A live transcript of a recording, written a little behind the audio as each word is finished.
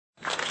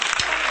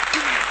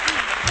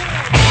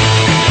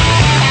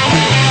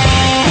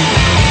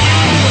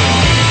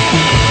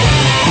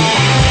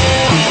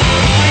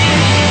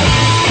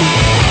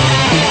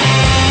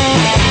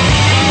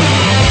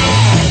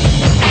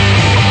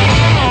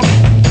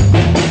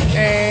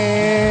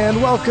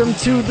welcome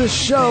to the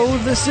show.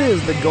 This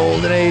is the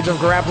Golden Age of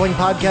Grappling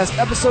podcast,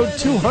 episode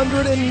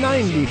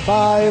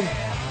 295.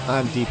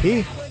 I'm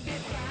DP.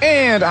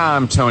 And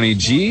I'm Tony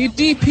G.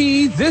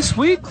 DP, this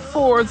week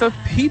for the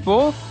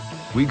people,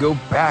 we go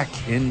back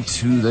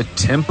into the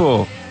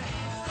temple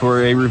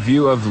for a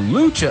review of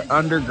Lucha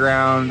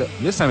Underground.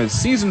 This time it's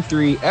season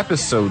 3,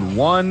 episode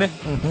 1.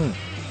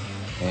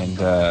 Mm-hmm. And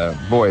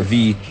boy,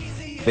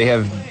 they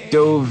have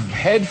dove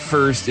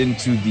headfirst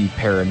into the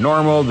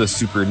paranormal, the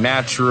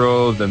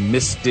supernatural, the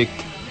mystic,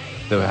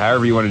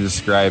 however you want to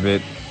describe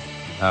it.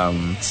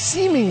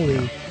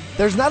 Seemingly,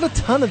 there's not a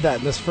ton of that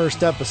in this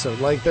first episode.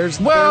 Like, they're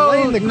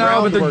laying the groundwork.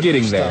 No, but they're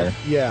getting there.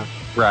 Yeah.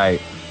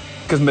 Right.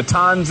 Because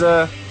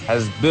Matanza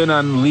has been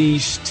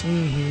unleashed.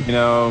 Mm-hmm. You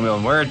know, Mil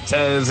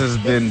Muertes has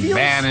been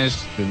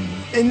banished.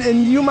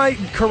 And you might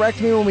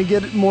correct me when we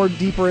get more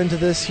deeper into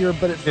this here,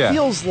 but it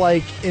feels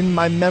like, in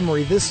my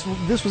memory, this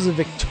was a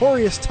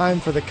victorious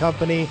time for the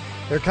company.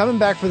 They're coming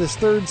back for this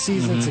third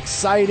season. Mm-hmm. It's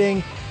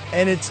exciting.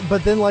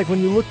 But then, like, when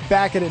you look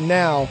back at it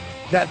now,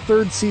 that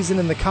third season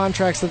and the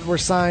contracts that were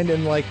signed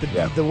and, like,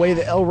 the way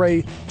that El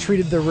Rey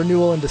treated the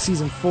renewal into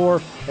season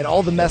 4 and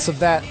all the mess of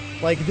that,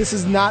 like, this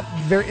is not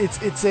very...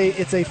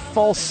 It's a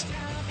false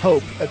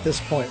hope at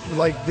this point.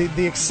 Like,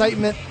 the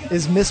excitement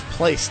is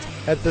misplaced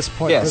at this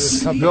point for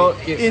this company. Well,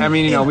 in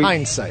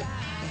hindsight.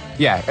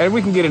 Yeah, and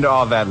we can get into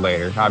all that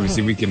later.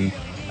 Obviously, we can.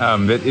 A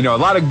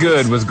lot of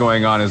good was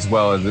going on as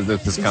well with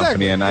this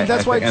company, and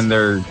that's why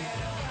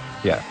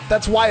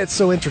that's why it's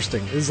so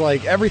interesting. Is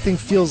like everything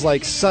feels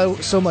like so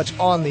much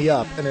on the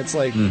up, and it's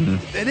like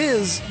it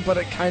is, but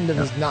it kind of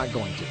is not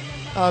going to.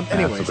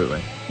 Anyways,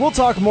 absolutely. We'll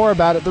talk more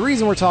about it. The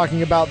reason we're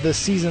talking about this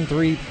Season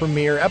 3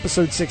 premiere,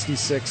 Episode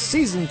 66,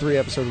 Season 3,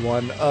 Episode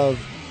 1 of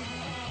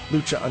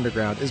Lucha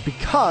Underground is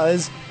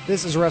because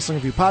this is a Wrestling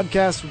Review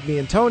podcast. Me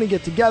and Tony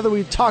get together.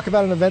 We talk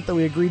about an event that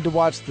we agreed to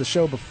watch the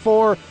show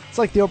before. It's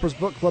like the Oprah's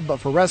Book Club, but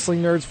for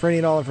wrestling nerds. For any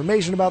and all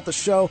information about the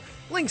show,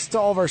 links to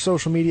all of our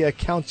social media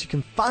accounts. You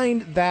can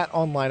find that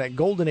online at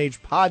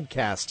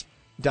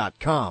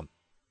goldenagepodcast.com.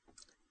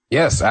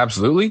 Yes,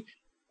 absolutely.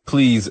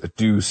 Please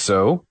do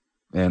so.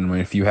 And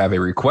if you have a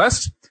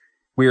request,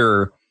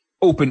 we're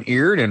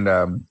open-eared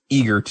and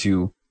eager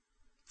to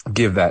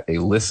give that a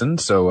listen.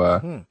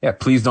 So,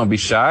 please don't be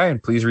shy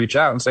and please reach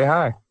out and say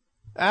hi.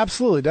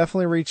 Absolutely.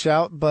 Definitely reach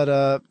out.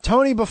 But,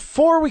 Tony,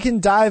 before we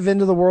can dive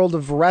into the world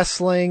of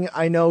wrestling,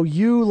 I know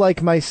you,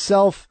 like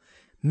myself,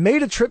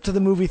 made a trip to the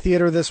movie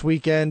theater this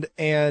weekend,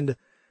 and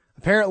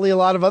apparently a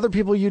lot of other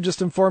people, you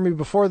just informed me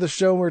before the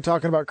show, when we were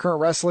talking about current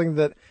wrestling,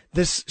 that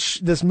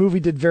this movie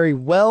did very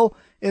well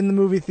in the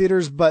movie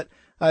theaters, but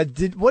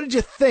what did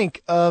you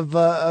think of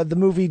the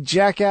movie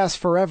Jackass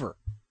Forever?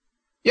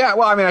 Yeah,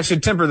 well, I mean, I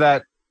should temper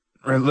that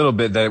a little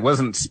bit, that it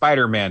wasn't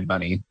Spider-Man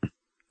money.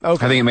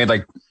 Okay. I think it made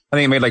like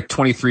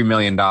 $23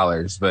 million,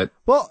 but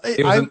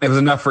it was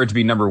enough for it to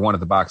be number 1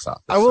 at the box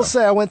office. I will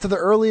say I went to the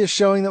earliest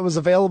showing that was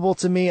available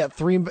to me at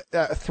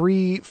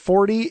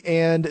 3:40,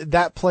 and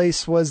that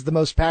place was the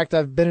most packed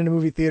I've been in a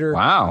movie theater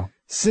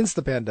since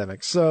the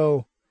pandemic.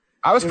 So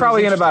I was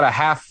probably in about a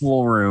half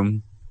full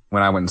room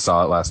when I went and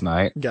saw it last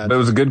night. Gotcha. But it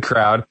was a good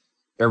crowd.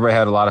 Everybody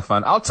had a lot of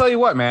fun. I'll tell you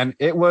what, man,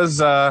 it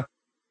was, I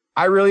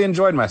really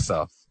enjoyed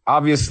myself.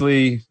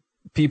 Obviously,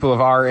 people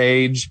of our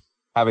age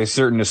have a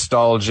certain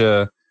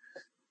nostalgia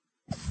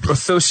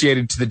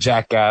associated to the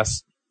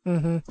Jackass.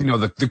 Mm-hmm. You know,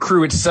 the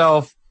crew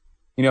itself,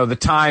 you know, the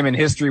time in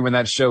history when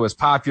that show was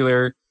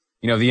popular,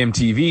 you know, the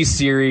MTV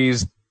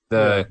series,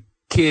 the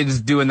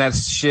kids doing that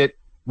shit,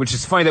 which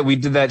is funny that we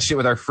did that shit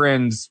with our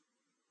friends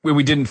when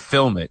we didn't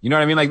film it. You know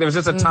what I mean? Like, there was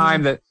just a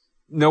time that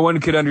no one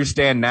could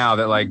understand now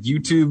that, like,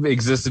 YouTube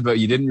existed, but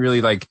you didn't really,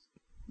 like,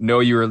 know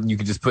you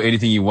could just put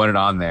anything you wanted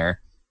on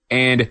there.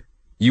 And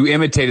you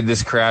imitated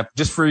this crap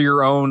just for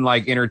your own,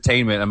 like,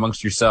 entertainment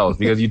amongst yourselves,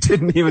 because you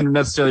didn't even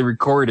necessarily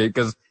record it,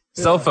 because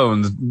cell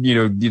phones, you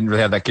know, didn't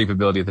really have that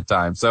capability at the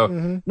time.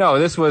 So, no,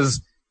 this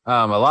was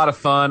a lot of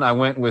fun. I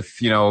went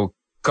with, you know, a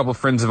couple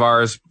friends of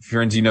ours,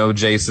 friends, you know,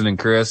 Jason and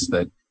Chris,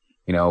 that,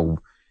 you know,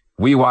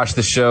 we watched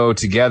the show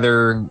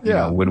together, you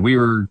know, when we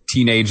were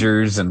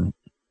teenagers, and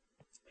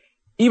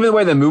even the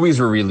way the movies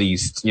were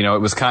released, you know, it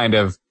was kind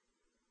of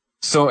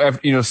so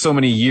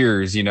many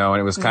years, you know, and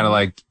it was kind of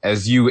like,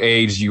 as you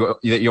aged, you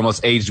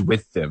almost aged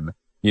with them,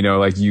 you know,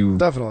 like you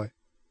definitely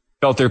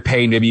felt their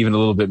pain maybe even a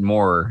little bit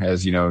more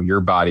as, you know, your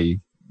body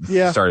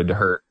started to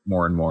hurt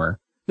more and more.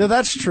 No,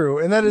 that's true.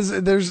 And that is,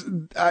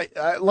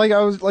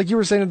 like you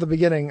were saying at the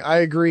beginning, I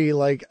agree.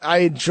 Like, I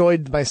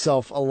enjoyed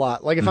myself a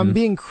lot. Like, if I'm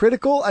being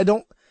critical, I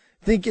don't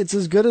think it's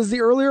as good as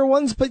the earlier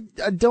ones, but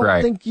I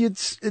don't think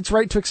it's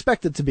right to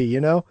expect it to be, you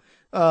know?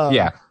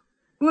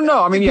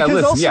 No, I mean,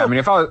 listen, also, I mean,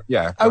 if I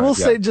will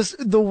say just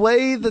the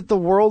way that the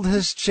world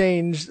has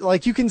changed,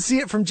 like, you can see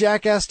it from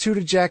Jackass 2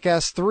 to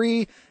Jackass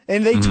 3,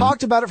 and they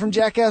talked about it from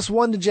Jackass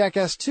 1 to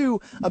Jackass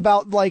 2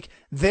 about, like,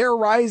 their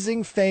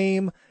rising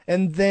fame,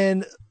 and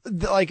then,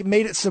 like,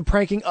 made it so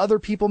pranking other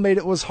people made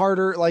it was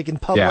harder, like, in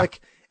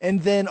public.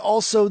 And then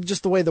also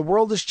just the way the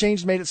world has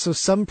changed made it so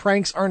some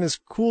pranks aren't as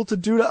cool to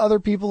do to other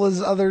people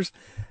as others.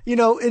 You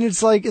know, and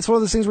it's like, it's one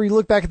of those things where you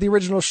look back at the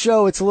original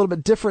show, it's a little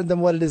bit different than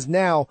what it is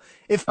now.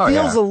 It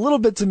feels a little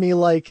bit to me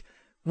like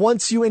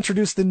once you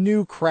introduce the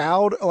new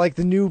crowd, like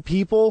the new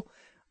people,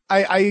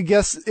 I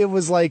guess it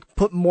was like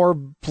put more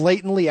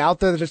blatantly out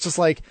there that it's just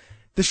like,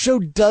 the show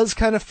does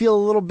kind of feel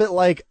a little bit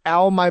like,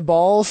 ow, my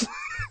balls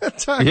at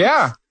times.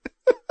 Yeah.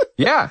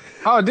 Yeah.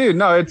 Oh, dude,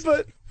 no, it's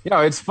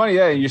funny.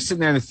 Yeah. You're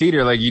sitting there in the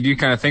theater, like you do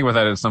kind of think about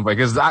that at some point.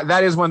 Cause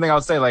that is one thing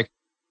I'll say, like,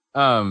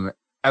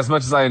 as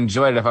much as I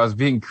enjoyed it, if I was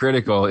being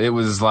critical, it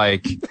was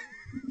like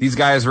these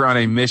guys were on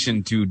a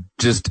mission to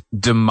just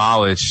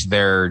demolish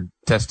their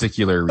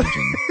testicular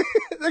region.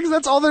 Because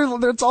that's all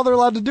they're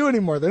allowed to do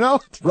anymore. They're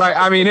not. Right.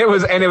 I mean, it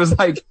was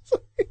like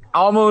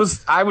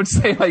almost, I would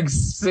say like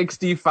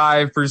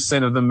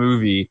 65% of the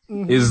movie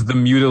is the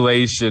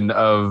mutilation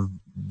of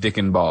dick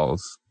and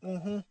balls.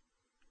 Mm-hmm.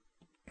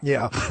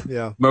 Yeah.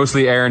 Yeah.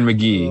 Mostly Aaron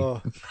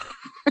McGee.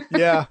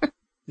 Yeah.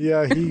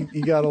 Yeah.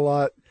 He got a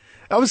lot.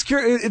 I was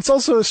curious. It's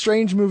also a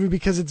strange movie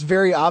because it's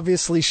very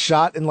obviously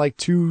shot in like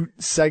two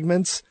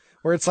segments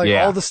where it's like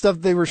all the stuff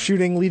they were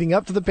shooting leading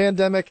up to the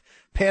pandemic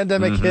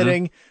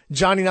hitting,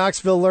 Johnny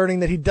Knoxville learning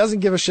that he doesn't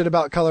give a shit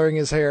about coloring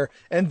his hair,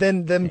 and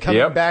then them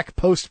coming back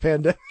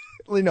post-pandemic.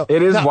 You know,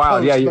 it is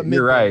wild. Yeah,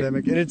 you're right.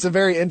 And it's a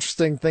very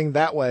interesting thing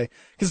that way.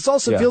 Because it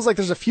also feels like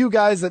there's a few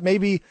guys that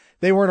maybe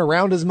they weren't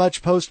around as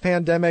much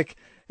post-pandemic,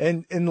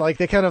 and like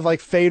they kind of like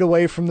fade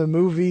away from the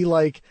movie.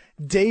 Like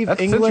Dave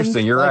England,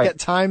 You're like right. at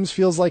times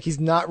feels like he's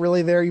not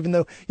really there, even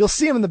though you'll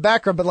see him in the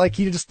background, but like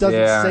he just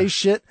doesn't say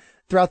shit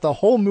throughout the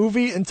whole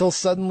movie until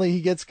suddenly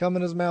he gets cum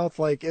in his mouth.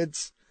 Like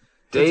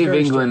Dave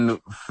England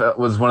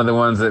was one of the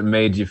ones that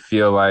made you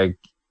feel like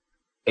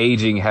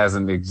aging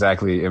hasn't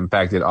exactly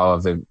impacted all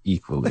of them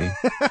equally.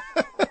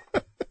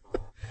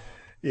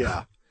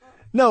 Yeah.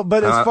 No,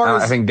 but as far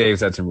as I think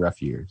Dave's had some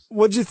rough years.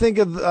 What'd you think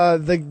of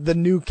the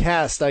new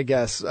cast, I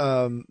guess?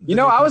 I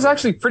was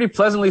actually pretty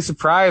pleasantly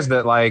surprised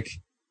that like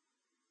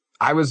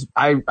I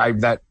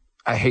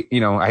hate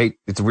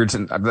it's weird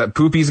that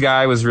Poopy's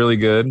guy was really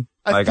good.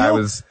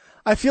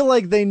 I feel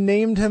like they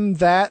named him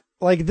that.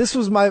 Like this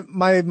was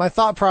my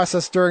thought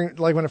process during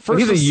like when it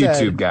first was He's a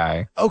YouTube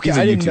guy. Okay,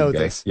 I didn't know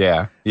this.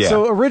 Yeah.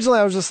 So originally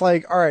I was just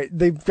like, all right,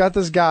 they've got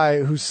this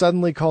guy who's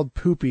suddenly called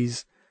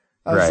Poopies.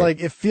 I was like,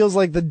 it feels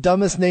like the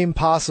dumbest name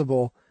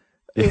possible.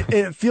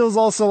 It feels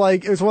also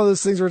like it's one of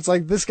those things where it's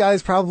like this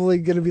guy's probably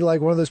going to be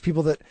like one of those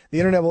people that the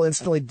internet will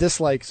instantly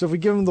dislike. So if we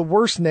give him the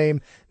worst name,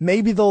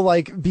 maybe they'll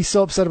like be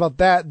so upset about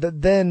that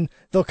then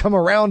they'll come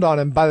around on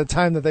him by the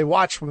time that they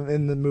watch him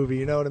in the movie.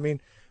 You know what I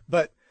mean?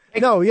 But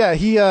no, yeah,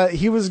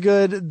 he was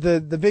good.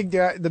 The big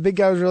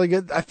guy was really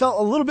good. I felt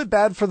a little bit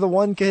bad for the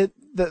one kid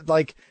that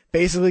like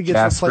basically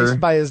gets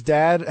replaced by his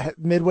dad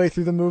midway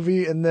through the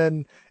movie and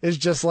then is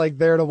just like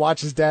there to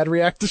watch his dad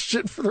react to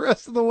shit for the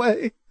rest of the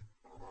way.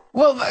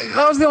 Well,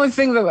 that was the only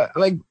thing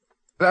that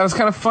was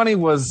kind of funny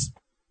was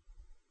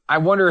I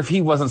wonder if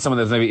he wasn't someone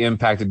that's maybe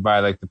impacted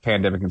by like the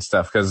pandemic and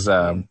stuff because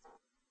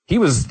he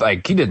was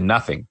like he did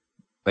nothing.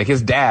 Like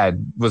his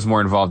dad was more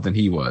involved than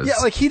he was. Yeah,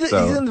 like he's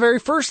in the very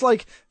first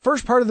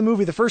part of the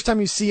movie. The first time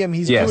you see him,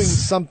 he's doing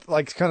some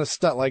like kind of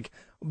stuff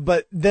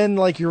but then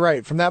like you're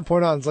right. From that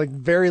point on, it's like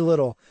very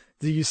little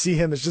do you see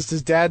him. It's just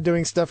his dad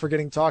doing stuff or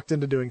getting talked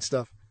into doing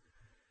stuff.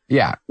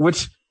 Yeah,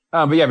 but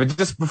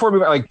just before we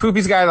like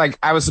Poopy's guy, like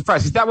I was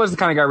surprised. That was the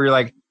kind of guy where you're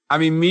like,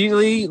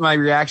 immediately my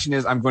reaction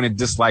is I'm going to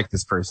dislike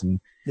this person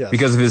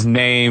because of his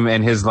name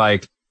and his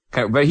like.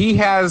 But he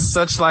has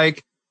such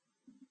like.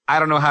 I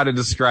don't know how to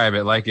describe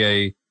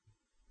it.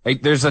 He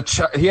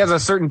has a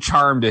certain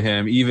charm to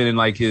him, even in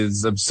like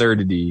his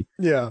absurdity.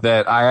 Yeah.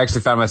 That I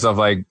actually found myself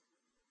like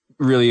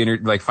really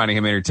finding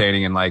him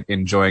entertaining and like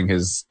enjoying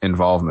his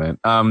involvement.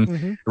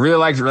 I really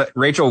liked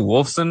Rachel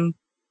Wolfson.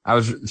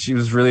 She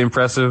was really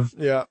impressive.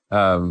 Yeah.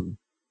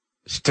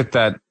 She took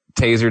that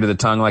taser to the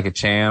tongue like a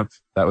champ.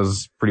 That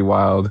was pretty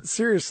wild.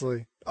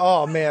 Seriously.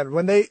 Oh man,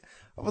 when they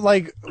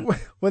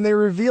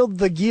revealed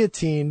the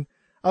guillotine.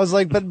 I was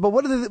like, but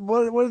what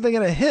are they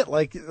gonna hit?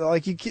 Like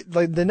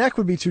the neck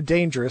would be too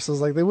dangerous. I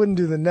was like, they wouldn't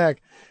do the neck.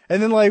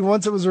 And then like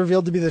once it was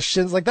revealed to be the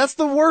shins, like that's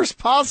the worst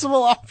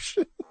possible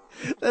option.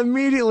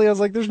 Immediately, I was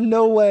like, there's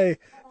no way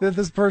that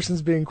this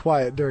person's being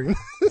quiet during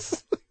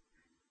this.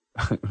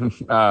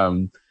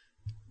 No,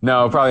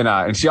 probably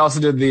not. And she also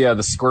did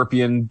the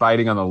scorpion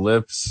biting on the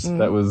lips.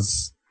 That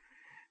was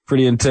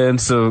pretty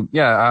intense. So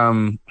yeah,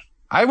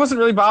 I wasn't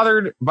really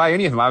bothered by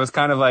any of them. I was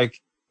kind of like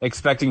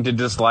expecting to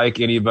dislike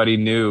anybody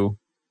new.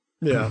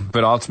 Yeah.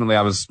 But ultimately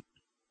I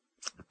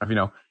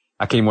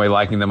came away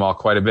liking them all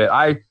quite a bit.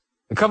 A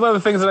couple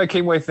other things that I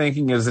came away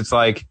thinking is it's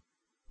like,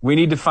 we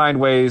need to find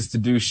ways to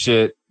do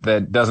shit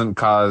that doesn't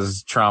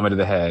cause trauma to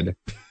the head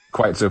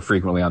quite so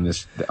frequently on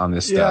this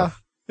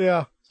stuff.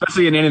 Yeah.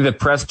 Especially in any of the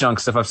press junk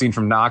stuff I've seen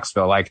from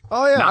Knoxville. Like,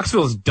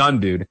 Knoxville's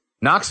done, dude.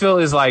 Knoxville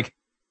is like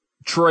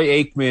Troy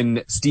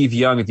Aikman, Steve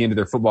Young at the end of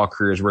their football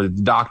careers where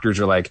the doctors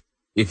are like,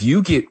 if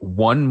you get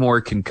one more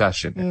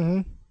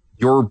concussion,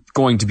 you're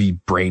going to be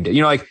brain dead.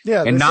 You know, like,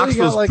 and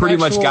Knoxville's pretty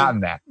much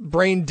gotten that.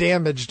 Brain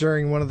damage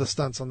during one of the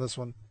stunts on this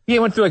one. He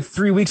went through like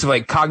 3 weeks of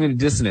like cognitive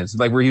dissonance,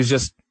 like where he was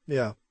just,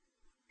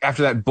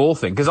 after that bull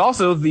thing. Because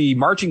also the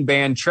marching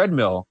band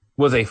treadmill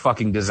was a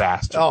fucking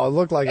disaster. Oh, it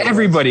looked like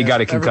everybody got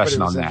a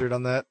concussion on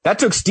that. That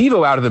took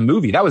Steve-O out of the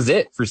movie. That was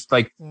it for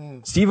like,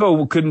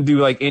 Steve-O couldn't do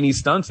like any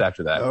stunts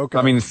after that. Okay.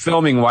 I mean,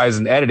 filming wise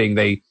and editing,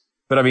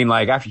 but I mean,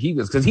 like after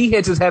because he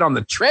hits his head on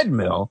the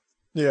treadmill.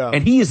 Yeah.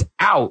 And he is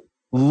out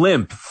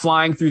limp,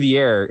 flying through the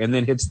air, and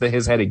then hits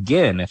his head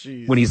again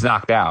when he's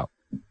knocked out.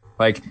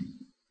 Like,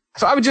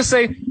 so I would just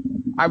say,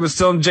 I was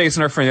telling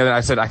Jason, our friend, the other night,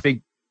 I said, I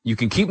think you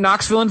can keep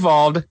Knoxville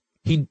involved.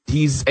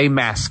 He's a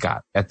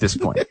mascot at this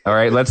point. All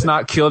right. Let's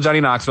not kill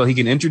Johnny Knoxville. He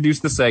can introduce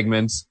the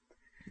segments.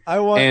 I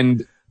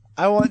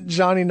want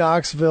Johnny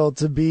Knoxville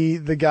to be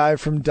the guy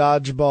from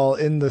Dodgeball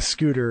in the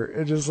scooter.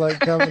 It's just like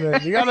coming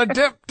in. You gotta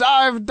dip,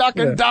 dive, duck,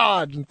 and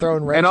dodge, and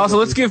throwing wrenches. And also,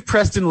 let's give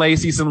Preston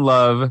Lacey some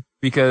love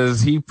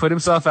because he put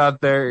himself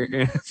out there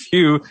in a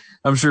few,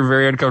 I'm sure,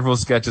 very uncomfortable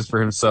sketches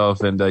for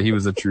himself, and he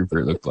was a trooper,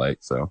 it looked like.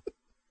 So.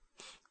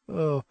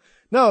 Oh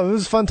no, it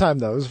was a fun time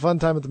though. It was a fun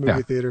time at the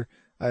movie theater.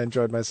 I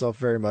enjoyed myself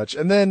very much.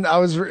 And then I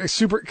was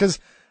because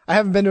I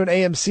haven't been to an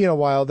AMC in a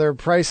while. Their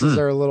prices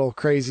are a little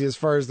crazy as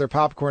far as their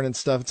popcorn and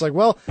stuff. It's like,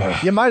 well,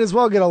 you might as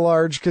well get a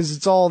large because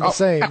it's all the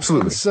same.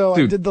 Absolutely. And so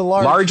I did the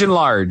large. Large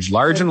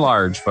and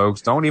large,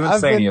 folks. Don't even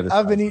say any other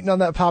I've been eating on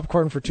that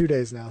popcorn for 2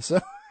 days now.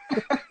 So.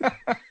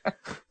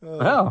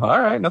 Well,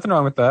 all right. Nothing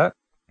wrong with that.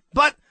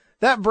 But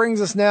that brings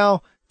us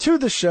now to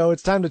the show.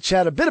 It's time to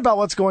chat a bit about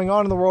what's going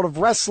on in the world of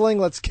wrestling.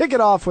 Let's kick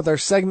it off with our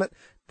segment,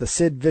 The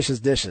Sid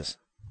Vicious Dishes.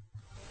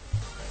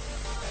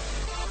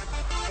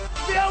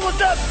 I was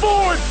that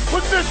bored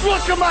with this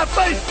look on my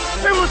face.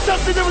 It was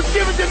something that was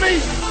given to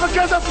me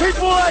because of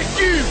people like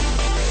you.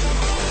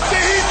 See,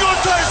 he's going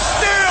to try to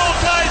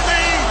stereotype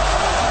me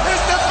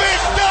as the big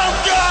dumb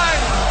guy.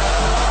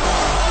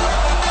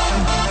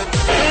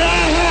 And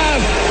I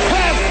have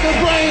half the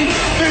brain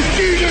that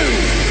you do.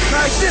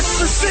 Now, this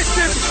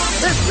persistence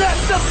is not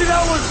something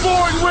I was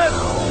born with.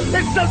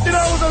 It's something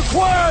I was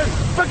acquired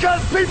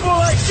because people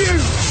like you.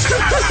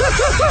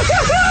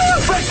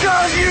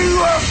 Because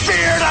you are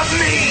feared of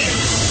me.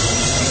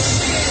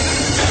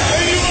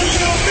 And you want to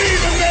know me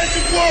the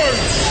magic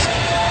words.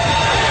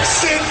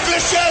 Sid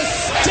Vicious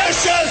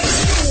Dishes.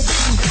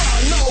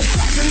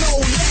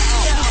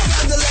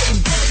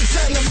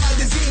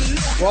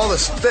 Well, the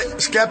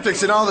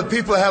skeptics and all the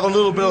people have a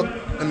little bit of...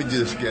 Let me do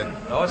this again.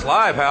 Oh, it's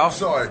live, Hal.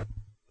 Sorry.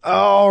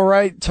 All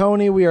right,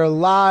 Tony, we are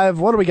live.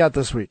 What do we got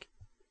this week?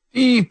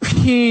 EP,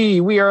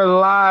 we are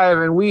live,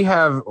 and we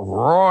have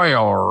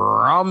Royal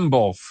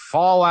Rumble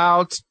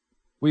Fallout.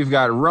 We've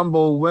got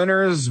Rumble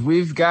winners.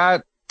 We've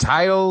got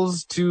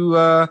titles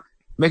to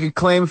make a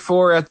claim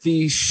for at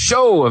the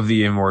show of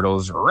the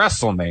Immortals,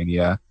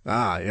 WrestleMania.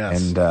 Ah,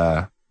 yes.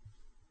 And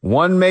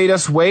one made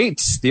us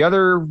wait. The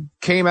other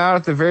came out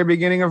at the very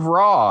beginning of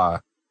Raw.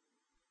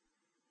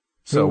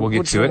 So we'll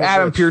get to it.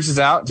 Adam Pearce is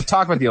out to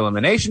talk about the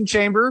Elimination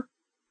Chamber,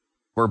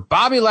 where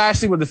Bobby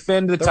Lashley will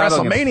defend the title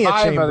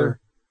WrestleMania Chamber.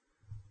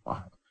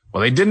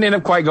 Well, they didn't end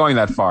up quite going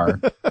that far.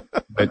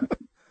 But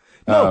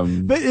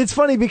but it's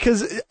funny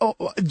because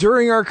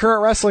during our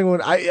current wrestling,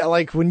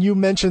 when you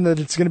mentioned that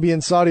it's going to be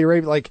in Saudi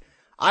Arabia,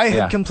 I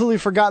had completely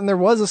forgotten there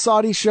was a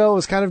Saudi show. I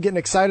was kind of getting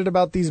excited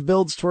about these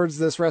builds towards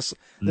this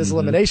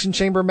Elimination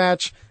Chamber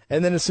match.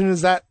 And then as soon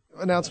as that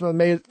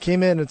announcement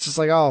came in, it's just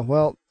like, oh,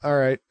 well, all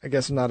right. I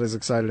guess I'm not as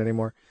excited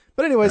anymore.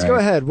 But anyways, Go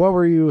ahead. What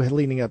were you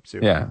leading up to?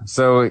 Yeah.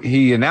 So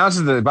he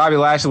announces that Bobby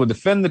Lashley will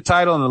defend the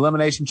title in the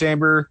Elimination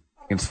Chamber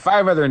against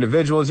 5 other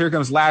individuals. Here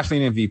comes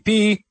Lashley and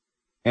MVP.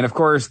 And of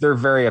course, they're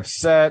very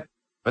upset,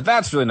 but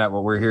that's really not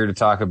what we're here to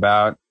talk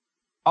about.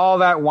 All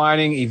that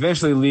whining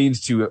eventually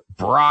leads to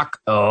Brock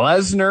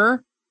Lesnar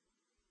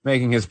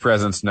making his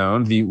presence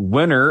known, the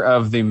winner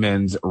of the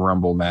men's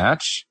Rumble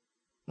match.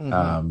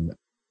 Mm-hmm.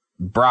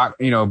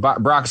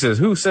 Brock says,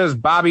 who says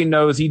Bobby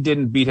knows he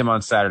didn't beat him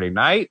on Saturday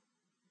night?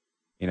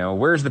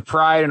 Where's the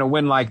pride in a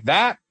win like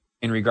that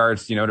in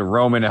regards, to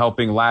Roman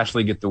helping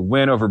Lashley get the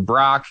win over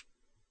Brock?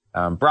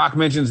 Brock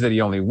mentions that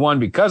he only won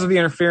because of the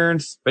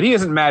interference, but he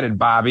isn't mad at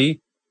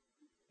Bobby.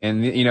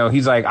 And,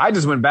 he's like, I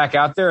just went back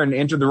out there and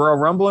entered the Royal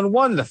Rumble and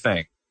won the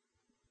thing,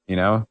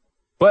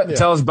 but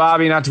tells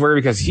Bobby not to worry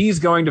because he's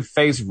going to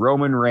face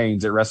Roman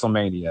Reigns at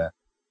WrestleMania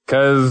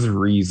because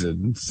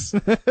reasons.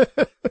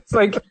 It's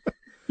like,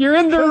 you're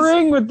in the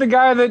ring with the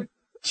guy that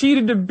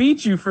cheated to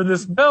beat you for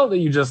this belt that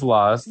you just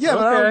lost. Yeah,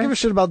 but I don't give a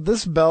shit about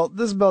this belt.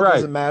 This belt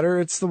doesn't matter.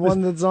 It's the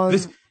one that's on.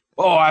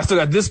 I still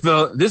got this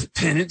belt, this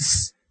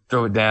pennants.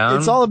 Throw it down.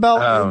 It's all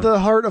about the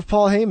heart of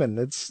Paul Heyman.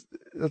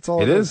 That's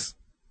all it is.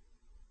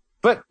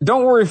 But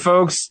don't worry,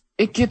 folks.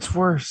 It gets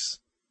worse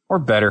or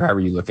better,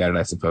 however you look at it,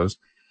 I suppose.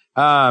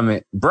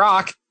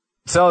 Brock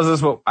tells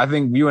us what I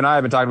think you and I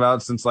have been talking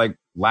about since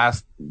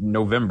last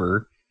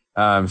November.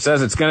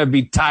 Says it's going to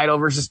be title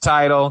versus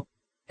title,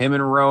 him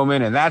and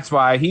Roman, and that's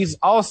why he's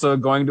also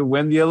going to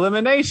win the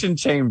Elimination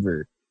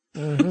Chamber.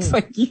 Mm-hmm. It's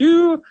like,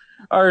 you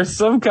are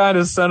some kind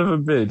of son of a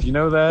bitch. You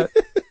know that?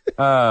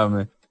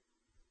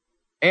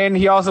 And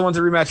he also wants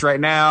a rematch right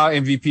now.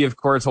 MVP, of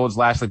course, holds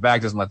Lashley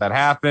back, doesn't let that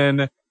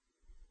happen.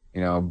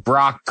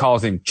 Brock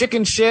calls him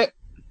chicken shit.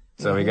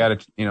 So we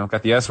got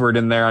the S word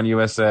in there on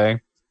USA.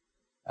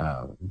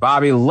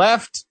 Bobby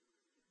left,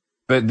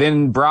 but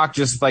then Brock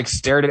just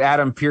stared at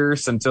Adam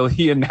Pearce until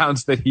he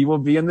announced that he will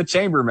be in the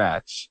chamber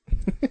match.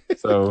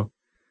 So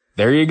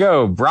there you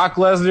go. Brock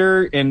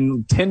Lesnar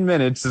in 10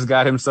 minutes has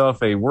got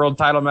himself a world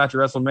title match at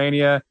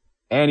WrestleMania,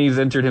 and he's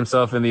entered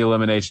himself in the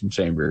Elimination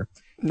Chamber.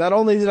 Not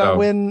only did I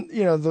win,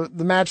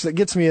 the match that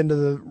gets me into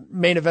the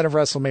main event of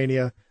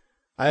WrestleMania,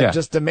 I have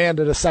just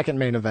demanded a second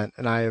main event,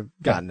 and I have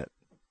gotten it.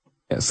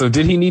 Yeah, so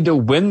did he need to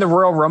win the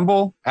Royal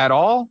Rumble at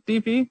all,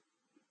 DP,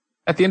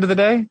 at the end of the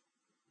day?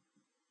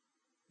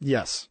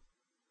 Yes.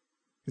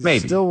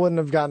 Maybe. He still wouldn't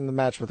have gotten the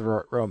match with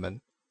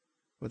Roman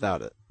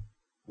without it.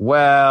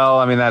 Well,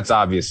 I mean, that's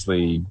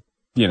obviously,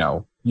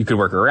 you could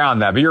work around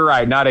that, but you're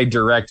right, not a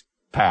direct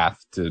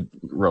path to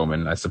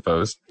Roman, I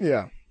suppose.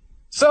 Yeah.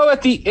 So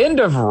at the end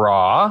of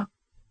Raw,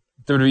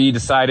 WWE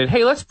decided,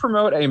 hey, let's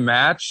promote a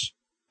match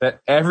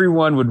that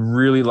everyone would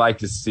really like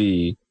to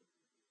see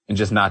and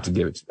just not to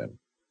give it to them.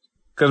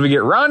 Because we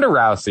get Ronda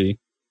Rousey,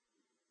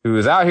 who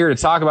is out here to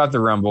talk about the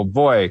Rumble.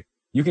 Boy,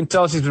 you can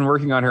tell she's been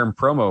working on her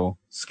promo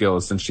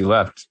skills since she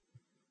left.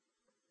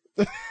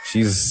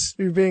 She's...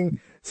 You're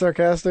being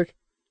sarcastic?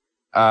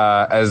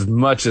 As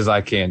much as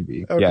I can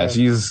be. Okay. Yeah,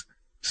 she's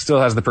still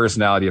has the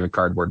personality of a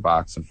cardboard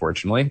box,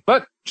 unfortunately.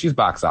 But she's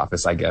box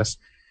office, I guess.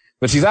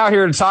 But she's out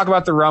here to talk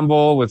about the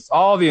Rumble with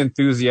all the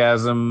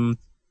enthusiasm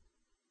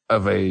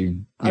of a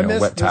I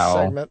missed wet this towel.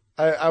 Segment.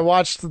 I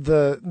watched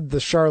the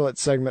Charlotte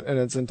segment in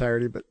its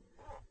entirety, but...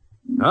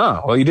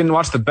 Oh, well, you didn't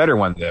watch the better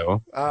one,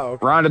 though. Oh,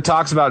 okay. Ronda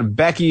talks about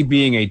Becky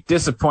being a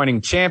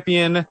disappointing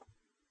champion.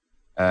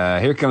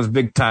 Here comes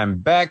Big Time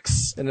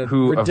Bex. In a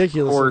who,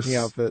 ridiculous of course, looking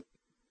outfit.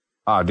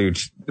 Oh, dude.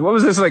 What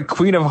was this,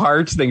 Queen of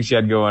Hearts thing she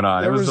had going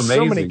on? There it was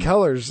amazing. So many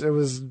colors. It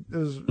was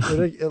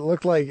it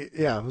looked like,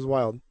 it was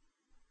wild.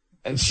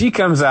 And she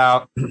comes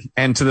out,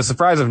 and to the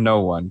surprise of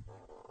no one,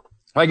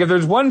 if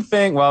there's one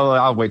thing, well,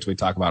 I'll wait till we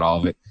talk about all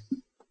of it.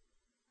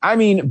 I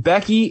mean,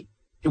 Becky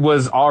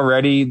was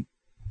already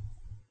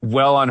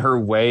well on her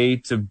way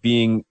to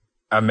being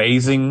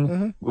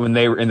amazing when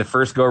they were in the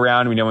first go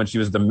round. We know when she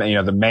was the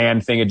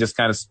man thing, it just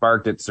kind of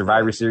sparked at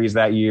Survivor Series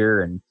that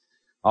year and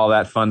all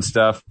that fun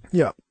stuff.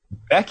 Yeah.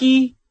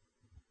 Becky,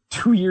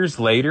 2 years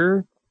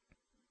later,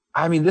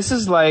 I mean, this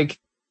is like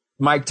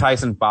Mike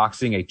Tyson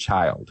boxing a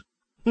child.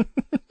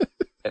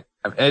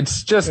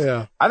 It's just,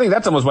 I think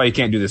that's almost why you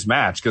can't do this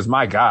match, because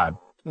my God,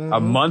 a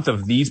month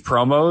of these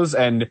promos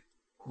and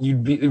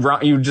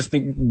you'd just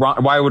think,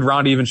 why would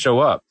Ronda even show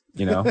up?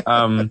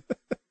 So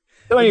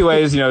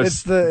anyways,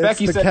 it's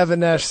Becky the said, Kevin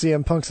Nash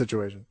CM Punk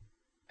situation.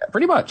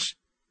 Pretty much.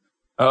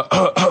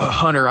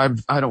 Hunter,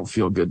 I don't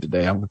feel good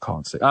today. I'm going to call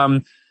and say,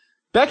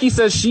 Becky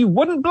says she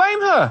wouldn't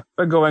blame her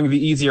for going the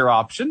easier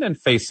option and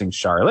facing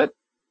Charlotte.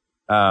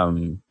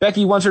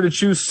 Becky wants her to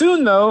choose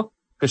soon, though,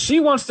 because she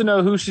wants to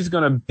know who she's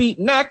going to beat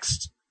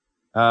next.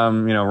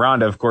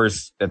 Ronda, of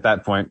course, at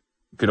that point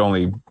could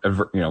only,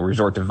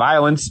 resort to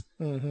violence.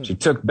 She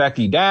took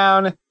Becky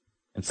down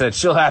and said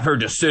she'll have her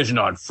decision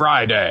on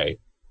Friday.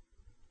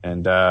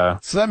 And,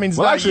 so that means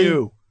not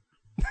you.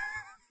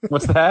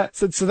 What's that?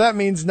 So that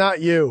means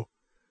not you.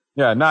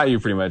 Yeah, not you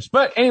pretty much.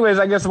 But anyways,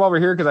 I guess while we're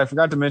here, because I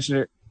forgot to mention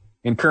it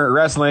in current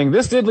wrestling,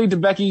 this did lead to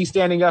Becky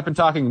standing up and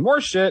talking more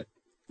shit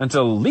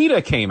until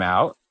Lita came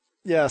out.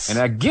 Yes. And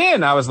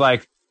again, I was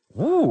like,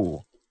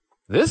 ooh,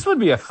 this would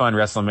be a fun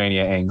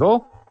WrestleMania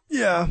angle.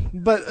 Yeah,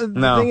 but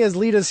the thing is,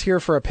 Lita's here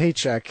for a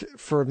paycheck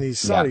from these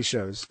Saudi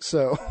shows,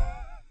 so.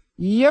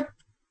 Yep.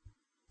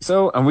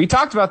 So, and we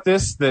talked about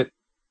this, that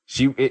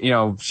she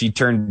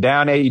turned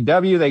down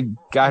AEW. They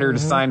got her to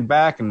sign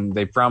back, and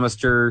they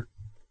promised her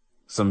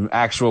some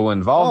actual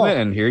involvement,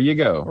 and here you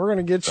go. We're going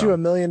to get you $1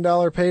 million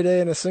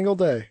payday in a single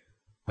day.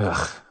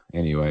 Ugh.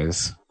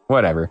 Anyways,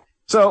 whatever.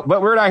 So,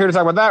 but we're not here to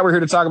talk about that. We're here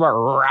to talk about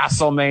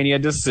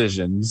WrestleMania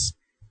decisions.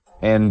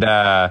 And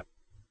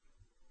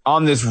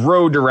on this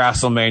road to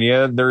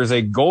WrestleMania, there is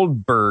a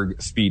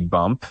Goldberg speed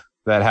bump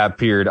that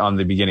appeared on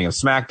the beginning of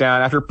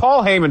SmackDown. After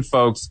Paul Heyman,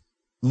 folks,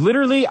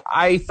 literally,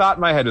 I thought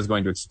my head was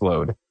going to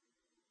explode.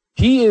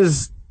 He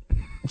is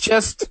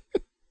just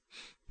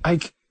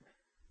like,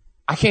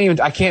 I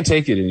can't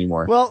take it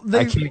anymore. Well,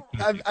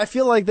 I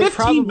feel like they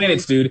 15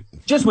 minutes, dude,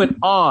 just went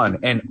on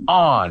and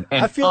on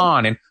and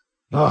on and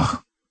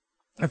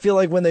I feel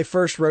like when they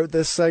first wrote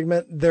this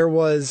segment, there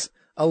was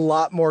a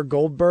lot more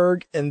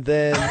Goldberg, and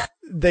then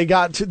they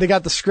got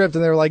the script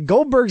and they were like,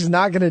 Goldberg's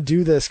not going to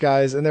do this,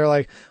 guys. And they're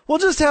like, we'll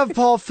just have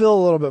Paul fill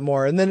a little bit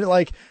more. And then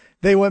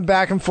they went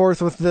back and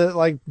forth with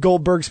the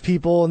Goldberg's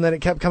people, and then it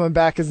kept coming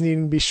back as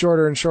needing to be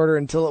shorter and shorter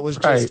until it was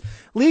just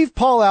leave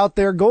Paul out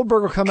there.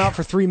 Goldberg will come out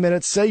for 3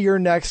 minutes, say you're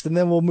next, and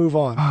then we'll move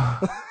on.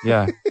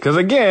 Yeah. Because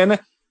again,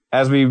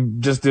 as we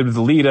just did with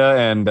Lita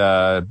and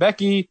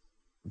Becky,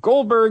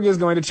 Goldberg is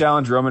going to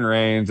challenge Roman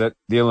Reigns at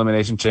the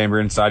Elimination Chamber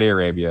in Saudi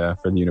Arabia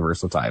for the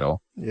Universal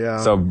title. Yeah.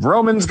 So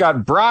Roman's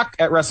got Brock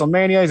at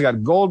WrestleMania. He's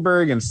got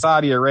Goldberg in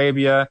Saudi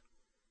Arabia.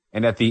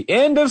 And at the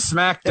end of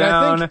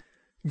SmackDown,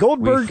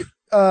 Goldberg,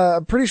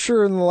 pretty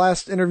sure in the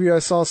last interview I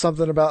saw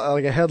something about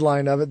like a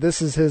headline of it.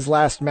 This is his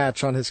last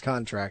match on his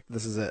contract.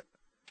 This is it.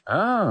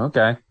 Oh,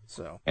 okay.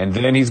 So, and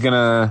then he's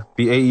gonna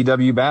be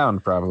AEW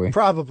bound, probably.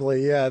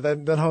 Probably, yeah.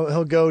 Then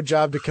he'll go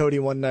job to Cody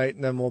one night,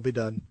 and then we'll be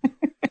done.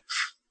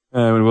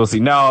 We'll see.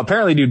 No,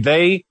 apparently, dude,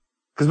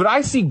 because when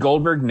I see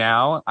Goldberg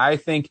now, I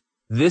think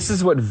this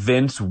is what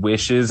Vince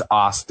wishes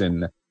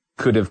Austin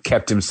could have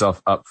kept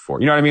himself up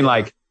for. You know what I mean?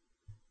 Like,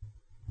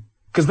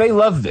 because they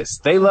love this.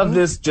 They love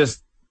this.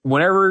 Just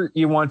whenever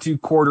you want to,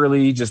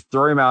 quarterly, just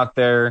throw him out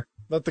there.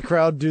 Let the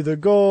crowd do the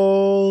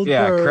Goldberg.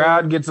 Yeah,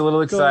 crowd gets a little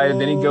excited,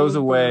 then he goes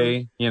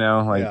away,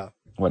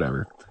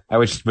 whatever. I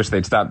wish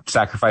they'd stop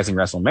sacrificing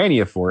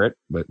WrestleMania for it,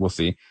 but we'll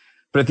see.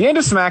 But at the end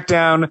of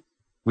SmackDown,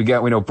 we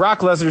know Brock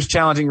Lesnar's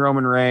challenging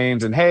Roman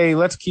Reigns, and hey,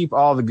 let's keep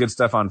all the good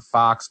stuff on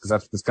Fox, because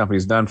that's what this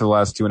company's done for the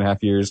last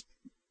 2.5 years.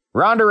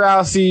 Ronda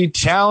Rousey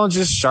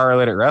challenges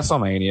Charlotte at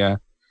WrestleMania.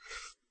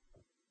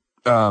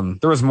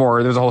 There was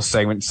more. There was a whole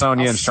segment.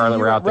 Sonya and Charlotte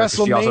were out there.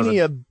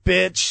 WrestleMania,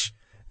 bitch.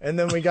 And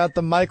then we got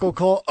the Michael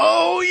Cole.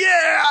 Oh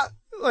yeah,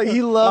 like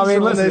he loves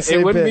it when they say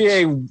it wouldn't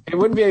bitch. It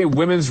wouldn't be a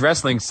women's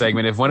wrestling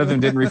segment if one of them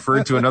didn't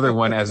refer to another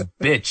one as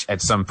bitch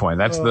at some point.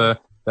 That's the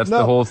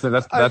whole thing.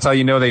 That's how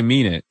you know they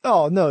mean it.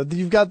 Oh no,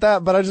 you've got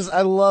that. But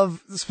I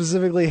love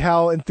specifically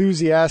how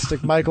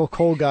enthusiastic Michael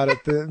Cole got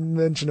at the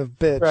mention of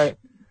bitch. Right.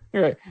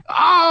 You're right.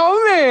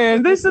 Oh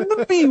man, they said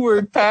the B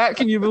word, Pat.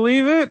 Can you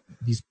believe it?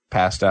 He's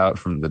passed out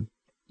from the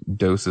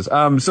doses. So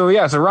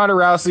Ronda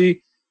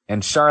Rousey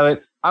and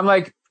Charlotte. I'm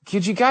like,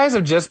 could you guys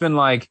have just been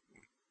like,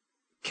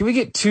 can we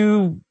get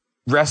two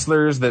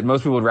wrestlers that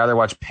most people would rather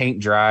watch paint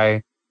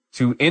dry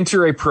to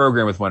enter a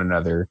program with one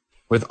another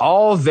with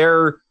all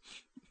their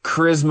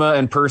charisma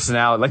and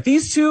personality? Like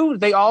these two,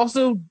 they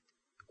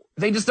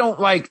just don't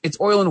like,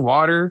 it's oil and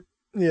water.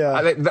 Yeah.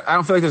 I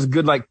don't feel like there's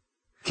good like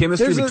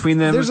chemistry between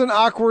them. There's an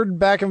awkward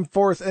back and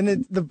forth,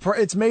 and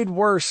it's made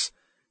worse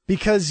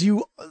because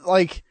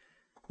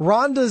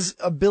Ronda's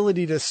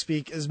ability to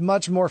speak is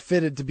much more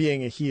fitted to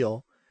being a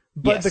heel.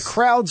 But the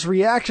crowd's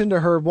reaction to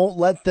her won't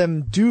let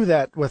them do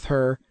that with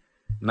her.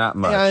 Not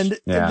much. And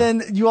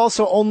then you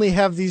also only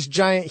have these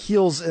giant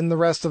heels in the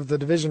rest of the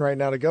division right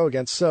now to go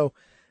against. So,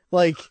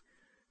 like,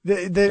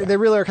 they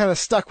really are kind of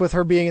stuck with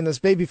her being in this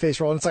babyface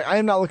role. And it's like, I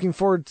am not looking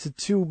forward to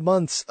 2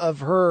 months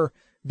of her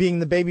being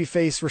the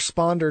babyface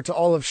responder to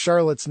all of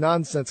Charlotte's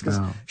nonsense, because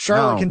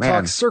Charlotte can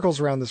talk circles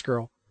around this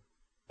girl.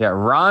 Yeah,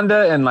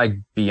 Ronda and like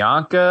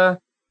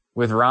Bianca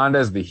with Ronda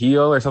as the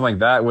heel or something like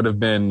that would have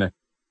been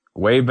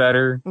way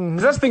better. Mm-hmm.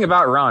 'Cause that's the thing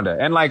about Ronda.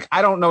 And like,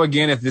 I don't know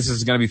again if this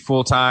is going to be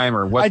full time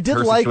or what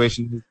her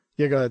situation is.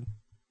 Yeah, go ahead.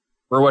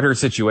 Or what her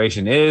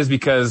situation is,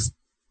 because,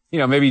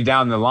 maybe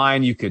down the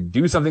line you could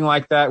do something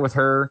like that with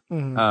her.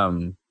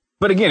 Mm-hmm.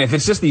 But again, if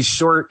it's just these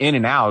short in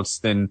and outs,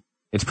 then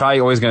it's probably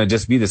always going to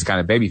just be this kind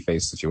of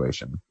babyface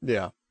situation.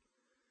 Yeah.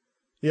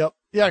 Yep.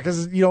 Yeah,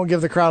 because you don't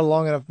give the crowd a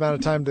long enough amount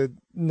of time to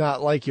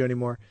not like you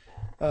anymore.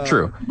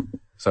 True.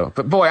 So,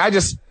 but boy,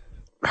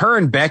 her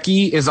and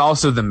Becky is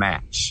also the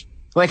match.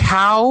 Like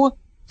how?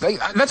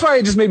 That's why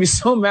it just made me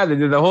so mad they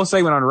did the whole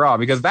segment on Raw,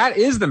 because that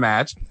is the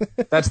match.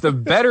 That's the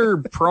better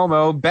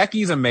promo.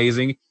 Becky's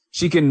amazing.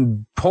 She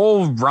can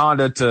pull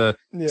Ronda to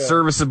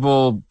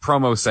serviceable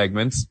promo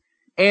segments.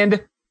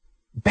 And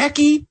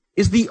Becky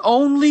is the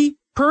only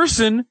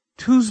person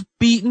who's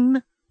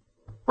beaten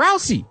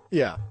Rousey.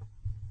 Yeah.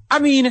 I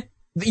mean,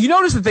 you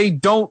notice that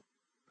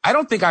I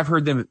don't think I've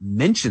heard them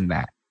mention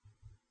that.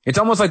 It's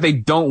almost like they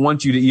don't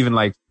want you to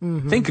even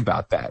think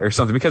about that or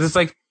something, because it's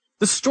like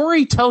the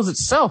story tells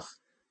itself.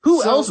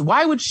 Who else?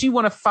 Why would she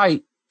want to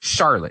fight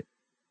Charlotte?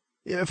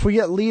 If we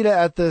get Lita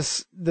at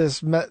this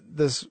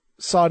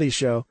Saudi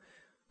show,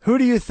 who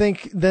do you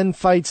think then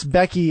fights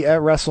Becky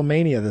at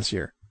WrestleMania this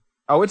year?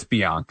 Oh, it's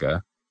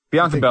Bianca.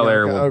 Bianca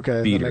Belair will beat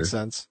her. That makes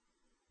sense.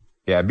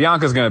 Yeah,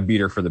 Bianca's going to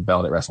beat her for the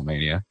belt at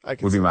WrestleMania,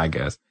 would be my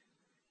guess.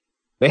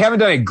 They haven't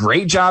done a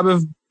great job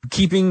of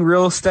keeping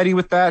real steady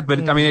with that,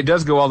 but I mean, it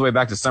does go all the way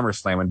back to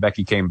SummerSlam when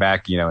Becky came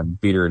back, and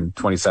beat her in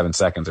 27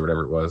 seconds or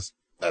whatever it was.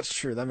 That's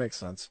true. That makes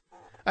sense.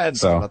 I hadn't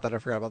thought about that. I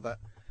forgot about that.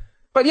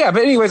 But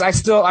anyways, I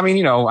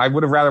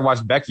would have rather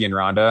watched Becky and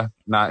Ronda,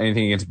 not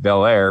anything against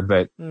Belair,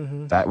 but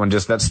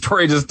that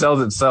story just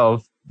tells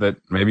itself. But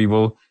maybe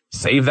we'll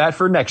save that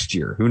for next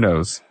year. Who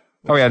knows?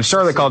 Oh yeah, and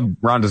Charlotte called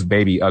Ronda's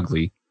baby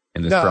ugly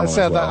in this promo as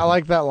well. I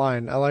like that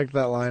line. I like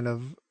that line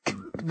of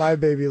my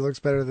baby looks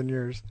better than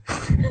yours.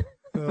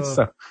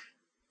 So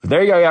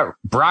there you go. Yeah,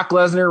 Brock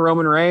Lesnar,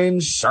 Roman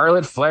Reigns,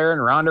 Charlotte Flair,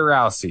 and Ronda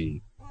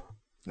Rousey.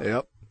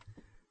 Yep.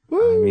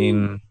 Woo. I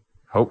mean,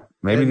 hope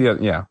maybe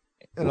we're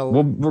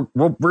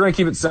gonna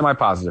keep it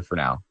semi-positive for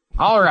now.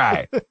 All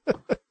right.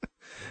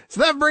 So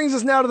that brings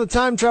us now to the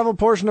time travel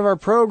portion of our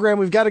program.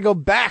 We've got to go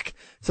back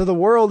to the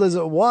world as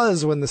it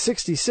was when the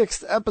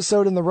 66th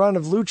episode in the run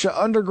of Lucha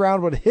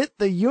Underground would hit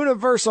the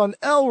universe on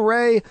El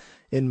Rey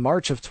in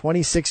March of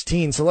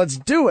 2016. So let's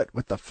do it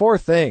with the 4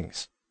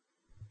 things.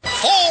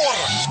 4.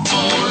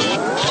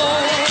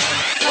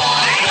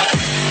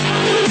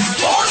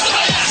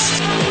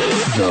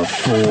 The The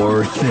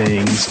Four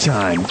Things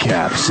Time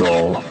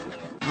Capsule.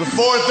 The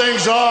four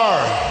things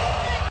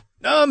are...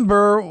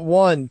 Number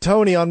 1,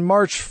 Tony, on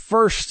March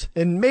 1st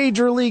in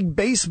Major League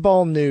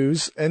Baseball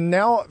news, and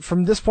now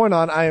from this point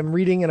on, I am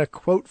reading in a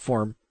quote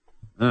form.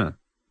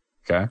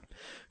 Okay.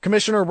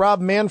 Commissioner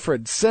Rob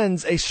Manfred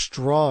sends a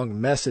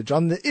strong message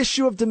on the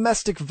issue of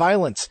domestic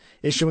violence,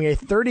 issuing a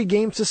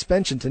 30-game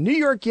suspension to New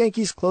York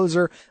Yankees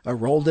closer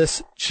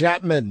Aroldis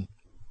Chapman.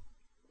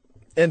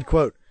 End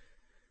quote.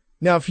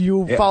 Now, if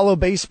you follow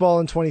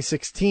baseball in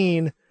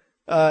 2016...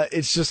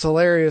 it's just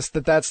hilarious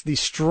that that's the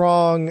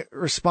strong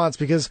response,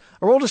 because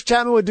Aroldis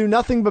Chapman would do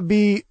nothing but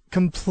be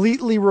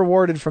completely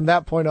rewarded from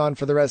that point on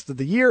for the rest of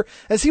the year,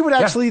 as he would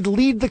actually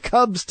lead the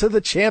Cubs to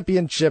the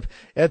championship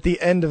at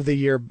the end of the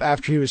year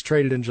after he was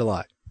traded in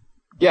July.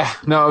 Yeah,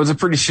 no, it was a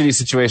pretty shitty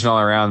situation all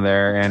around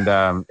there.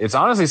 And it's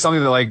honestly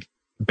something that, like,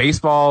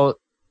 baseball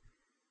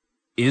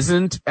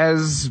isn't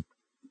as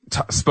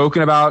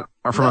spoken about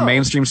from a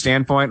mainstream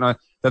standpoint,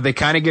 that they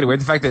kind of get away with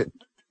the fact that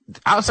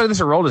outside of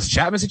this Aroldis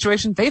Chapman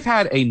situation, they've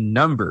had a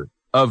number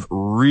of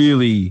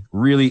really,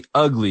 really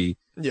ugly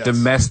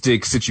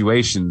domestic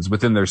situations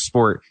within their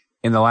sport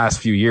in the last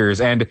few years.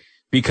 And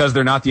because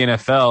they're not the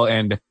NFL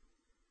and,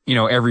 you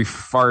know, every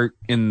fart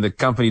in the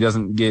company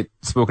doesn't get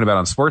spoken about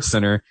on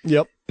SportsCenter,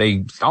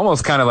 they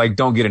almost kind of like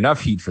don't get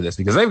enough heat for this,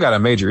 because they've got a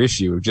major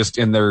issue just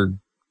in their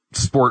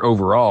sport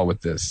overall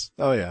with this.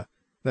 Oh, yeah.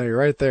 No, you're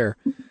right there.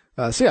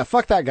 So yeah,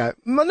 fuck that guy.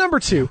 Number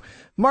 2,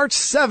 March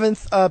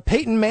 7th,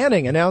 Peyton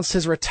Manning announced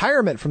his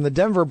retirement from the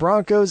Denver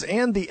Broncos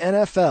and the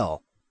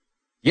NFL.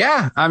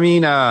 Yeah, I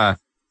mean,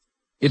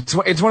 it's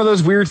one of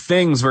those weird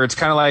things where it's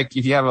kind of like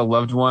if you have a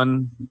loved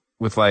one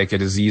with like a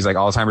disease like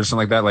Alzheimer's or something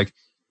like that, like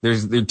there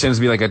tends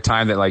to be like a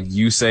time that like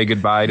you say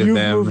goodbye to them.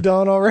 You've moved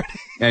on already.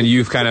 And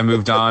you've kind of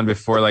moved on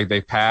before like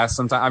they pass.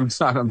 Sometimes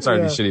I'm sorry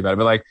to be shitty about it,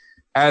 but like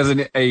as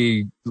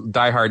a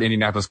diehard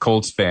Indianapolis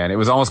Colts fan, it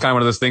was almost kind of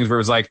one of those things where it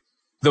was like,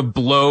 the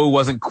blow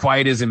wasn't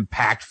quite as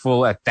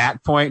impactful at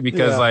that point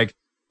because like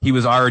he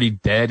was already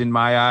dead in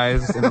my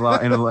eyes in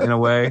a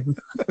way.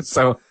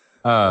 So,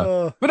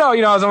 but no,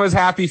 you know, I was always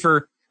happy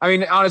for, I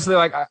mean, honestly,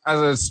 like as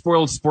a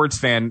spoiled sports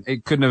fan,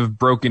 it couldn't have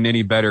broken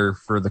any better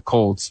for the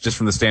Colts, just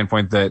from the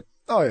standpoint that,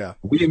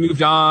 we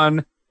moved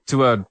on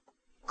to a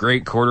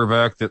great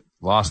quarterback that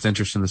lost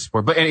interest in the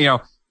sport. But, and, you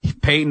know,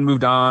 Peyton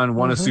moved on,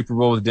 won a Super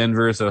Bowl with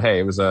Denver. So, hey,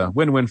 it was a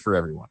win-win for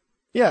everyone.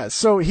 Yeah.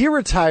 So he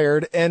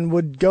retired and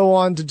would go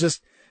on to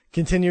just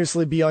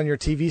continuously be on your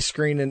TV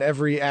screen in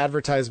every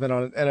advertisement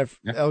on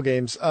NFL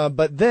games.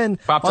 But then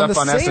popped up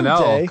on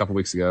SNL a couple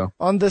weeks ago.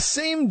 On the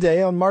same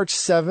day, on March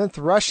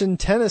 7th, Russian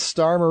tennis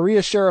star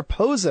Maria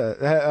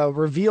Sharapova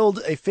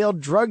revealed a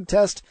failed drug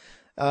test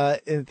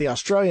at the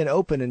Australian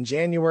Open in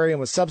January and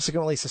was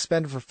subsequently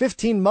suspended for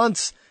 15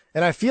 months.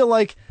 And I feel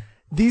like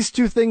these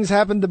two things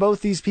happened to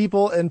both these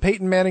people, and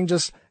Peyton Manning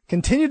just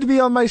continued to be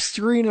on my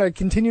screen, and I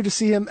continue to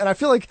see him. And I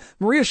feel like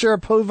Maria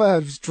Sharapova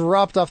has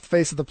dropped off the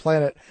face of the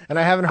planet, and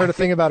I haven't heard a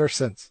thing about her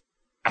since.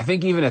 I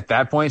think even at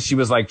that point, she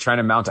was like trying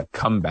to mount a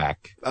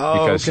comeback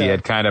because she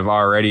had kind of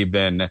already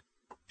been,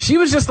 she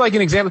was just like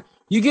an example.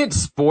 You get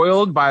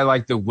spoiled by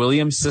like the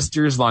Williams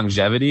sisters'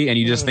 longevity, and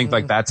you just think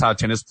like that's how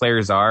tennis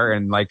players are.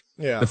 And like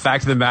the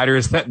fact of the matter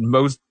is that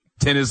most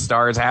tennis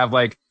stars have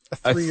like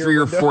a 3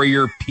 or 4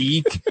 year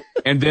peak,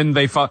 and then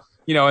they fall.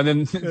 You know, and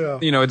then,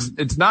 you know,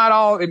 it's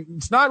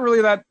not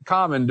really that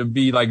common to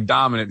be like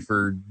dominant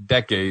for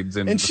decades.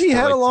 And she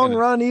had a long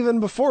run even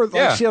before.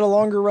 Like she had a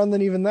longer run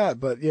than even that,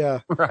 but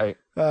Right.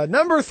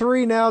 Number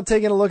 3 now,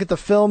 taking a look at the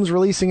films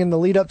releasing in the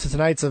lead up to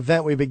tonight's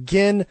event. We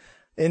begin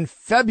in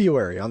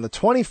February on the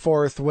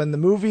 24th when the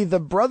movie The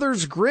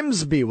Brothers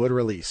Grimsby would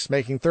release,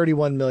 making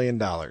 $31 million.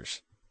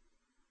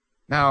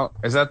 Now,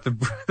 is that The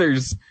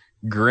Brothers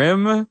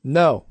Grimm?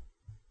 No.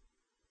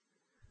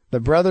 The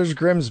Brothers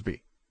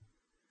Grimsby.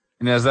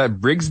 And is that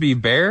Brigsby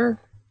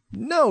Bear?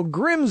 No,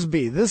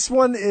 Grimsby. This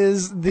one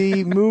is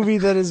the movie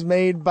that is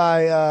made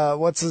by,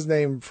 what's his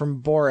name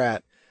from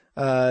Borat?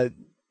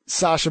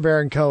 Sacha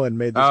Baron Cohen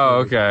made this movie. Oh,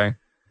 okay.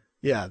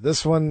 Yeah,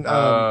 this one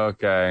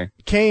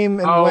came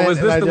and went. Was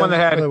this the one that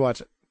had, really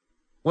watch it.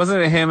 Wasn't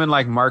it him and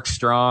like Mark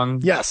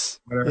Strong? Yes.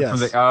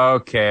 Yes.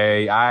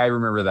 Okay, I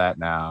remember that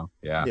now.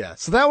 Yeah. Yeah,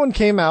 so that one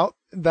came out.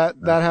 That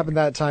happened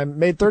that time.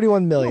 Made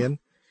 $31 million.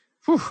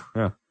 Whew.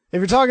 Yeah. If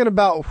you're talking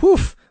about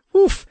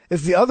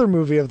it's the other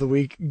movie of the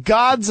week.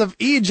 Gods of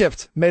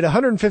Egypt made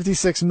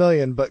 $156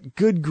 million, but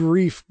good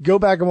grief. Go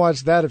back and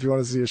watch that if you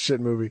want to see a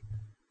shit movie.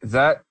 Is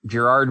that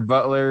Gerard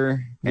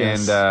Butler and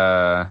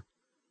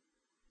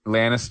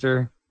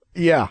Lannister?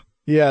 Yeah.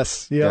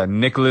 Yes. Yeah. Yeah.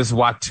 Nicholas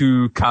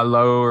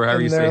Watu-Kalo, or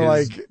however you say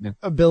his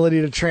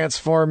ability to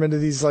transform into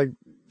these like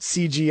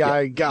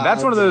CGI gods.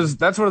 That's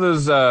one of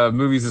those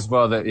movies as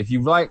well that if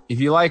you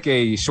like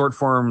a short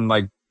form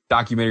like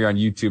documentary on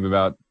YouTube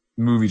about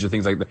movies or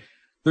things like that,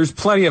 there's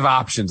plenty of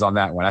options on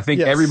that one. I think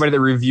everybody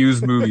that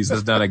reviews movies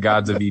has done a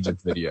Gods of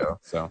Egypt video.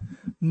 So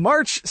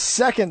March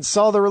 2nd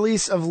saw the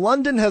release of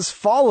London Has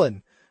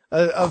Fallen,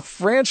 a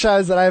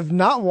franchise that I have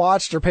not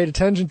watched or paid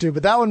attention to,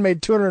 but that one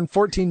made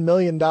 $214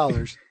 million.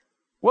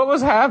 What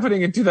was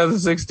happening in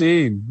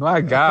 2016?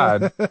 My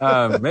God.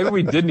 Maybe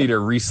we did need a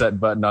reset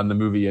button on the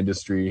movie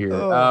industry here.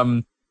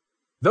 Oh.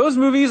 Those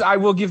movies, I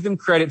will give them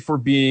credit for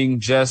being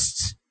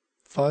just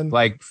fun,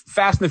 like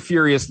Fast and the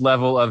Furious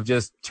level of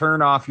just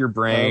turn off your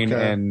brain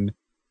and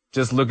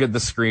just look at the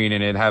screen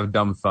and have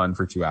dumb fun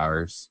for 2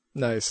 hours.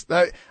 Nice.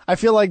 I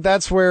feel like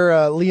that's where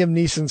Liam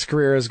Neeson's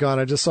career has gone.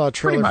 I just saw a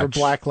trailer for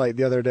Blacklight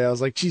the other day. I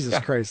was like, Jesus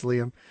Christ,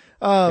 Liam.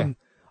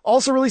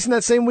 Also releasing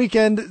that same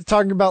weekend,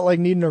 talking about like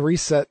needing a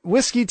reset,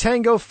 Whiskey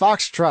Tango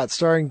Foxtrot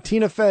starring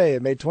Tina Fey.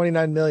 It made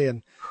 $29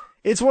 million.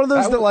 It's one of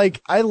those that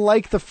like, I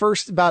like the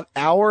first about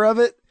hour of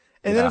it.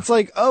 And then it's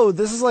like, oh,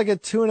 this is like a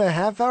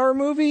 2.5 hour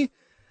movie.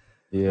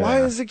 Yeah. Why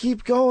does it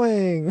keep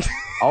going?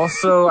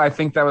 Also, I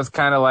think that was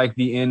kind of like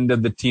the end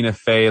of the Tina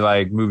Fey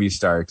like movie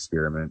star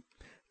experiment.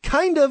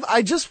 Kind of.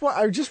 I just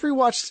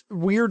rewatched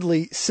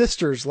weirdly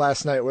Sisters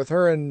last night with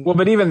her and. Well,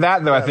 but even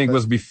that though, I think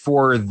was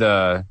before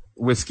the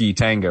Whiskey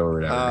Tango or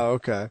whatever. Oh,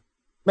 okay.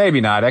 Maybe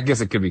not. I guess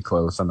it could be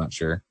close. I'm not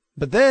sure.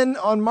 But then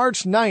on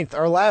March 9th,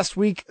 our last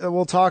week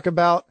we'll talk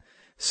about,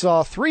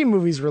 saw 3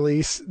 movies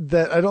release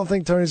that I don't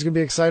think Tony's going to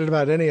be excited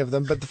about any of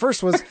them. But the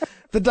first was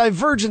the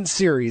Divergent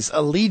series,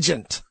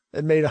 Allegiant.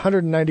 It made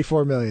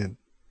 $194 million.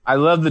 I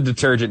love the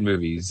detergent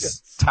movies.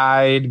 Yes.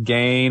 Tide,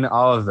 Gain,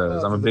 all of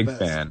those. I'm a big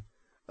fan.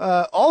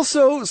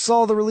 Also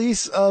saw the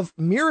release of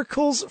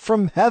Miracles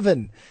from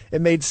Heaven.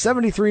 It made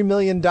 $73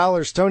 million.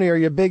 Tony, are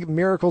you a big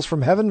Miracles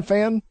from Heaven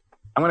fan?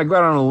 I'm going to go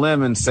out on a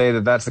limb and say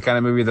that that's the kind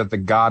of movie that the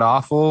God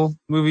Awful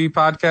movie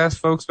podcast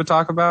folks would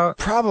talk about.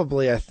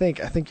 Probably, I think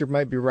you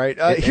might be right.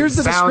 Here's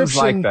the description. Sounds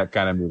like that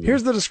kind of movie.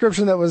 Here's the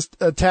description that was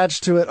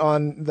attached to it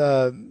on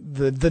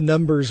the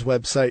Numbers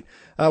website.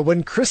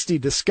 When Christy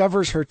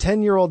discovers her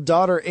 10-year-old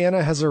daughter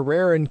Anna has a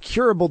rare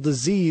incurable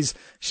disease,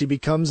 she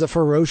becomes a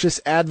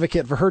ferocious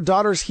advocate for her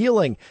daughter's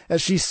healing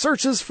as she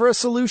searches for a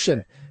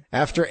solution.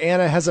 After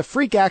Anna has a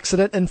freak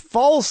accident and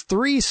falls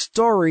 3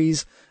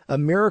 stories, a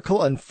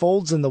miracle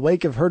unfolds in the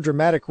wake of her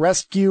dramatic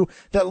rescue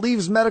that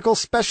leaves medical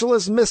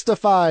specialists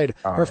mystified,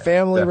 her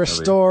family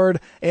restored,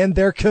 and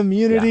their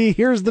community,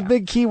 here's the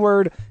big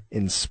keyword,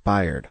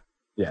 inspired.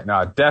 Yeah,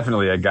 no,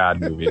 definitely a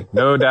God movie.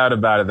 No doubt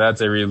about it. That's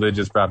a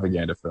religious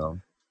propaganda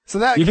film. So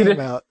that came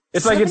out.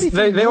 It's like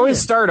they always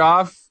start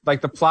off,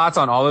 like the plots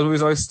on all the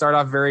movies always start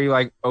off very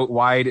like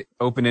wide,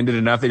 open-ended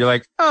enough that you're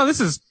like, oh,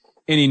 this is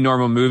any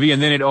normal movie.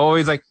 And then it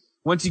always like,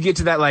 once you get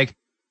to that like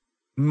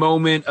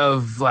moment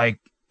of like,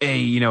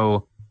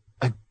 a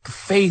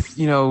faith,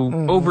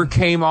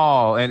 overcame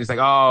all. And it's like,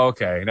 oh,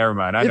 okay, never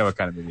mind. I know what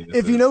kind of movie this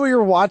is. If you know what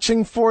you're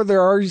watching for,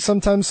 there are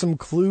sometimes some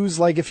clues.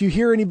 Like if you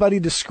hear anybody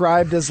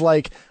described as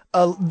like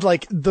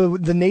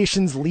the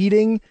nation's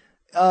leading,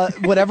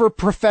 whatever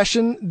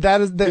profession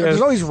that is,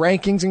 there's always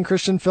rankings in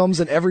Christian films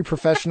in every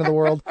profession of the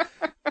world.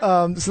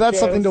 So that's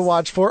something to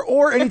watch for.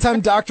 Or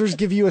anytime doctors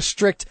give you a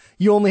strict,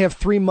 you only have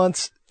 3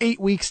 months, 8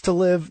 weeks to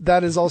live.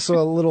 That is also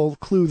a little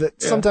clue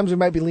that sometimes we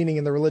might be leaning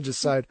in the religious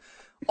side.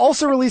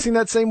 Also releasing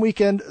that same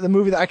weekend, the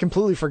movie that I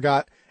completely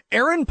forgot,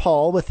 Aaron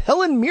Paul with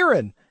Helen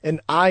Mirren, An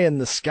Eye in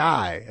the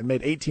Sky. It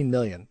made $18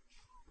 million.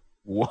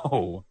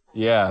 Whoa.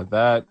 Yeah,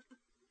 that.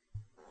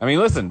 I mean,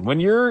 listen, when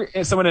you're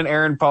someone in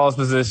Aaron Paul's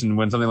position,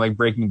 when something like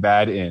Breaking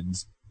Bad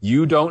ends,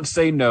 you don't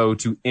say no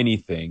to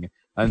anything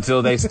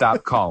until they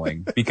stop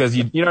calling. Because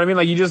you know what I mean?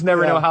 Like, you just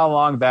never know how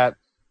long that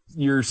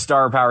your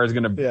star power is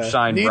going to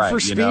shine bright. Need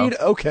for Speed?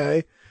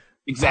 Okay.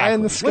 Exactly. Eye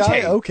in the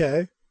Sky?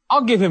 Okay.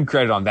 I'll give him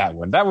credit on that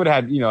one. That would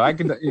have, I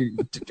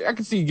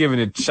could see you giving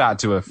a shot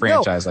to a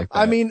franchise like that.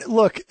 I mean,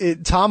 look,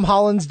 Tom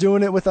Holland's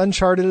doing it with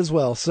Uncharted as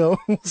well, so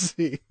we'll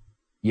see.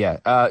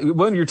 Yeah.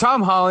 When you're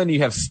Tom Holland, you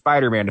have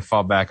Spider-Man to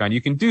fall back on.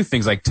 You can do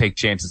things like take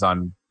chances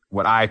on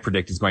what I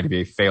predict is going to be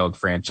a failed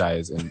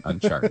franchise in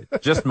Uncharted.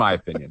 Just my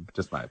opinion.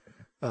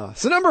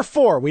 So number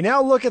 4, we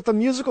now look at the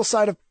musical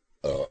side of...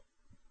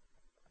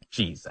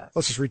 Jesus.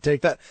 Let's just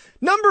retake that.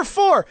 Number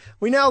 4,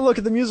 we now look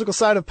at the musical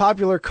side of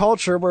popular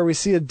culture where we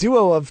see a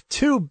duo of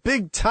 2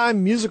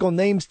 big-time musical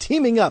names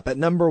teaming up at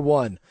number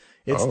 1.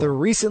 It's the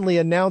recently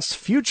announced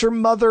future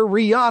mother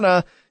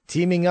Rihanna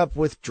teaming up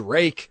with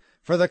Drake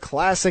for the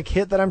classic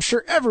hit that I'm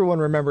sure everyone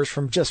remembers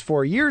from just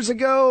 5 years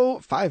ago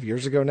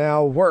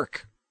now,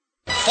 Work.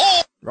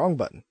 Wrong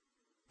button.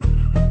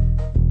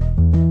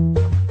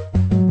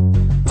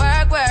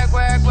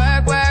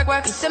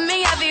 Work. You see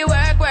me heavy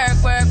work.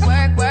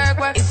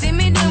 You see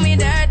me do me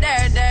dirt.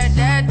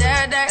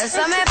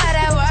 So me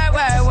better work.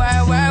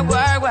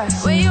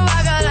 When you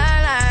walk a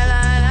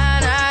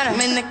line. I'm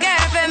in the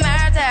cafe,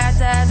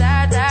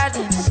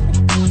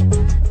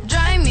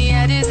 drive me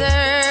a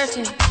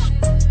dessert.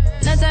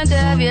 No time to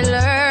have you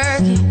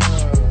lurking.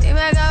 You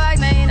make a like,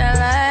 man, you don't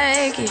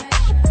like it.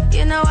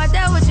 You know I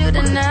dealt with you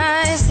the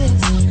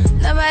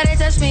nicest. Nobody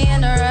touched me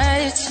in the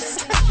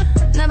righteous.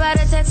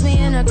 Nobody text me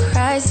in a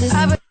crisis.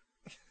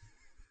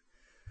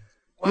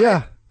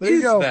 Yeah, there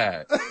you go.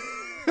 That?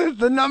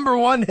 The number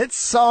 1 hit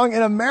song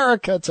in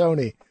America,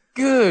 Tony.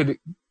 Good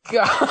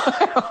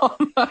God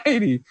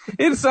almighty.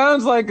 It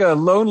sounds like a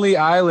Lonely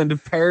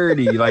Island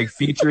parody, like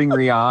featuring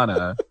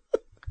Rihanna.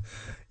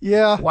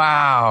 Yeah.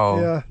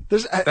 Wow. Yeah.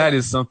 That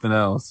is something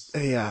else.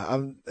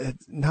 Yeah.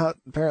 It's not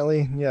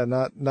apparently. Yeah.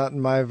 Not in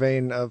my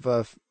vein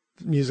of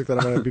music that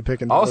I'm going to be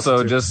picking.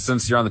 Also, just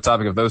since you're on the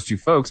topic of those two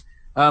folks,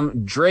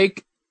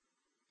 Drake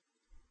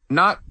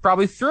not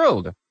probably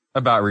thrilled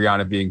about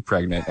Rihanna being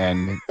pregnant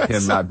and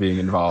him not being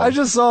involved. I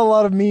just saw a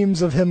lot of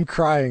memes of him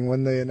crying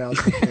when the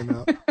announcement came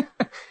out.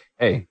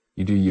 Hey,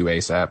 you do you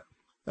ASAP.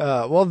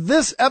 Well,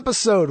 this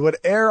episode would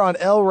air on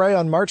El Rey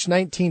on March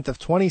 19th of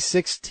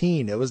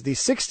 2016. It was the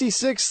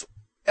 66th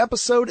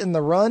episode in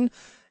the run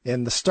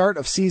in the start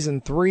of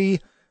season 3,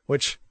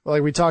 which,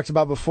 like we talked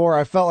about before,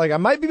 I felt like I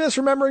might be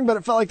misremembering, but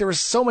it felt like there was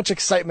so much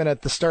excitement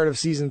at the start of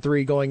season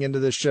 3 going into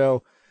this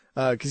show.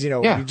 Cause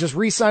we just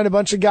re-signed a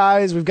bunch of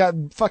guys. We've got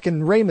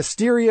fucking Rey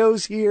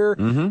Mysterio's here.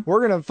 Mm-hmm.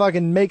 We're going to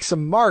fucking make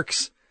some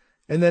marks.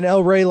 And then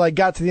El Rey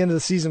got to the end of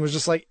the season was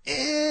just like,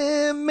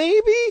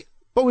 maybe,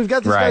 but we've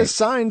got these guys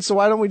signed. So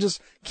why don't we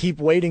just keep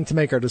waiting to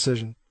make our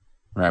decision?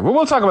 Right. Well,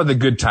 we'll talk about the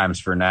good times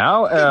for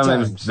now.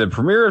 The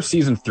premiere of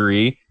season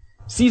 3.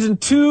 Season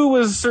 2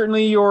 was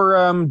certainly your,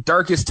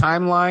 darkest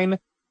timeline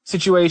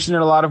situation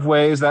in a lot of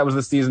ways. That was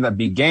the season that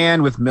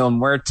began with Mil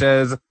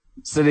Muertes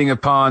sitting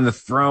upon the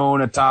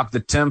throne atop the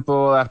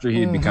temple after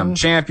he had become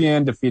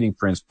champion, defeating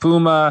Prince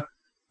Puma.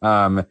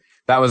 That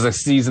was a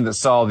season that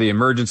saw the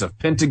emergence of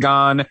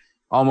Pentagon,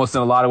 almost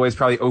in a lot of ways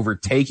probably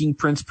overtaking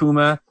Prince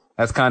Puma.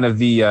 That's kind of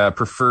the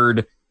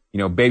preferred,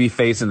 baby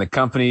face in the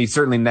company,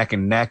 certainly neck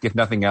and neck, if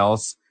nothing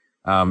else.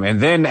 And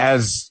then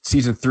as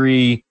season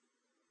 3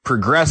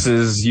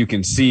 progresses, you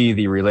can see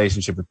the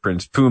relationship with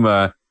Prince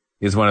Puma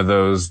is one of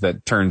those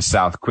that turns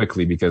south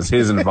quickly because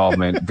his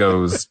involvement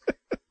goes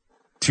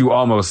to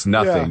almost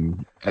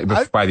nothing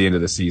by the end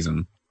of the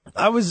season.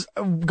 I was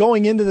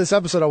going into this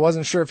episode, I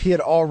wasn't sure if he had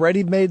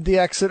already made the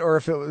exit or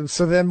if it was,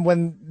 so then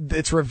when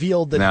it's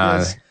revealed that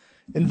his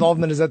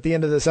involvement is at the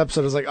end of this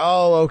episode, I was like,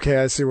 oh, okay,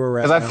 I see where we're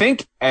at. Because I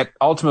think at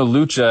Ultima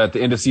Lucha at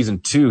the end of season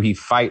 2, he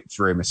fights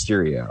Rey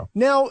Mysterio.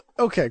 Now,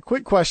 okay,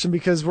 quick question,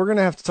 because we're going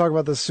to have to talk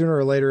about this sooner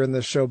or later in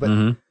this show,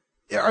 but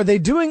are they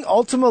doing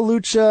Ultima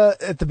Lucha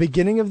at the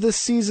beginning of this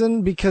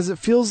season? Because it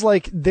feels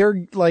like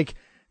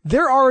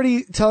they're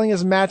already telling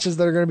us matches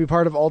that are going to be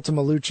part of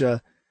Ultima Lucha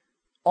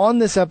on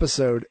this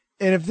episode.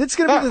 And if it's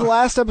going to be the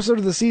last episode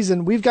of the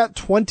season, we've got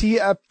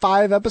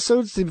 25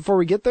 episodes before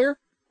we get there.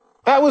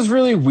 That was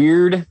really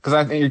weird because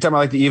I think you're talking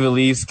about the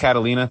Ivelisse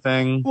Catalina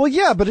thing. Well,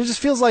 yeah, but it just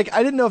feels like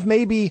I didn't know if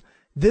maybe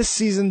this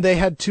season they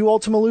had 2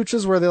 Ultima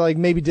Luchas where they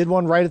maybe did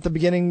one right at the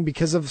beginning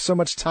because of so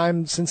much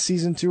time since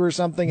season 2 or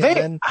something.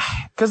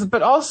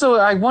 But also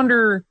I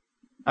wonder,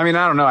 I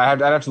don't know.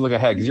 I'd have to look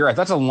ahead because you're right.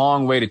 That's a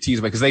long way to tease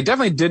away because they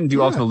definitely didn't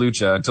do Ultima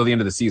Lucha until the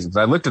end of the season.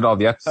 Because I looked at all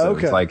the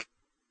episodes. Okay.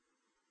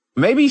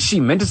 Maybe she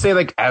meant to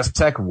say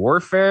Aztec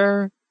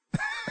Warfare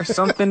or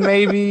something.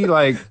 Maybe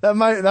that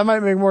might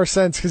make more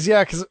sense.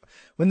 Because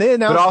when they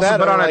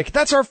announced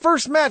that's our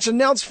first match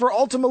announced for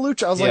Ultima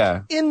Lucha. I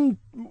was in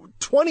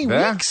 20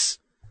 weeks.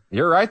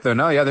 You're right though.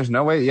 No, there's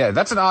no way. Yeah,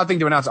 that's an odd thing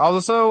to announce.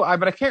 Also,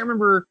 but I can't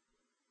remember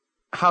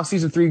how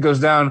season 3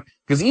 goes down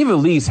because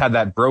Ivelisse had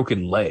that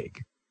broken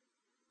leg.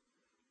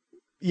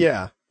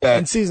 Yeah.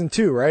 In season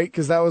 2, right?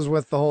 Because that was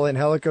with the whole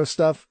Angelico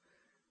stuff.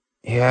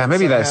 Yeah,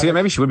 maybe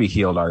maybe she would be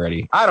healed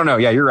already. I don't know.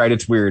 Yeah, you're right.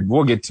 It's weird.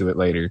 We'll get to it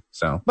later.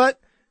 But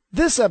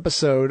this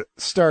episode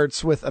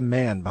starts with a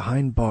man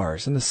behind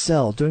bars in a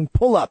cell doing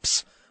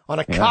pull-ups on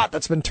a cot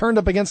that's been turned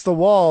up against the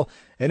wall.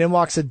 And in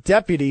walks a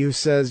deputy who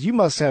says, "You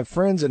must have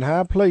friends in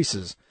high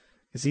places,"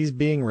 because he's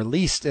being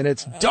released. And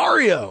it's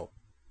Dario.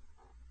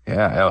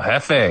 Yeah, El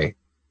Jefe.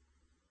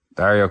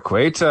 Dario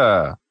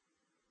Cueta.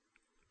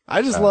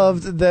 I just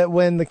loved that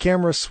when the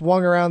camera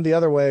swung around the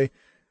other way,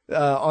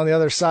 on the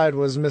other side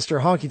was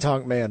Mr. Honky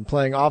Tonk Man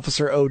playing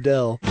Officer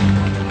Odell.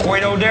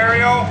 Cueto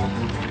Dario.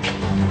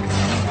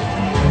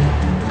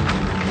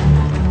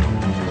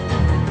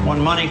 One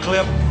money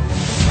clip.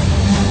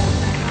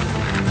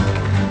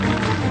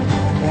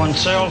 One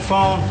cell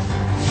phone.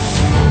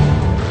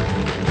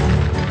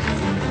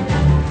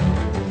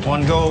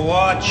 One gold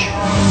watch.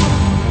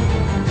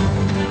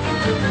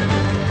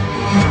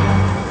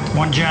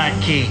 One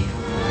giant key.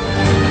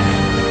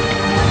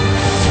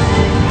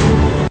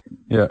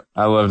 Yeah,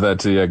 I love that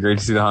too. Yeah, great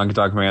to see the Honky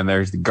Tonk Man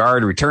there. The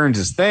guard returns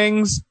his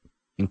things,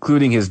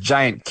 including his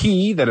giant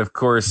key that, of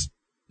course,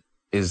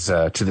 is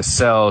to the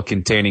cell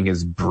containing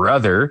his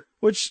brother,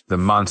 the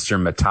monster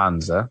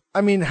Matanza.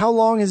 How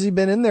long has he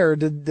been in there?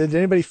 Did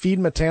anybody feed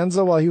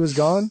Matanza while he was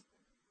gone?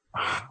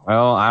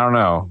 Well, I don't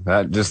know.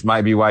 That just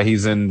might be why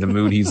he's in the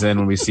mood he's in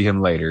when we see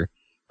him later.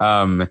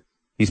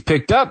 He's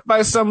picked up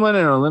by someone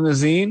in a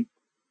limousine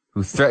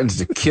who threatens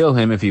to kill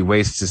him if he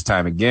wastes his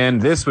time again.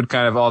 This would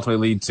kind of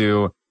ultimately lead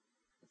to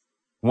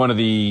one of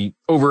the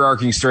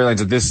overarching storylines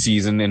of this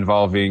season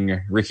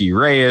involving Ricky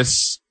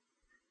Reyes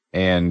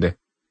and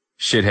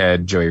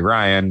shithead Joey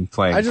Ryan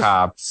playing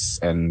cops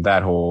and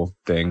that whole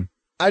thing.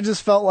 I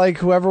just felt like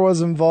whoever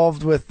was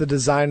involved with the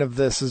design of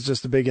this is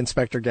just a big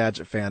Inspector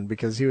Gadget fan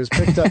because he was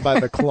picked up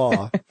by the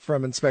claw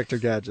from Inspector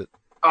Gadget.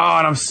 Oh,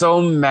 and I'm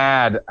so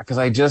mad because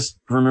I just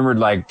remembered,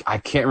 like, I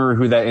can't remember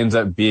who that ends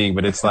up being,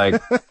 but it's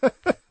like,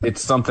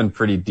 it's something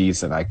pretty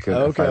decent.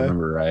 If I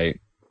remember right.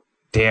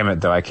 Damn it,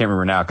 though. I can't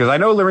remember now because I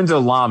know Lorenzo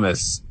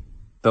Lamas,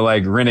 the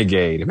like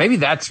renegade. Maybe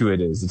that's who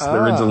it is. It's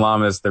Lorenzo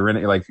Lamas, the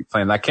renegade, like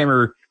playing. I can't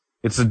remember.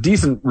 It's a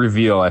decent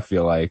reveal, I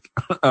feel like.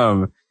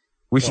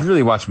 We should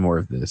really watch more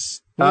of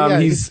this.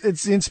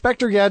 It's the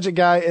Inspector Gadget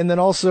guy, and then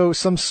also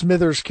some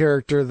Smithers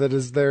character that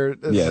is there.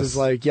 Is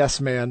like, yes,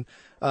 man.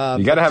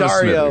 You gotta have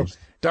Dario. a Smithers.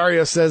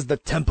 Dario says the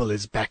temple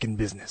is back in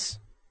business.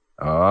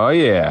 Oh,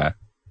 yeah.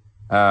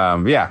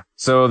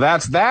 So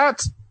that's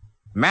that.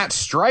 Matt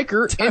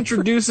Stryker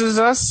introduces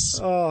us.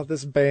 Oh,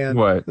 this band.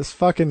 What? This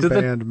fucking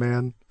band,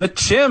 man. The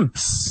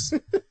Chimps.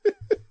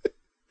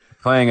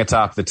 Playing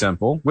atop the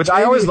temple, which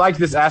I always liked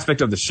this aspect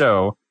of the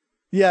show.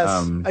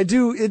 Yes, I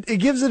do. It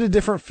gives it a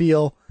different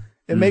feel.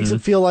 It makes it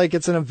feel like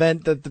it's an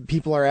event that the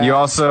people are at. You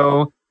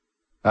also,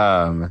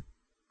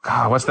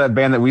 what's that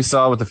band that we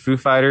saw with the Foo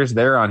Fighters?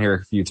 They're on here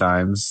a few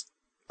times.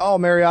 Oh,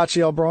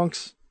 Mariachi El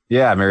Bronx.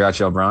 Yeah,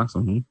 Mariachi El Bronx.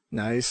 Mm-hmm.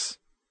 Nice.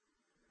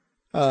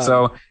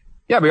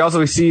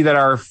 We see that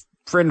our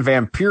friend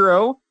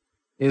Vampiro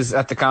is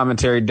at the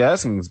commentary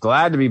desk and is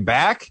glad to be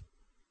back.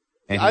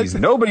 And he's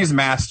nobody's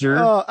master.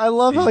 Oh, I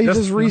love how he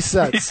just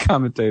resets.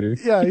 Commentator.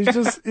 Yeah, he's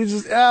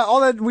just all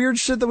that weird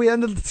shit that we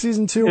ended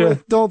season 2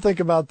 with. Don't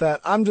think about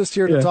that. I'm just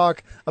here to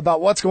talk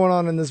about what's going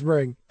on in this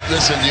ring.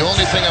 Listen, the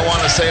only thing I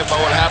want to say about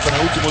what happened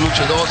in Ultimo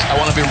Lucha 2, I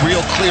want to be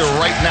real clear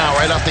right now,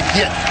 right off the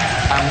get.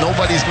 I'm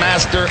nobody's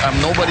master.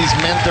 I'm nobody's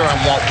mentor. I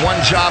want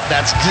one job.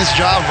 That's this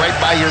job right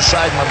by your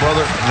side, my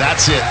brother.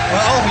 That's it.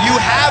 Well, you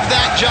have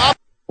that job.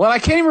 Well, I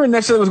can't even remember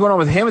necessarily what's going on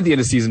with him at the end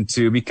of season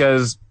 2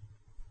 because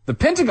the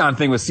Pentagon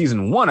thing was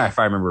season 1, if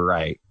I remember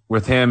right,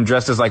 with him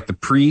dressed as like the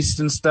priest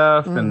and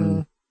stuff.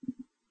 And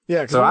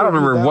yeah, so I don't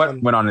remember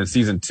what went on in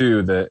season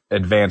 2 that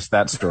advanced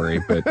that story,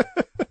 but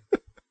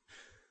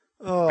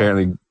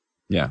apparently,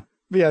 yeah.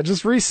 Yeah,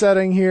 just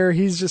resetting here.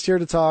 He's just here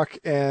to talk.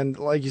 And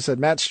like you said,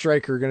 Matt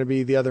Stryker going to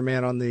be the other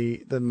man on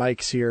the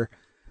mics here.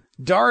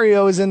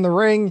 Dario is in the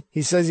ring.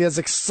 He says he has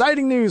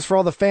exciting news for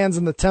all the fans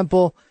in the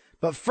temple.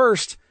 But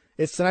first,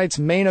 it's tonight's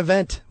main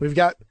event. We've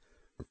got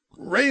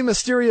Rey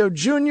Mysterio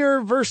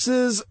Jr.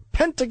 versus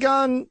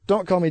Pentagon.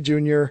 Don't call me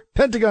Junior.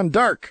 Pentagon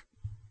Dark.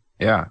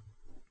 Yeah.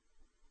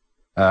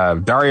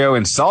 Dario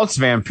insults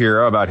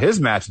Vampiro about his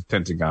match with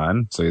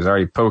Pentagon, so he's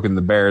already poking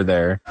the bear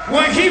there.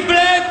 When he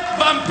bled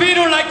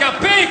Vampiro like a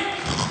pig.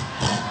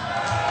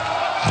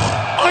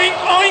 Oink,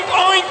 oink,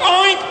 oink,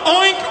 oink,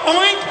 oink,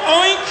 oink,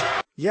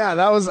 oink. Yeah,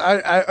 that was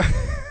I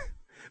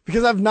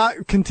because I've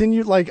not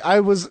continued, like I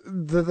was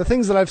the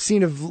things that I've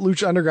seen of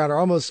Lucha Underground are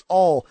almost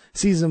all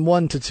season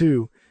 1 to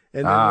 2.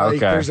 And then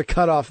there's a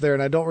cutoff there,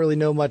 and I don't really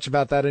know much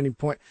about that at any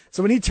point.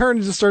 So when he turned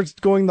and just starts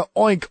going the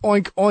oink,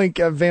 oink, oink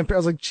at Vampire, I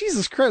was like,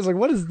 Jesus Christ, like,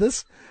 what is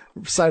this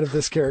side of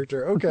this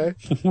character? Okay.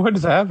 What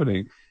is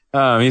happening?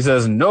 He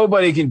says,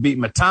 nobody can beat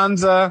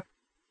Matanza,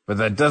 but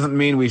that doesn't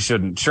mean we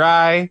shouldn't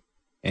try.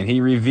 And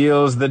he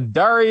reveals the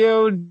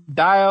Dario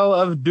Dial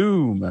of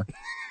Doom.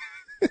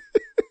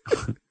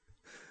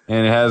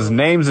 And it has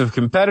names of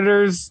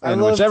competitors,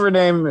 and whichever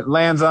name it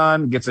lands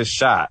on gets a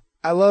shot.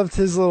 I loved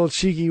his little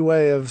cheeky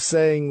way of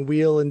saying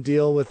wheel and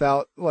deal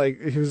without,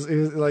 like, he was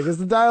like, it's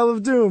the Dial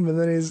of Doom. And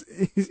then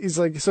he's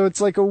like, so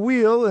it's like a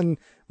wheel, and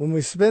when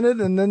we spin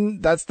it, and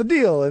then that's the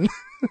deal. And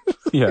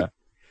yeah,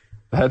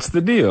 that's the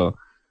deal.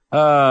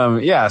 So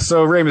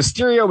Rey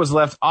Mysterio was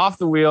left off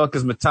the wheel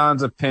because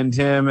Matanza pinned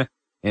him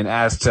in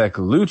Aztec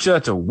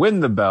Lucha to win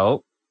the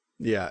belt.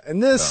 Yeah.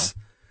 And this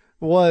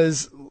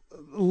was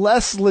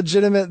less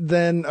legitimate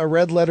than a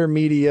Red Letter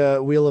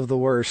Media Wheel of the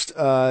Worst.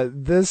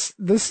 This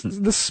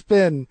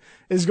spin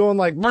is going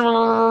like,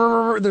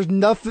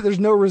 there's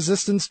no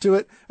resistance to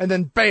it. And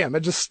then bam, it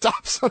just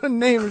stops on a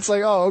name. It's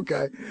like, oh,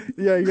 okay.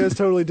 Yeah. You guys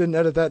totally didn't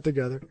edit that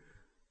together.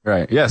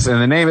 Right. Yes.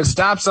 And the name it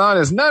stops on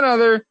is none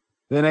other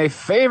than a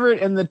favorite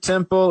in the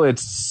temple.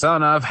 It's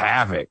Son of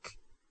Havoc.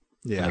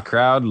 Yeah. And the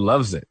crowd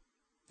loves it.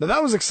 Now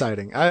that was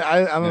exciting.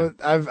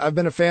 I've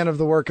been a fan of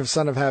the work of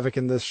Son of Havoc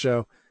in this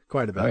show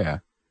quite a bit. Oh yeah.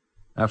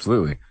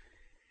 Absolutely.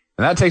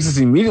 And that takes us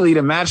immediately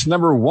to match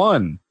number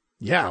 1.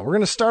 Yeah, we're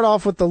going to start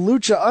off with the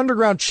Lucha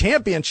Underground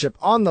Championship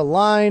on the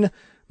line.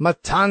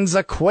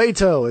 Matanza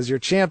Cueto is your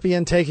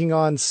champion, taking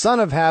on Son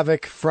of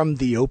Havoc from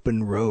the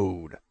Open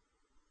Road.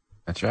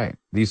 That's right.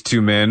 These two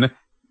men,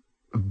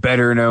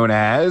 better known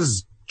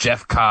as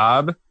Jeff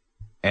Cobb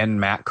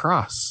and Matt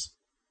Cross.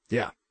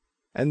 Yeah.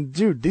 And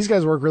dude, these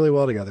guys work really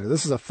well together.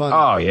 This is a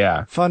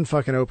fun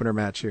fucking opener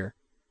match here.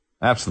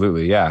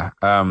 Absolutely. Yeah.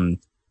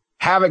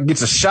 Havoc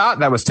gets a shot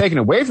that was taken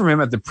away from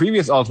him at the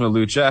previous Ultima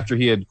Lucha after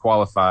he had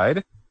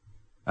qualified.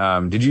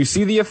 Did you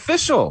see the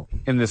official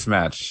in this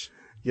match?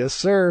 Yes,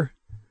 sir.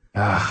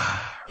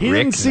 He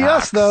didn't see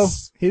us though.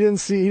 He didn't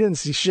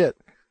see shit.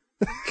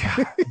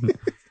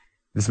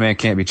 This man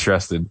can't be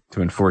trusted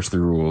to enforce the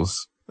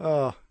rules.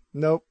 Oh,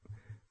 nope.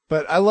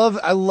 But I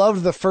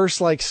loved the first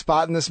like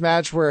spot in this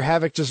match where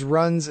Havoc just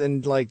runs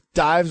and like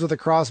dives with a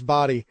cross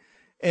body.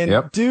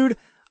 And dude,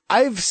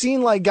 I've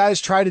seen like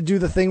guys try to do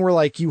the thing where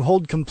like you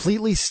hold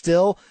completely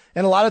still,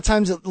 and a lot of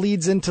times it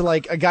leads into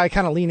like a guy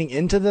kind of leaning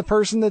into the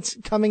person that's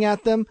coming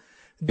at them.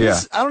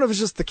 This, I don't know if it's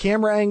just the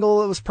camera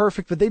angle, it was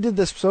perfect, but they did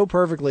this so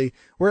perfectly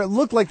where it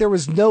looked like there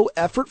was no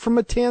effort from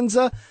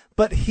Matanza,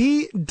 but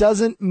he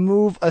doesn't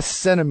move a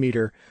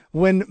centimeter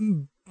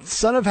when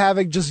Son of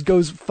Havoc just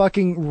goes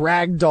fucking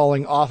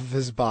ragdolling off of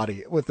his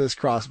body with this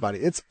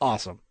crossbody. It's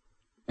awesome.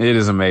 It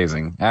is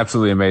amazing.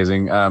 Absolutely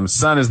amazing.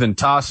 Son is then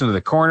tossed into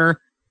the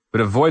corner,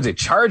 but avoids a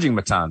charging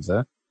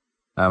Matanza.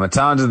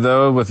 Matanza,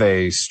 though, with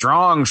a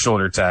strong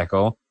shoulder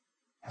tackle.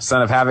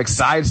 Son of Havoc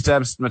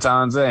sidesteps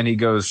Matanza, and he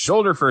goes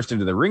shoulder first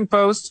into the ring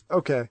post.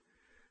 Okay.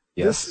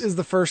 Yes. This is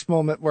the first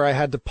moment where I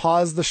had to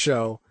pause the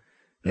show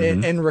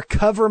and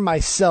recover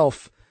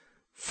myself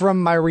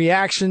from my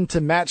reaction to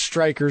Matt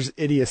Stryker's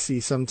idiocy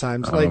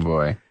sometimes. Oh,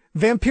 boy.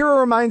 Vampiro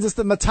reminds us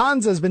that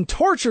Matanza has been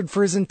tortured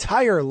for his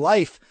entire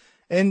life.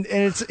 And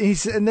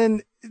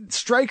then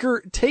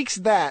Stryker takes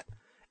that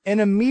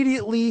and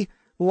immediately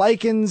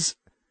likens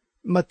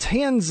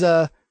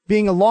Matanza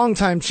being a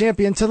longtime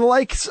champion to the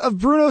likes of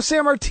Bruno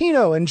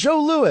Sammartino and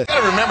Joe Louis. You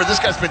gotta remember, this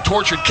guy's been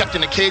tortured, kept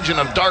in a cage in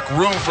a dark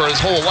room for his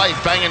whole life,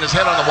 banging his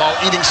head on the wall,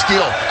 eating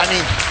steel. I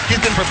mean, he's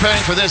been preparing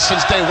for this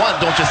since day one,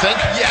 don't you think?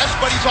 Yes,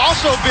 but he's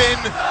also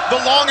been the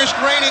longest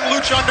reigning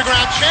Lucha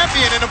Underground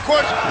champion. And of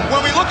course,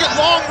 when we look at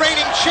long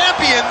reigning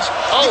champions,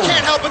 you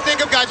can't help but think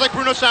of guys like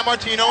Bruno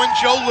Sammartino and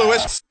Joe Louis.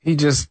 He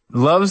just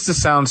loves to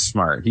sound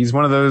smart. He's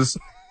one of those.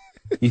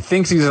 He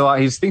thinks he's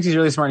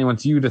really smart, and he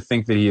wants you to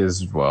think that he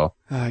is as well.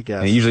 I guess.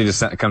 And he usually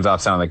just comes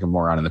out sounding like a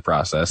moron in the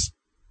process.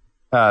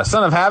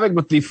 Son of Havoc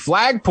with the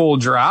flagpole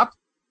drop,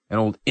 an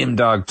old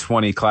M-Dog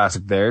 20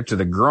 classic there, to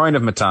the groin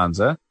of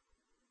Matanza.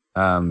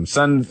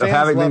 Son of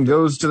Havoc then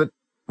goes to the...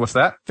 What's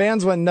that?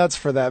 Fans went nuts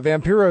for that.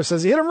 Vampiro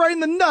says he hit him right in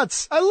the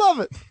nuts. I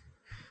love it.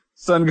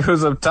 Son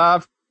goes up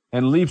top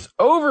and leaps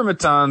over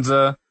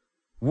Matanza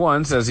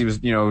once as he was,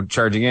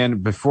 charging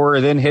in, before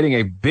then hitting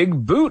a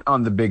big boot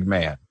on the big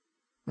man.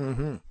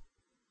 Mm-hmm.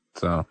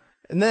 So,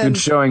 and then good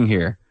showing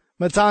here.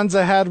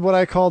 Matanza had what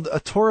I called a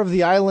Tour of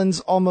the Islands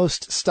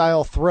almost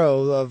style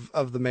throw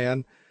of the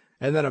man,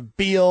 and then a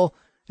Beal,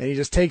 and he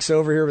just takes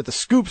over here with a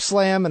scoop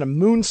slam and a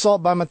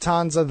moonsault by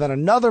Matanza, then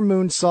another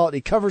moonsault.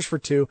 He covers for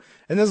two,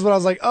 and this is what I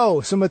was like,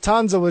 oh, so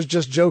Matanza was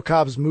just Joe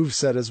Cobb's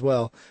moveset as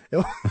well.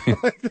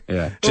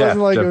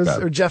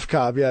 Jeff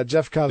Cobb. Yeah,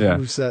 Jeff Cobb's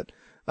moveset.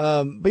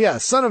 But yeah,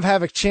 Son of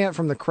Havoc chant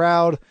from the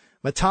crowd.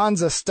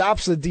 Matanza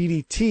stops the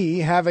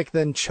DDT. Havoc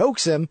then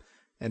chokes him,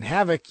 and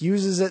Havoc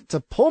uses it to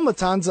pull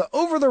Matanza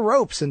over the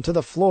ropes into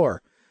the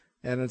floor.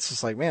 And it's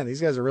just like, man, these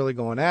guys are really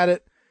going at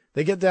it.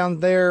 They get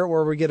down there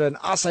where we get an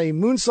Asai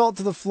moonsault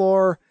to the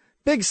floor.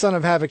 Big Son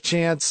of Havoc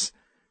chants.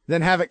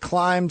 Then Havoc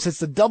climbs, hits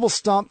the double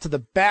stomp to the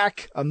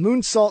back, a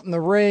moonsault in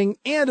the ring,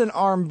 and an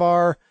arm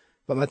bar.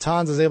 But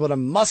Matanza's able to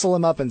muscle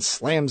him up and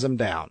slams him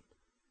down.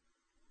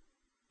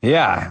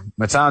 Yeah,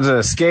 Matanza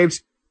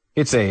escaped.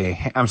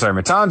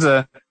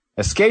 Matanza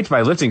escaped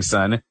by lifting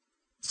Son.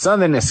 Son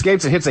then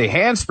escapes and hits a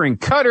handspring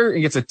cutter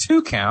and gets a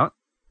 2 count.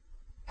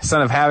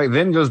 Son of Havoc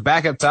then goes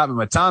back up top, and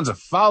Matanza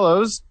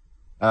follows.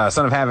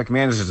 Son of Havoc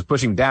manages to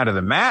push him down to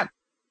the mat.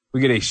 We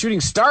get a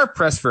shooting star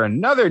press for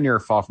another near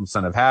fall from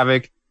Son of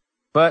Havoc,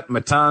 but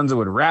Matanza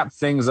would wrap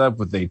things up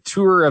with a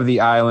tour of the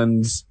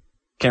islands.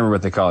 Can't remember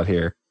what they call it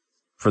here.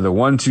 For the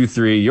 1, 2,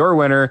 3, your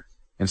winner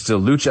and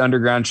still Lucha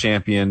Underground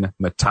champion,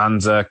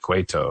 Matanza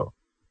Cueto.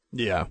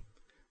 Yeah.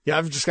 Yeah,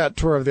 I've just got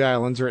Tour of the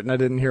Islands written. I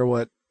didn't hear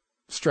what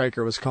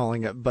Stryker was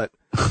calling it, but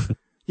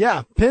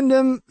yeah, pinned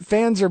him.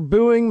 Fans are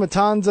booing.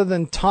 Matanza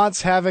then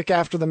taunts Havoc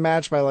after the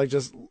match by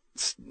just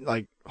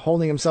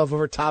holding himself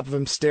over top of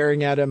him,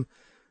 staring at him.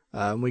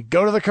 We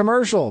go to the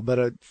commercial, but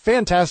a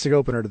fantastic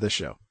opener to this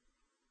show.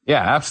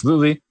 Yeah,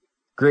 absolutely.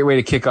 Great way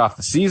to kick off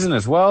the season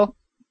as well,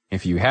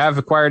 if you have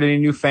acquired any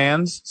new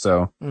fans.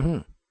 So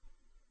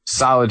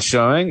solid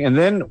showing. And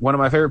then one of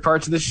my favorite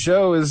parts of this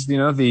show is,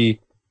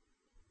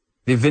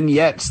 the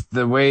vignettes,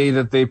 the way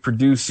that they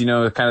produce,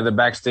 kind of the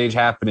backstage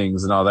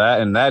happenings and all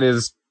that. And that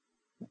is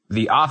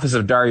the office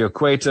of Dario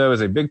Cueto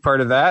is a big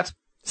part of that.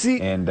 See,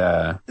 and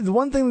the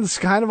one thing that's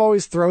kind of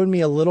always thrown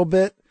me a little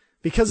bit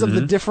because of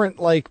the different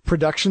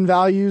production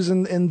values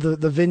in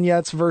the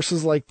vignettes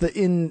versus the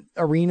in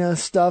arena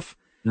stuff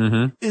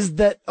is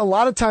that a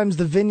lot of times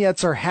the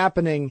vignettes are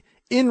happening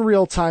in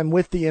real time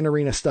with the in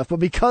arena stuff, but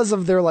because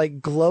of their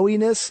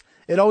glowiness,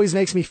 it always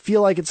makes me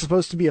feel like it's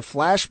supposed to be a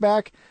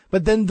flashback,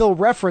 but then they'll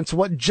reference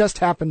what just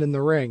happened in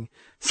the ring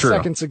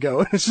seconds ago.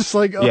 And it's just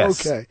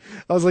okay.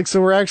 I was like,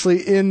 so we're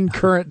actually in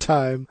current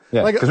time.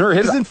 Yeah,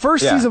 because in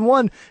first season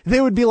 1,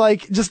 they would be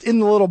just in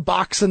the little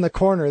box in the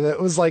corner. That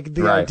was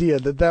the idea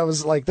that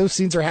was those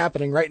scenes are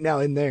happening right now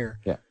in there.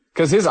 Yeah.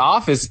 Because his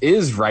office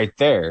is right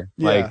there.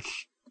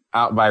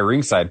 Out by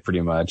ringside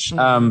pretty much.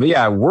 But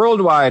yeah,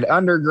 Worldwide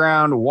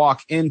Underground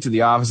walk into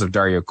the office of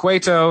Dario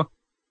Cueto.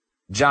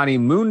 Johnny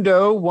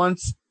Mundo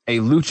wants a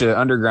Lucha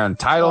Underground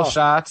title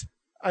shot.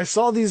 I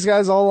saw these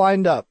guys all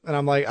lined up, and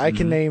I'm like, I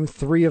can name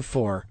 3 of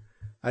 4.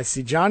 I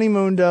see Johnny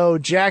Mundo,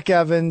 Jack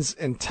Evans,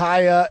 and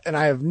Taya, and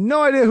I have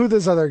no idea who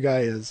this other guy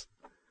is.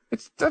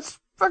 That's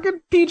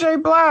fucking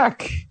PJ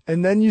Black.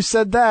 And then you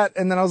said that,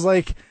 and then I was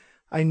like,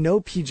 I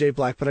know PJ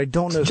Black, but I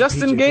don't know who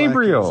Justin PJ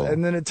Gabriel. Black is.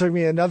 And then it took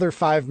me another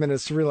 5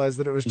 minutes to realize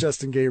that it was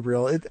Justin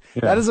Gabriel.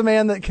 That is a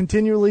man that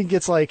continually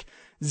gets like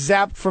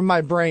zapped from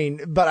my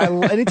brain. But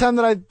anytime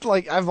that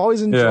I've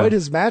always enjoyed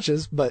his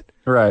matches. But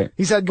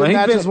he's had good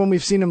matches when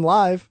we've seen him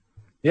live.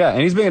 Yeah,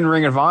 and he's been in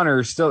Ring of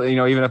Honor still,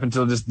 even up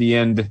until just the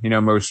end,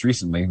 most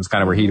recently. It was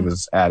kind of where he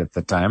was at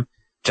the time.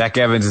 Jack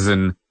Evans is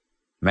in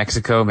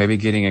Mexico, maybe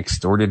getting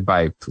extorted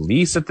by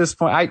police at this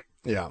point.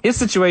 His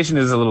situation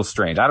is a little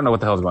strange. I don't know what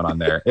the hell's going on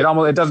there. It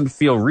doesn't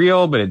feel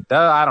real, but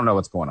I don't know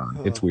what's going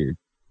on. It's weird.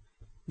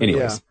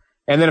 Anyways.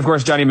 And then, of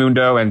course, Johnny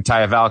Mundo and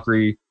Taya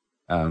Valkyrie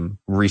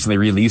recently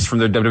released from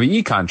their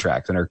WWE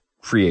contract and are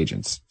free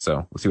agents. So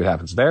we'll see what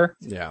happens there.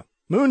 Yeah.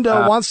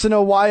 Mundo wants to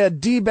know why a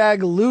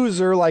D-bag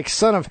loser like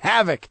Son of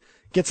Havoc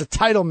gets a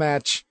title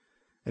match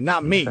and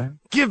not me. Okay.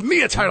 Give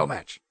me a title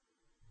match.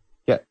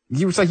 Yeah.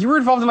 You were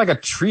involved in like a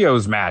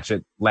trios match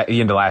at the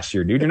end of last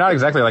year, dude. You're not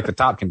exactly like the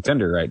top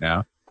contender right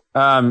now.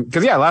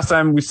 Cause last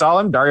time we saw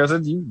him, Dario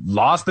said you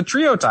lost the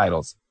trio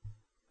titles.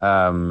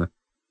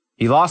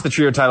 He lost the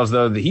trio titles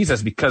though, he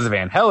says because of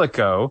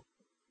Angelico,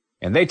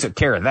 and they took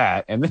care of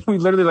that. And then we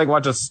literally like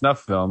watch a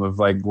snuff film of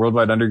like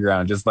Worldwide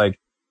Underground, just like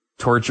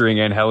torturing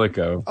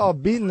Angelico. Oh,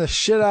 beating the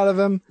shit out of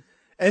him.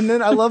 And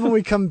then I love when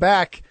we come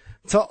back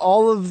to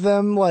all of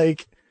them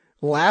like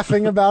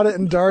laughing about it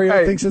and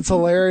Dario thinks it's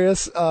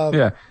hilarious.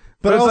 But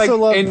I also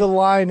love the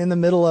line in the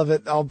middle of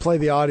it. I'll play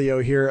the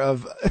audio here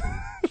of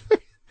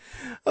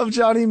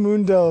Johnny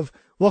Mundo of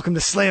 "Welcome to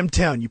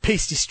Slamtown, you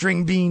pasty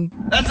string bean."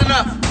 That's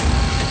enough.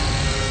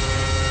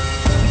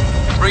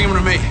 Bring him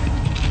to me.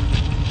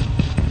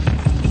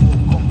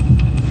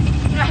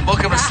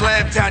 Welcome to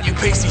Slamtown, you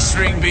pasty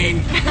string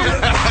bean.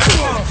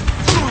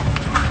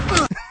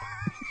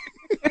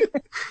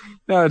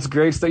 No, it's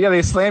great stuff. Yeah,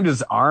 they slammed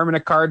his arm in a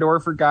car door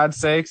for God's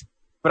sakes.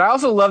 But I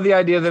also love the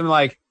idea of them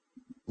like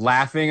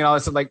laughing and all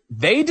this stuff. Like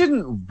they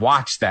didn't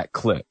watch that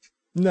clip.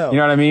 No. You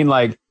know what I mean?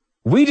 Like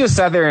we just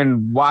sat there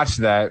and watched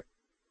that.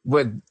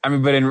 But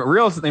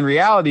in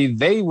reality,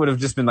 they would have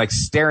just been like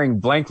staring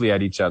blankly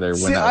at each other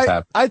when that was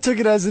happening. I took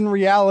it as in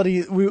reality,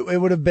 it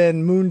would have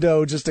been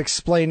Mundo just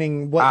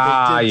explaining what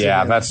they did.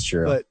 Yeah, that's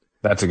true. But,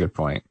 that's a good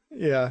point.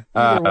 Yeah.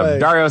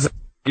 Dario's,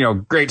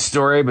 great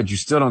story, but you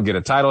still don't get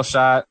a title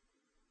shot.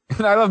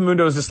 And I love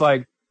Mundo's just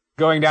like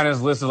going down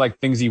his list of like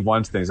things he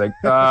wants. Things like,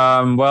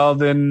 well,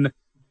 then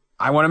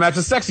I want to match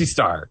a Sexy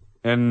Star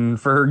and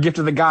for her Gift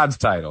of the Gods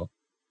title.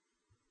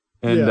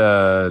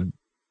 And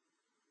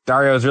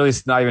Dario's really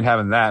not even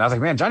having that. And I was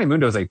like, man, Johnny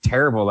Mundo is a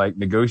terrible like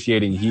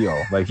negotiating heel.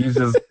 Like he's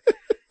just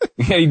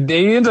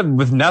he ends up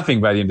with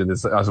nothing by the end of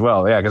this as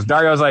well. Yeah, because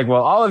Dario's like,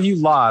 well, all of you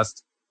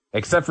lost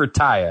except for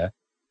Taya,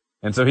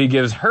 and so he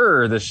gives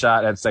her the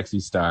shot at Sexy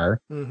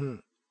Star. Mm-hmm.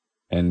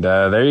 And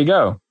there you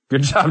go.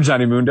 Good job,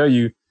 Johnny Mundo.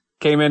 You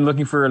came in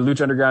looking for a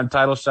Lucha Underground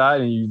title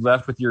shot, and you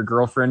left with your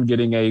girlfriend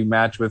getting a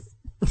match with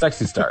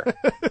Sexy Star.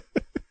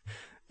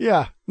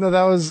 Yeah, no,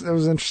 that was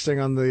interesting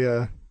on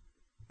the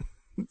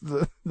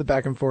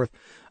back and forth.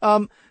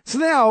 So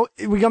now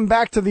we come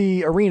back to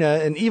the arena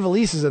and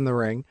Ivelisse is in the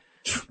ring.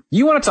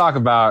 You want to talk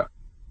about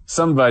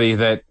somebody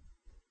that,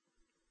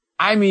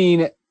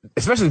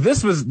 especially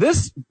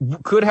this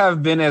could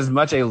have been as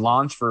much a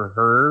launch for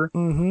her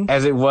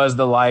as it was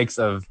the likes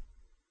of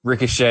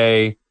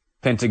Ricochet,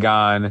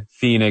 Pentagon,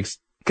 Phoenix,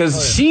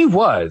 because she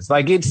was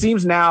like, it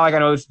seems now, like I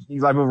know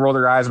people roll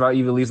their eyes about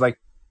Ivelisse, like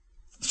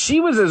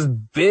she was as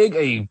big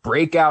a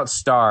breakout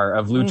star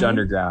of Lucha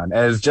Underground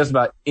as just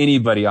about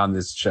anybody on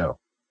this show.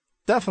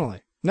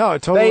 Definitely. No,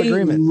 total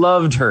agreement. They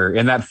loved her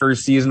in that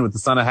first season with the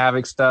Son of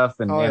Havoc stuff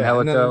and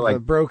Angelico. And the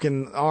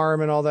broken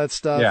arm and all that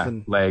stuff. Yeah,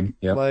 and leg.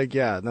 Yep. Leg,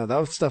 yeah. No,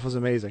 that stuff was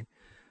amazing.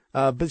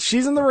 But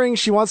she's in the ring.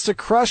 She wants to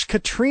crush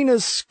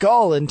Katrina's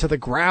skull into the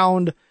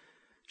ground.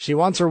 She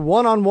wants her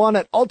one-on-one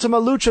at Ultima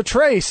Lucha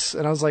Trace.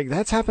 And I was like,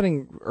 that's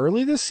happening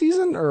early this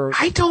season? Or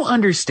I don't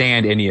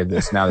understand any of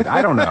this now.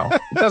 I don't know.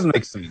 It doesn't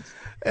make sense.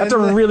 That's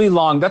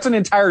that's an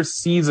entire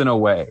season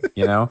away,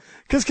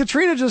 Because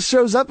Katrina just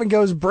shows up and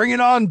goes, "Bring it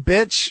on,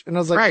 bitch." And I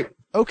was like, right.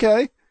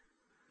 Okay.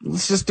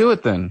 Let's just do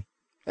it then.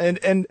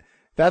 And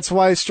that's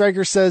why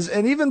Stryker says,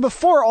 and even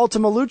before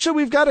Ultima Lucha,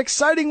 we've got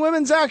exciting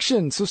women's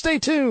action. So stay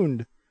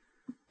tuned.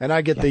 And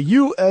I get the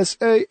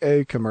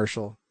USAA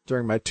commercial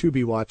during my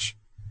Tubi watch.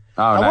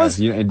 Oh, nice.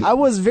 I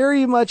was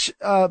very much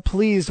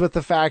pleased with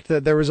the fact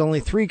that there was only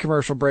 3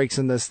 commercial breaks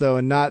in this, though,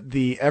 and not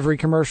every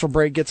commercial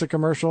break gets a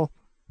commercial.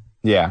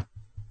 Yeah.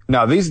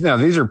 No, these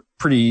are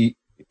pretty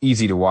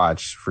easy to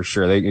watch for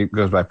sure. It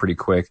goes by pretty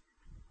quick.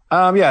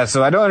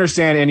 So I don't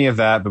understand any of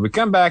that, but we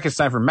come back. It's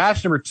time for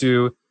match number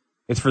 2.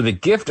 It's for the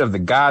Gift of the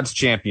Gods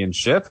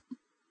Championship.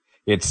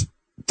 It's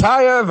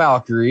Taya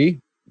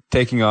Valkyrie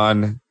taking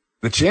on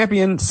the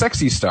champion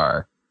Sexy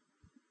Star.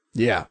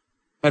 Yeah.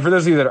 And for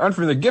those of you that are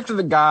unfamiliar, the Gift of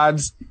the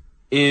Gods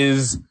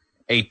is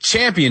a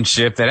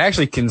championship that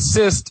actually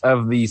consists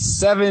of the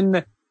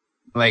 7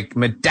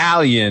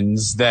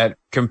 medallions that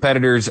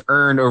competitors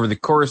earn over the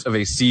course of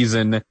a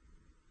season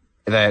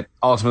that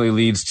ultimately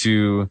leads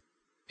to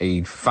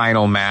a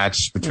final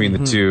match between the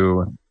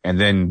two, and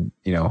then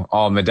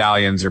all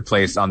medallions are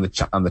placed on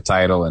the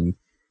title, and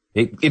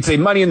it's a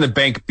Money in the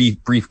Bank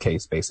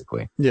briefcase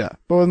basically. Yeah,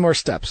 but with more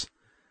steps.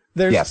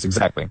 Yes,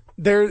 exactly.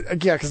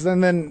 Because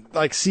then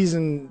like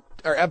season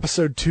or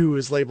episode 2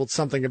 is labeled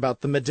something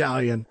about the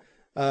medallion.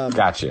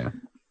 Gotcha.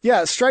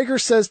 Yeah, Stryker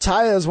says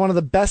Taya is one of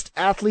the best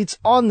athletes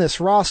on this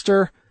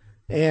roster,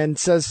 and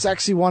says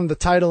Sexy won the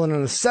title in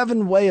a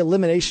 7-way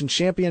elimination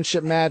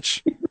championship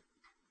match.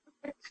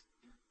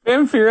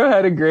 Vampiro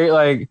had a great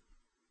like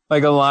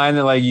a line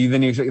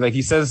that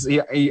he says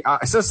he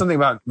says something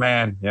about,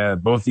 man, yeah,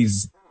 both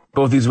these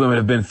women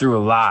have been through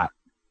a lot,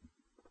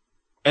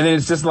 and then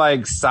it's just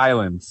like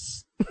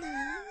silence,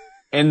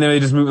 and then they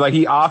just move, like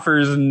he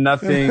offers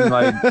nothing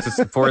like to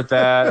support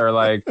that or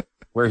like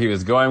where he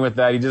was going with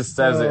that. He just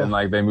says it and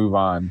like they move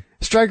on.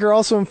 Stryker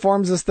also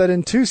informs us that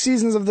in 2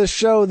 seasons of this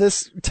show,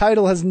 this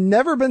title has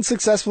never been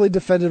successfully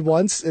defended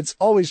once. It's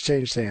always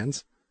changed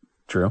hands.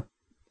 True.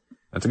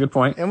 That's a good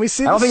point. And we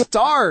see the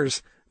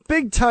stars,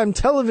 big-time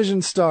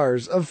television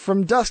stars of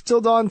From Dusk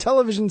Till Dawn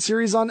television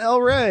series on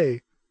El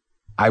Rey.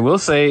 I will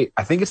say,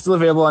 I think it's still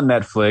available on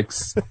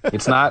Netflix.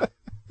 It's not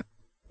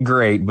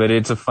great, but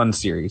it's a fun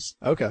series.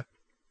 Okay.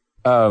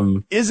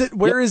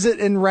 Where is it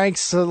in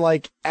ranks to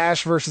like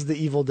Ash versus the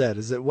Evil Dead?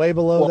 Is it way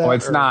below that? Well,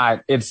 it's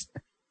not. It's,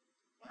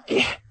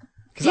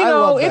 because I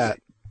love that.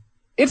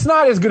 It's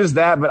not as good as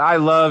that, but I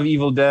love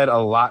Evil Dead a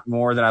lot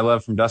more than I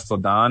love From Dusk Till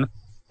Dawn.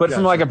 But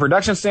from like a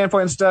production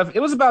standpoint and stuff, it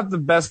was about the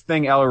best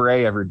thing El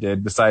Rey ever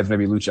did, besides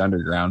maybe Lucha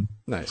Underground.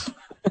 Nice.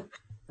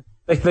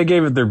 they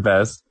gave it their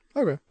best.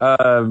 Okay.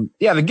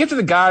 The Gift of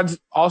the Gods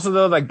also,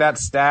 though, like that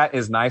stat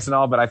is nice and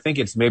all, but I think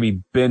it's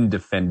maybe been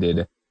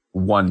defended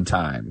one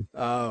time.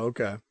 Oh,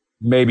 okay.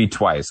 Maybe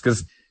twice.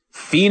 Because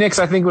Phoenix,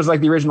 I think, was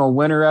like the original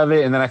winner of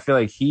it, and then I feel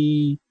like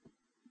he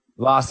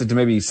lost it to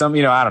maybe some,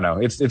 I don't know.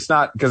 It's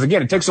not, because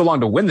again, it takes so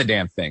long to win the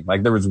damn thing.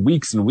 Like there was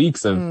weeks and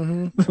weeks of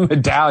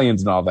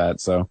medallions and all that.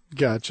 So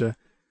gotcha.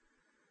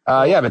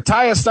 But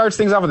Taya starts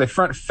things off with a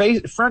front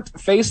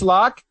face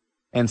lock,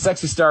 and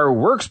Sexy Star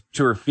works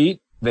to her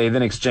feet. They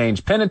then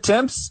exchange pin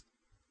attempts.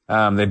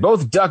 They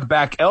both duck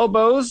back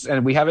elbows,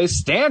 and we have a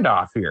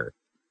standoff here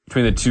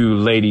between the two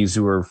ladies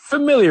who are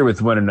familiar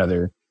with one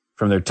another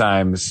from their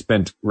time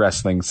spent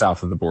wrestling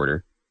south of the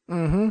border.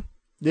 Mm-hmm.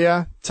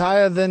 Yeah,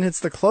 Taya then hits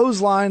the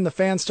clothesline. The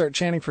fans start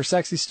chanting for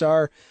Sexy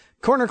Star.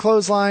 Corner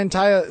clothesline.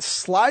 Taya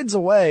slides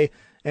away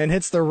and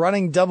hits the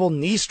running double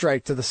knee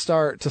strike to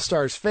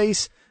Star's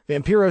face.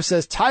 Vampiro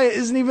says Taya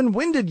isn't even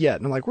winded yet.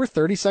 And I'm like, we're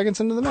 30 seconds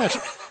into the match.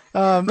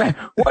 Man,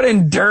 what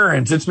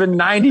endurance. It's been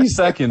 90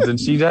 seconds and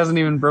she hasn't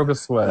even broke a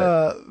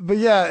sweat. But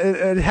yeah,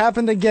 it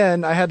happened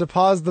again. I had to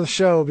pause the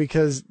show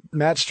because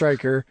Matt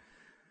Stryker,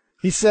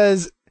 he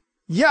says,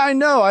 yeah, I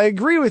know. I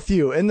agree with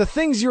you. And the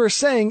things you are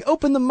saying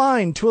open the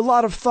mind to a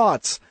lot of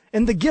thoughts.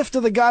 And the Gift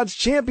of the Gods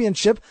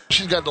Championship.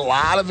 She's got a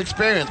lot of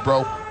experience, bro.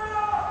 Yeah,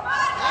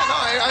 no,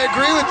 I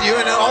agree with you.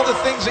 And all the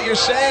things that you're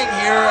saying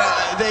here,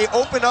 they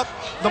open up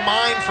the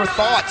mind for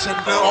thoughts. And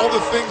all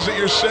the things that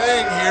you're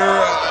saying here,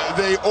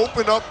 they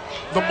open up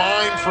the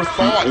mind for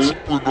thoughts.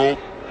 Open up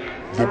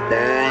the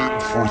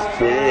mind for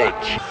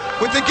thoughts.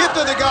 With the Gift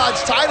of the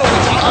Gods title,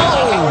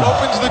 it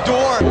opens the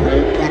door.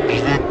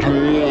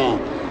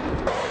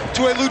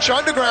 To a Lucha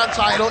Underground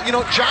title.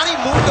 Johnny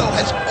Mundo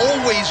has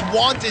always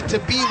wanted to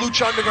be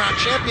Lucha Underground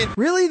champion.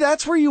 Really?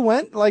 That's where you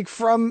went? Like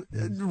from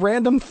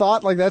random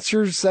thought? Like that's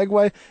your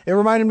segue? It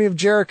reminded me of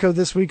Jericho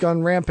this week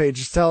on Rampage.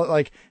 Just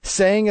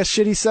saying a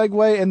shitty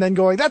segue and then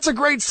going, that's a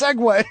great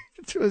segue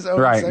to his own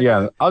right, segue.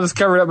 Yeah. I'll just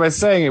cover it up by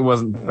saying it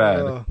wasn't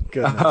bad. Oh,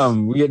 goodness.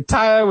 We get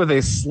Taya with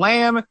a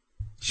slam.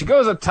 She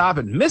goes up top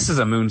and misses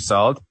a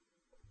moonsault.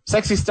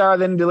 Sexy Star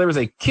then delivers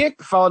a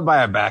kick followed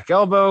by a back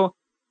elbow.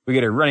 We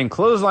get a running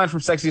clothesline from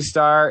Sexy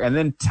Star, and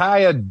then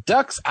Taya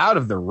ducks out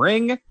of the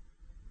ring.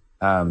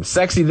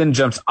 Sexy then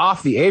jumps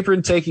off the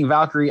apron, taking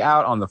Valkyrie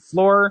out on the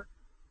floor,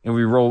 and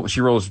she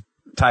rolls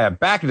Taya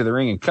back into the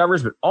ring and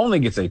covers, but only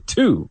gets a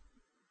 2.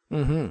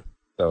 Mm-hmm.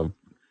 So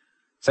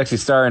Sexy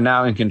Star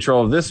now in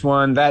control of this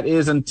one. That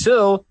is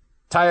until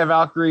Taya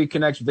Valkyrie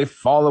connects with a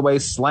fall-away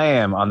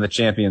slam on the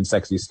champion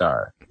Sexy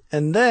Star.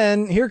 And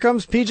then here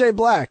comes PJ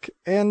Black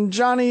and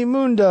Johnny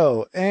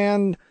Mundo,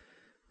 and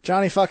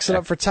Johnny fucks it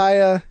up for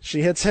Taya.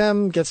 She hits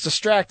him, gets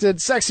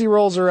distracted. Sexy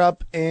rolls her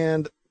up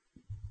and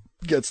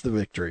gets the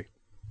victory.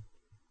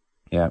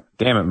 Yeah.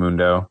 Damn it,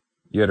 Mundo.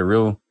 You had a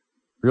real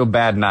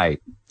bad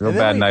night. Real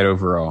bad night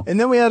overall. And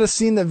then we had a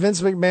scene that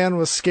Vince McMahon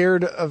was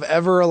scared of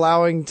ever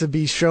allowing to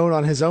be shown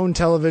on his own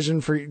television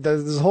for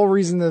this whole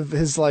reason of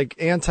his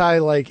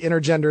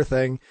intergender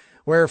thing,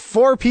 where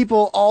 4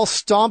 people all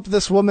stomp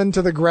this woman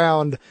to the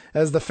ground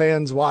as the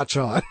fans watch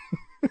on.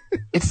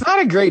 It's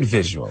not a great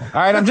visual. All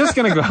right, I'm just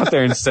going to go out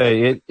there and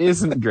say it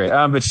isn't great.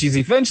 But she's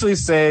eventually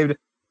saved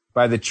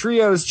by the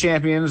trios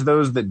champions,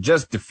 those that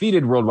just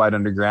defeated Worldwide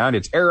Underground.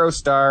 It's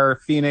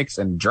Aerostar, Phoenix,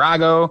 and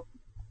Drago,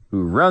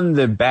 who run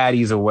the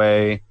baddies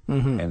away,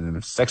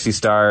 and Sexy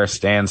Star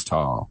stands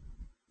tall.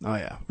 Oh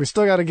yeah, we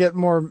still got to get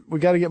more. We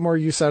got to get more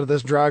use out of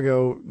this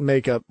Drago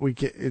makeup.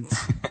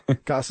 It's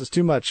cost us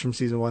too much from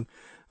season 1.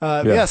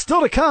 Yeah,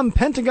 still to come.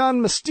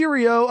 Pentagon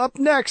Mysterio up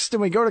next,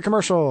 and we go to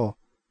commercial.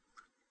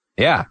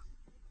 Yeah,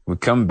 we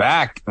come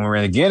back and we're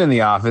again in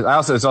the office. I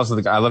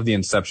love the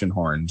Inception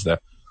horns.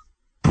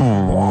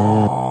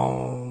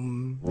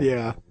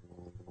 Yeah.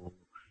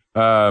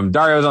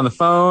 Dario's on the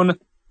phone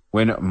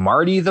when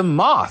Marty the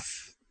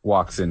Moth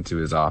walks into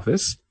his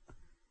office.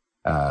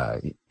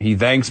 He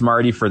thanks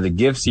Marty for the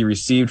gifts he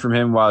received from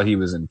him while he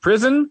was in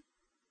prison.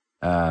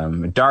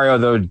 Dario,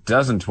 though,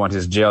 doesn't want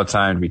his jail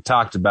time to be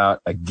talked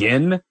about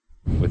again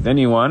with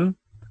anyone,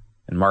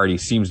 and Marty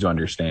seems to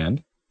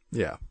understand.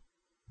 Yeah.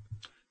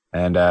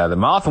 And the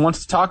Moth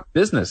wants to talk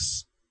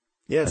business.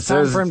 Yeah, it's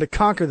time for him to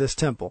conquer this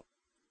temple.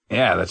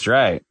 Yeah, that's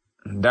right.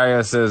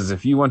 Dario says,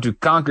 if you want to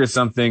conquer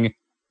something,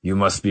 you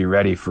must be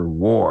ready for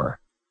war.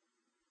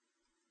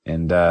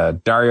 And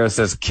Dario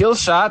says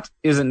Killshot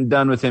isn't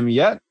done with him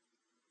yet.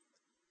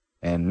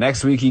 And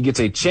next week he gets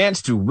a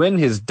chance to win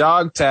his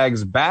dog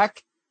tags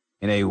back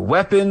in a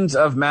Weapons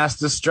of Mass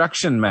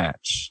Destruction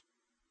match.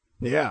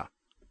 Yeah.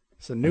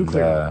 It's a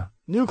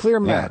nuclear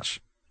match.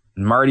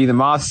 Marty the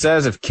Moth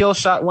says if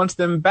Killshot wants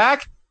them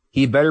back,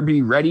 he better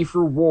be ready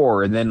for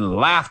war, and then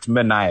laughed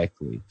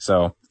maniacally.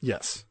 So,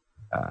 yes.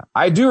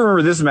 I do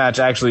remember this match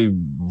actually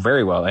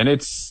very well, and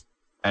it's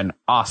an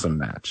awesome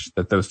match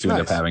that those two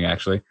end up having,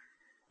 actually.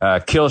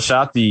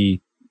 Killshot,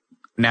 the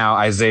now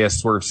Isaiah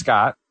Swerve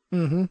Scott,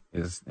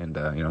 is, and,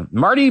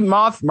 Marty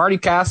Moth, Marty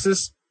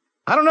Cassis,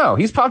 I don't know.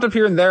 He's popped up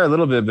here and there a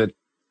little bit, but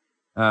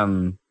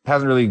hasn't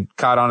really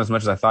caught on as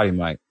much as I thought he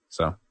might.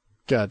 So,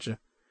 gotcha.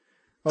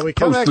 Well, we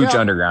come back Lucha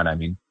Underground, I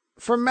mean.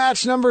 For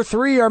match number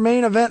 3, our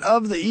main event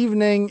of the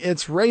evening,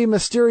 it's Rey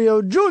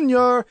Mysterio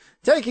Jr.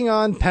 taking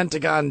on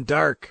Pentagon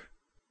Dark.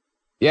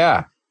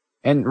 Yeah.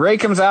 And Rey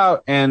comes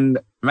out, and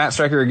Matt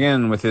Striker,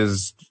 again, with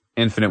his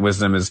infinite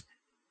wisdom, is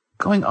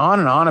going on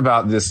and on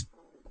about this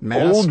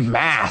old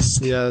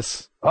mask.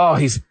 Yes. Oh,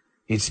 he's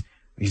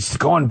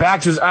going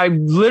back to his...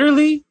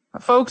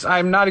 Folks,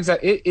 I'm not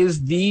exact. It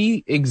is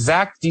the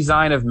exact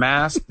design of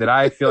mask that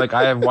I feel like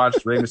I have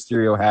watched Rey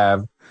Mysterio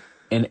have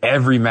in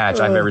every match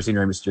I've ever seen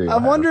Rey Mysterio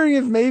I'm have. wondering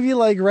if maybe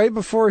right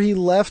before he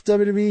left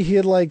WWE, he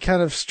had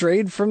kind of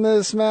strayed from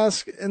this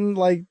mask and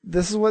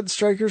this is what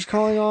Striker's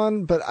calling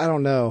on, but I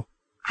don't know.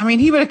 I mean,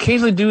 he would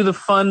occasionally do the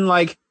fun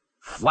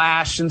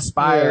Flash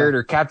inspired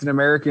or Captain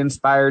America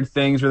inspired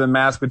things with a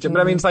mask, but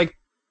I mean, it's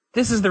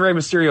this is the Rey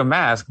Mysterio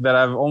mask that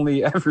I've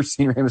only ever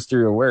seen Rey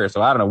Mysterio wear,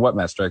 so I don't know what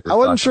Matt Striker. I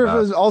wasn't sure if it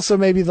was also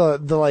maybe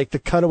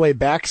the cutaway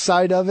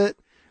backside of it,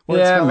 where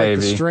it's got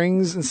maybe the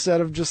strings instead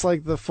of just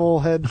the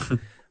full head.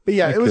 But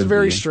yeah, it was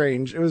very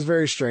strange. It was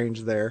very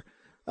strange there.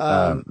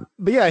 But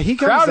yeah, he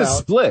comes out. Crowd is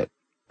split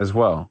as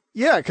well.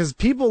 Yeah, because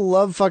people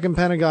love fucking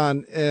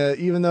Pentagon.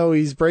 Even though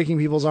he's breaking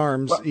people's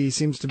arms, he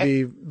seems to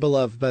be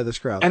beloved by this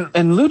crowd.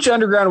 And Lucha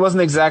Underground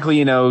wasn't exactly,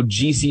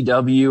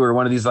 GCW or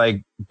one of these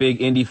big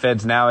indie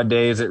feds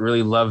nowadays that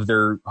really love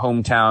their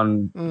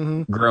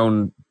hometown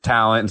grown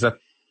talent and stuff.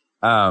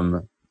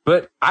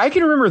 But I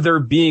can remember there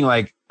being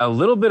a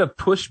little bit of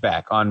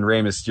pushback on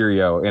Rey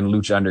Mysterio and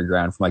Lucha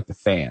Underground from the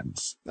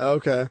fans.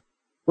 Okay.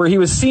 Where he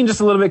was seen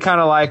just a little bit kind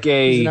of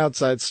he's an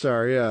outside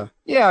star, yeah.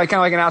 Yeah, kind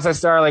of like an outside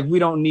star, we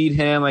don't need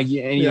him,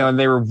 and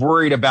they were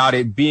worried about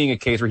it being a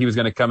case where he was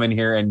going to come in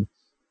here and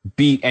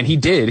beat, and he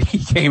did.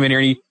 He came in here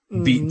and he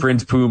beat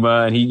Prince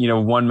Puma, and he,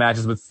 won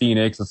matches with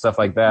Phoenix and stuff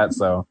like that.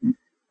 So,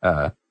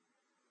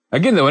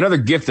 again, though, another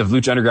gift of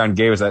Lucha Underground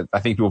gave us that I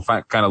think people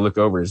kind of look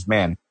over is,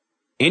 man,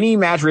 any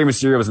match Rey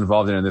Mysterio was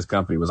involved in this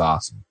company was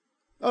awesome.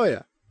 Oh,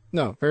 yeah.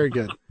 No, very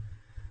good.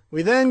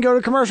 We then go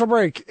to commercial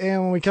break,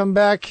 and when we come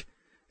back,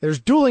 there's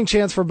dueling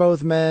chants for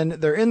both men.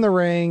 They're in the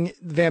ring.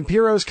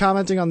 Vampiro's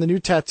commenting on the new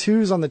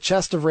tattoos on the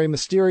chest of Rey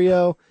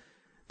Mysterio.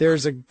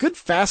 There's a good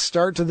fast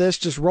start to this,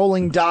 just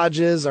rolling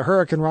dodges, a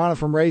Hurricane Rana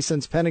from Rey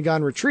sends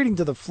Pentagon retreating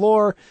to the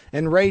floor,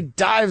 and Rey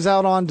dives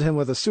out onto him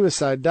with a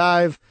suicide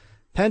dive.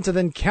 Penta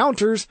then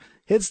counters,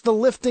 hits the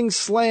lifting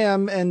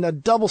slam, and a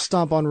double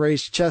stomp on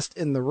Rey's chest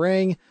in the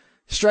ring.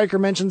 Striker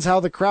mentions how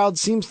the crowd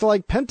seems to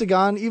like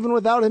Pentagon even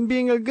without him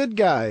being a good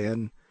guy,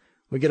 and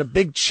we get a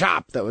big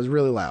chop that was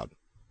really loud.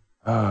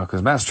 Oh,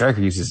 because Matt Striker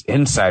uses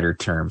insider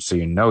terms, so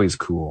he's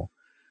cool.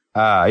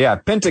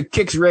 Penta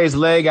kicks Rey's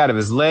leg out of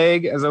his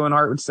leg, as Owen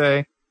Hart would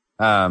say.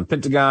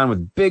 Pentagon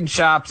with big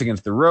chops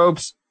against the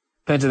ropes.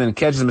 Penta then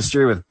catches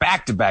Mysterio with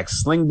back-to-back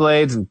sling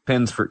blades and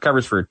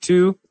covers for a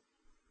 2.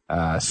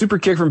 Super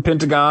kick from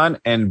Pentagon,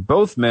 and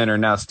both men are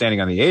now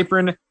standing on the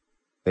apron.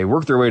 They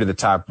work their way to the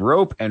top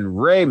rope,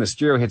 and Rey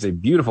Mysterio hits a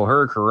beautiful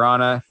Hurricane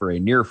Rana for a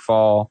near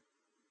fall.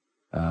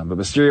 But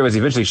Mysterio is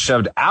eventually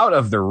shoved out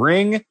of the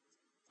ring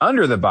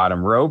under the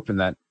bottom rope in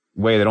that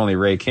way that only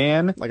Rey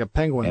can. Like a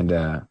penguin.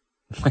 And,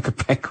 like a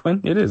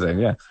penguin? It is,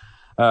 yeah.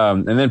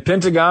 And then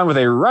Pentagon with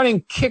a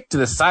running kick to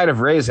the side of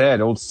Rey's head,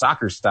 old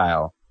soccer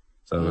style.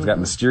 So it's got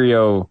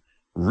Mysterio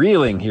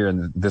reeling here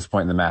in this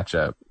point in the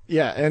matchup.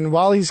 Yeah, and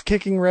while he's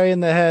kicking Rey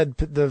in the head,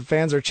 the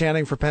fans are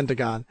chanting for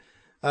Pentagon.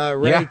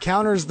 Rey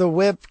counters the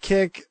whip,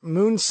 kick,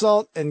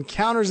 moonsault, and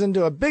counters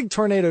into a big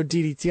tornado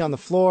DDT on the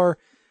floor.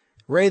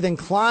 Rey then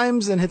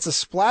climbs and hits a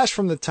splash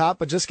from the top,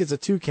 but just gets a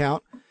 2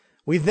 count.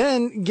 We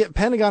then get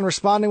Pentagon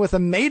responding with a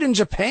Made in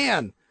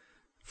Japan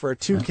for a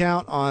 2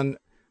 count on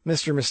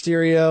Mr.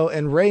 Mysterio,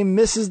 and Rey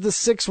misses the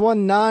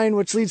 619,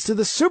 which leads to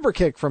the super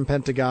kick from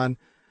Pentagon.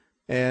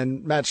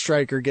 And Matt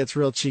Stryker gets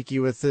real cheeky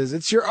with his,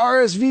 "It's your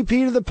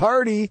RSVP to the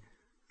party."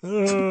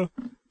 And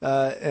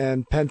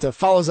Penta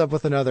follows up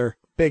with another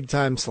big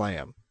time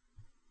slam.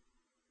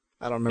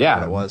 I don't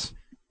remember what it was.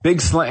 Big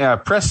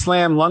press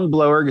slam, lung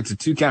blower, gets a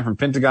 2 count from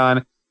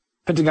Pentagon.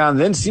 Pentagon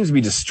then seems to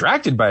be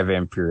distracted by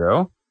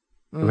Vampiro,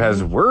 who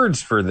has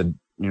words for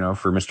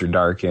for Mr.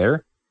 Dark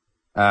here.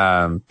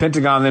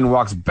 Pentagon then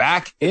walks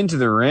back into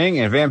the ring,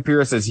 and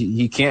Vampiro says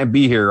he can't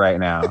be here right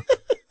now.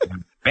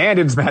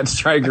 Abandons Matt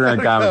Stryker on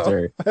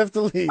commentary. I have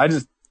to leave.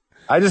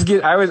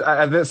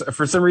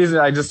 For some reason,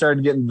 I just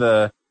started getting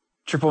the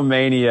Triple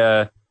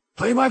Mania,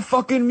 "Play my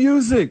fucking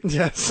music."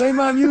 Yes. "Play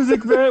my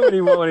music, man."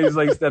 When he's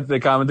like at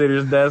the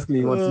commentator's desk and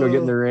he wants to go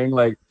get in the ring.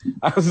 Like,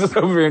 I was just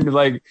over and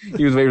like,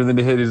 he was waiting for them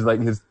to hit his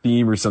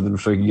theme or something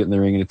so he could get in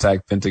the ring and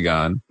attack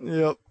Pentagon.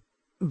 Yep.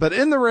 But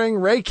in the ring,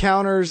 Rey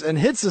counters and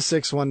hits the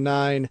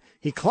 619.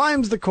 He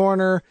climbs the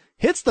corner,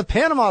 hits the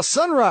Panama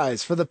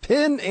Sunrise for the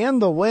pin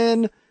and the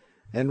win,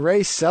 and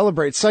Rey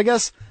celebrates. So I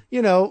guess,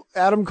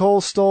 Adam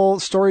Cole stole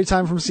story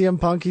time from CM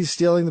Punk. He's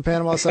stealing the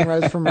Panama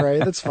Sunrise from Rey.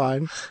 That's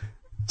fine.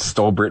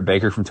 Stole Britt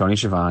Baker from Tony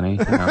Schiavone.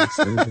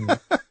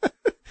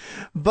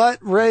 But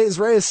Rey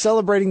is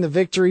celebrating the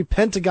victory.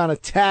 Pentagon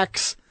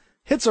attacks,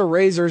 hits a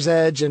razor's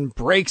edge, and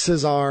breaks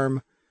his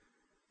arm.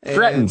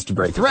 Threatens to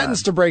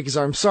break his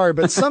arm. Sorry,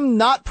 but some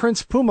not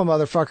Prince Puma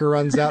motherfucker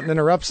runs out and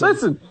interrupts him.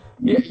 Listen,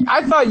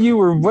 I thought you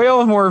were way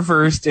more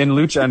versed in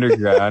Lucha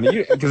Underground.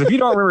 Because if you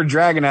don't remember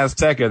Dragon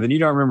Azteca, then you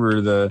don't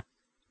remember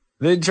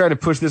they try to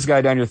push this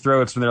guy down your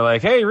throats when they're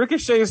like, "Hey,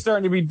 Ricochet is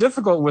starting to be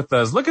difficult with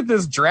us. Look at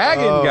this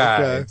dragon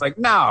guy." Okay. It's like,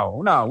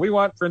 no, we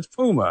want Prince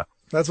Puma.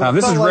 That's what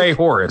this is like. Ray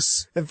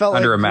Horus. It felt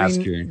under like a mask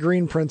here.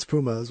 Green Prince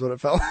Puma is what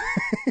it felt like.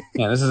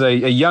 Yeah, this is a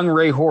young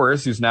Ray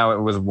Horus who's now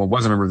was a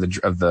member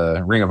of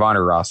the Ring of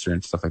Honor roster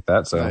and stuff like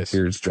that. So nice.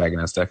 Here's Dragon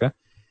Azteca.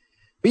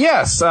 But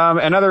yes,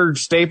 another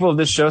staple of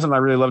this show, something I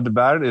really loved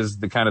about it, is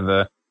the kind of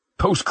the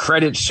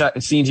post-credit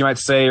scenes, you might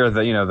say, or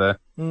the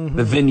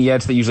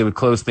vignettes that usually would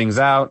close things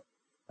out.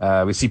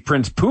 We see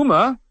Prince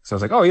Puma, so I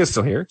was like, oh, he is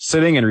still here,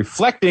 sitting and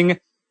reflecting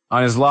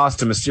on his loss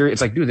to Mysterio.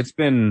 It's like, dude,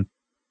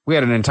 we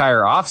had an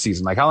entire off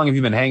season. Like, how long have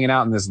you been hanging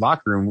out in this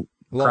locker room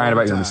crying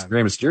about your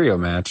Rey Mysterio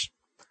match?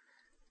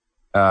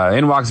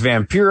 In walks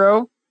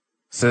Vampiro,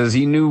 says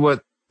he knew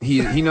what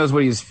he knows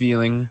what he's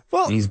feeling.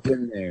 Well, and he's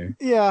been there.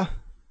 Yeah.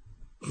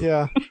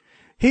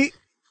 He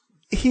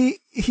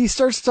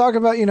starts to talk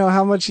about,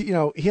 how much,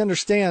 he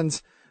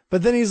understands,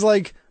 but then he's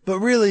like, but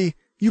really,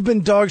 you've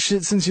been dog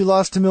shit since you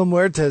lost to Mil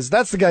Muertes.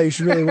 That's the guy you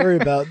should really worry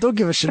about. Don't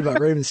give a shit about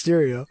Rey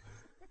Mysterio.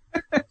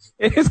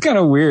 It is kind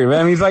of weird,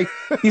 man.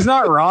 He's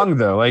not wrong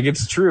though. Like,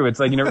 it's true. It's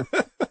like,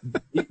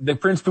 the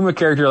Prince Puma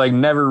character, like,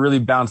 never really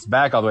bounced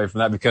back all the way from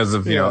that because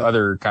of,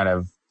 other kind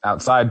of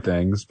outside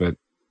things. But,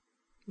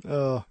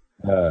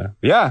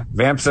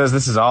 Vamp says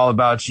this is all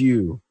about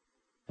you.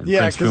 And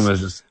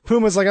Prince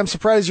Puma's like, I'm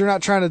surprised you're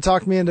not trying to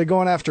talk me into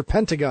going after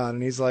Pentagon.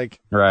 And he's like,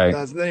 right.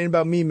 That ain't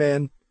about me,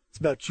 man. It's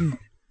about you.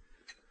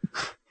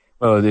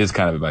 Well, it is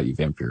kind of about you,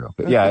 Vampiro.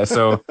 But yeah,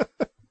 so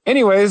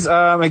anyways,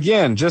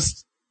 again,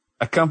 just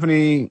a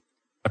company,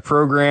 a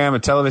program, a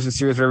television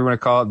series, whatever you want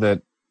to call it,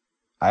 that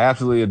I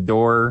absolutely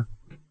adore.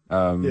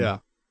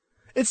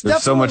 It's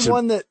definitely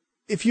one that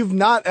if you've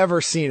not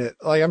ever seen it,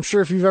 like, I'm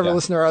sure if you've ever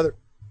listened to our other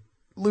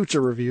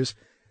Lucha reviews,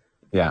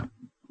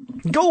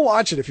 go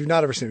watch it if you've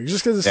not ever seen it.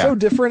 Just because it's so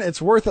different,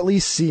 it's worth at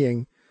least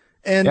seeing.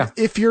 And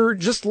if you're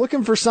just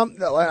looking for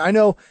something, I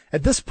know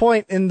at this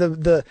point in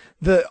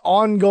the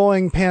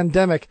ongoing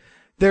pandemic,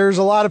 there's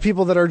a lot of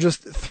people that are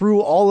just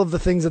through all of the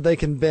things that they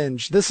can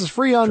binge. This is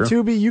free on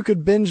Tubi. You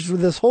could binge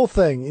this whole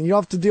thing, and you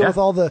don't have to deal with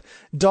all the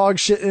dog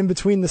shit in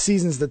between the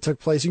seasons that took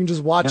place. You can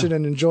just watch it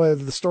and enjoy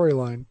the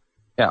storyline.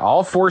 Yeah,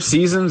 all 4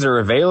 seasons are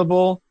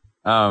available.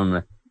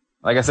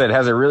 Like I said, it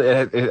has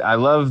I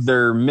love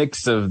their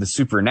mix of the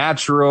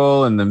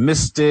supernatural and the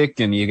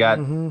mystic, and you got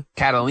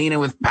Catalina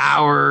with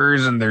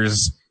powers, and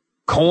there's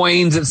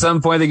coins at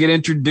some point that get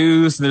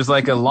introduced, and there's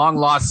like a long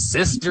lost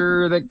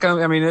sister that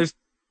comes. I mean,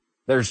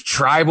 there's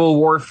tribal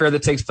warfare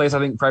that takes place, I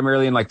think,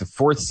 primarily in like the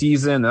 4th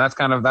season,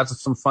 and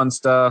that's some fun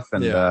stuff.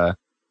 And I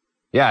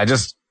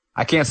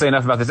can't say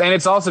enough about this. And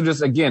it's also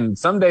just, again,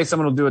 someday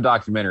someone will do a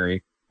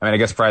documentary. I mean, I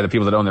guess probably the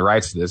people that own the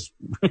rights to this,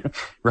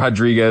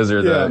 Rodriguez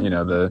or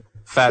the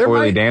fat,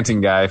 oily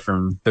dancing guy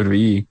from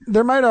WWE.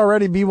 There might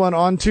already be one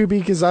on Tubi,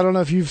 because I don't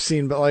know if you've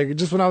seen, but like,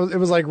 just when it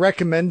was like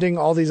recommending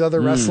all these other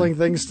wrestling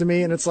things to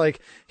me, and it's like,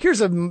 here's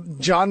a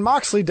John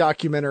Moxley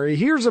documentary,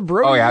 here's a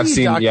Brody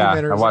Lee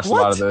documentary. I watched a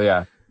lot of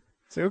the,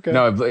 Okay.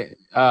 No,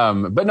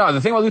 but no,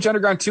 the thing about Lucha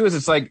Underground too is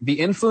it's like the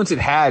influence it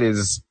had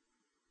is,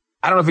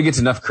 I don't know if it gets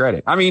enough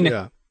credit. I mean,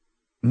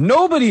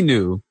 nobody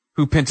knew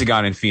who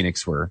Pentagon and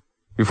Phoenix were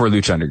before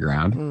Lucha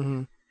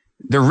Underground.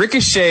 the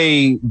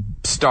Ricochet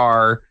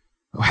star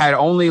had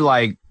only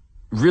like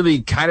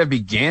really kind of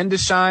began to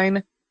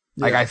shine.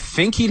 Like I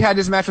think he'd had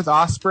his match with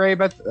Ospreay,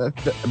 but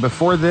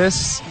before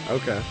this,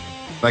 okay,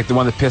 like the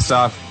one that pissed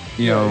off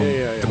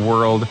the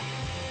world.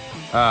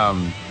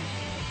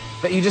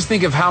 But you just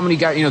think of how many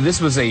guys.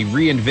 This was a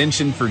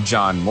reinvention for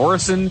John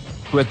Morrison,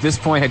 who at this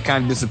point had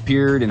kind of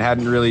disappeared and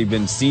hadn't really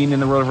been seen in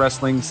the world of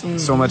wrestling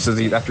so much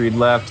after he'd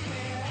left.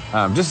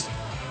 Just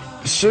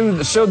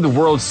showed the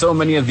world so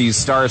many of these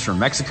stars from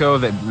Mexico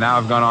that now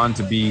have gone on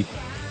to be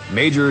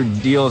major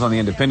deals on the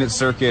independent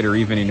circuit, or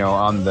even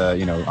on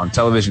the on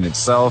television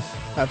itself.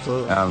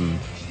 Absolutely.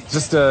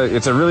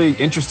 It's a really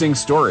interesting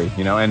story,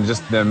 and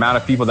just the amount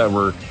of people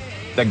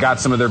that got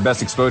some of their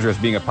best exposure as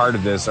being a part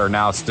of this are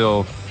now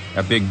still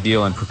a big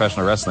deal in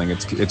professional wrestling.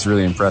 It's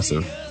really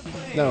impressive.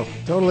 No,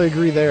 totally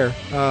agree there.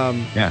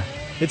 Yeah,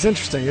 it's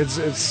interesting.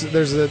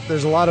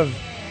 There's a lot of,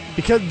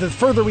 because the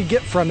further we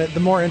get from it, the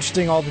more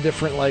interesting all the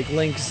different like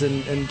links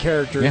and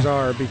characters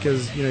are,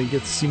 because you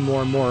get to see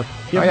more and more.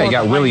 You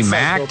got Willie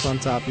Mack on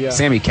top,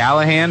 Sammy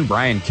Callahan,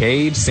 Brian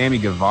Cage, Sammy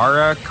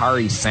Guevara,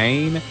 Kairi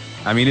Sane.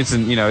 I mean, it's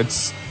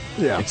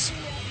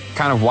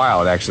kind of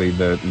wild actually.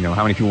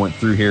 How many people went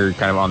through here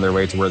kind of on their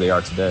way to where they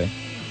are today.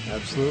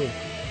 Absolutely.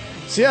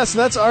 So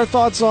that's our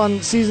thoughts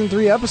on Season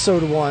 3,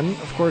 Episode 1.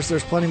 Of course,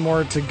 there's plenty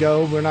more to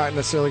go. We're not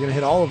necessarily going to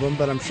hit all of them,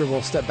 but I'm sure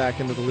we'll step back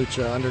into the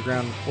Lucha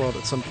Underground world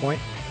at some point.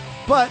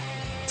 But,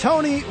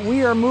 Tony,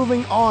 we are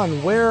moving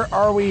on. Where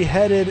are we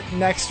headed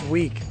next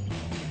week?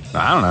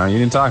 I don't know. You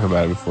didn't talk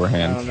about it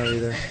beforehand. I don't know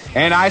either.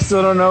 And I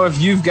still don't know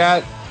if you've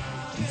got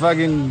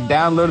fucking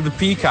downloaded the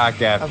Peacock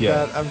app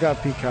yet. I've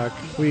got Peacock.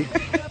 We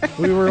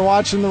were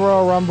watching the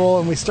Royal Rumble,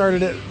 and we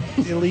started it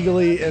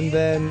illegally, and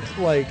then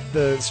like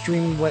the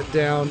stream went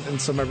down,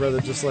 and so my brother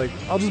just like,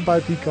 I'll just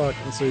buy Peacock,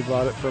 and so he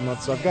bought it for a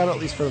month. So I've got it at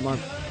least for the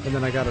month, and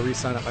then I got to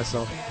re-sign it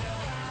myself.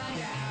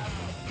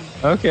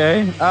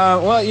 Okay.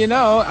 Well,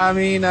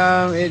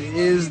 it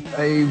is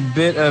a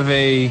bit of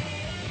a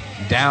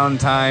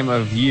downtime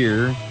of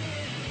year.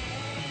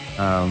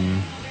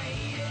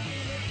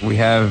 We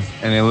have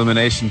an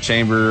Elimination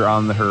Chamber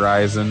on the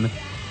horizon.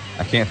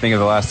 I can't think of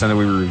the last time that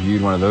we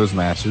reviewed one of those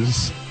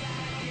matches.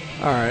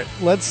 All right,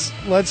 let's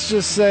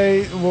just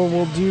say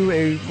we'll do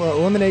a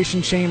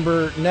Elimination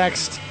Chamber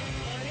next,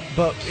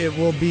 but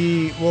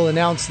we'll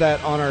announce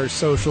that on our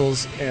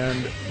socials,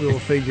 and we will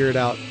figure it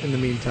out in the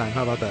meantime.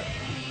 How about that?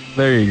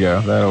 There you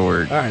go. That'll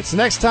work. All right, so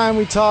next time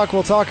we'll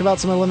talk about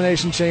some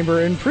Elimination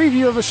Chamber in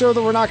preview of a show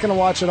that we're not going to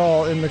watch at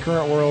all in the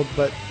current world,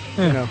 but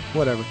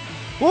whatever.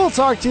 We'll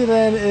talk to you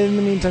then. In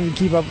the meantime, you can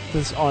keep up with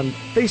this on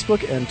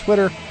Facebook and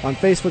Twitter. On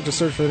Facebook, just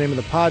search for the name of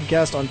the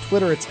podcast. On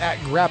Twitter, it's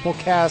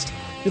 @GrappleCast.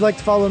 If you'd like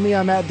to follow me,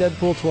 I'm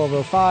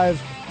 @Deadpool1205.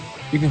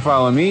 You can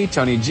follow me,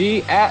 Tony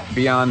G,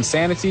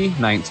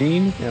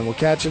 @BeyondSanity19. And we'll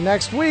catch you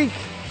next week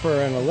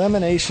for an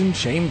Elimination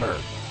Chamber.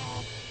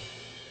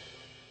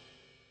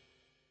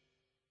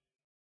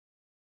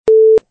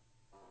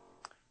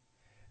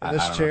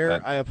 This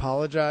chair, I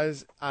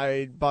apologize.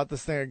 I bought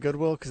this thing at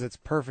Goodwill because it's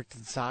perfect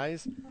in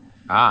size.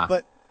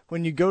 But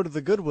when you go to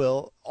the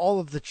Goodwill, all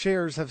of the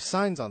chairs have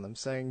signs on them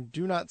saying,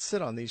 do not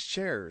sit on these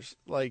chairs.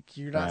 Like,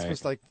 you're not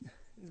supposed to,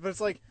 but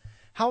it's like,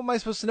 how am I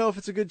supposed to know if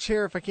it's a good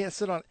chair if I can't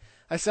sit on it?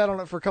 I sat on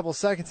it for a couple of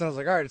seconds and I was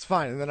like, all right, it's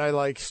fine. And then I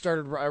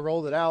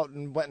rolled it out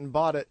and went and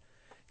bought it.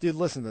 Dude,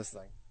 listen to this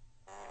thing.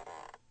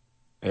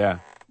 Yeah.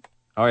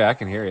 Oh yeah, I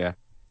can hear you.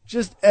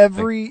 Just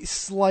every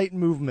slight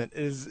movement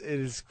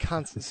is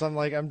constant. So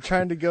I'm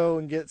trying to go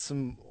and get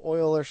some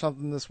oil or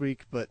something this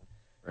week, but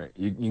right,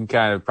 you can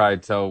kind of probably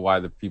tell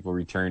why the people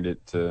returned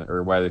it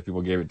or why the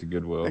people gave it to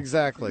Goodwill.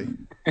 Exactly.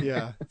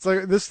 Yeah, it's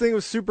like this thing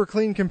was super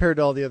clean compared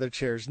to all the other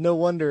chairs. No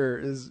wonder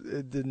it was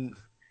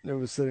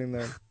sitting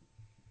there.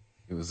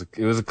 It was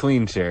a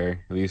clean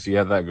chair. At least you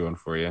have that going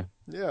for you.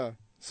 Yeah.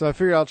 So I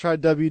figured I'll try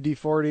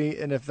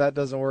WD-40, and if that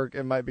doesn't work,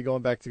 it might be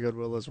going back to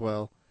Goodwill as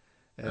well.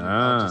 And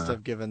I'll just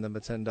have given them a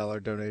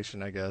 $10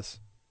 donation, I guess.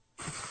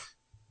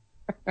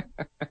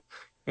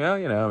 Well,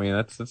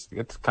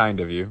 that's kind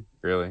of you,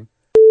 really.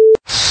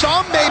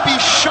 Some may be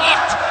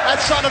shocked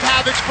at Son of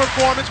Havoc's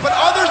performance, but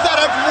others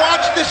that have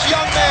watched this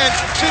young man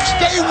since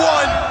day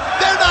one,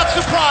 they're not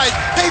surprised.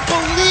 They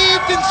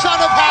believed in Son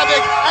of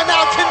Havoc, and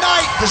now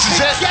tonight,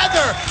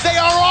 together, they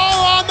are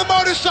all on the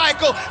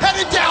motorcycle,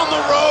 headed down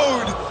the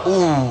road.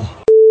 Ooh.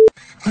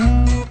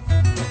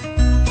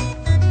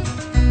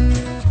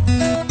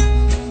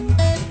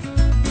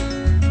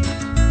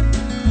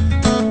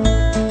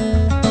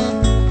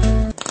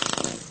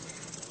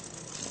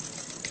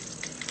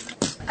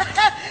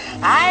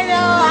 I know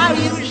how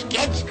you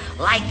kids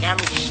like them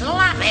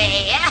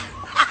sloppy.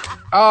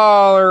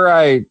 All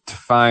right,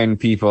 fine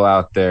people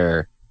out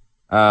there.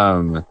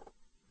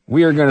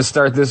 We are going to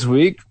start this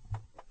week.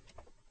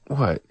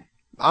 What?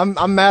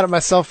 I'm mad at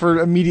myself for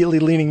immediately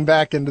leaning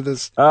back into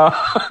this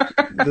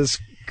this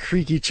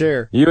creaky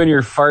chair. You and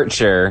your fart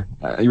chair.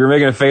 You were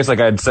making a face like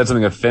I had said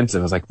something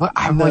offensive. I was like, what?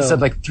 I only said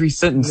like 3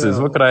 sentences.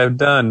 No. What could I have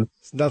done?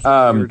 It's nothing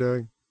you were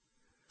doing.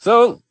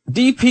 So,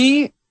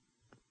 DP,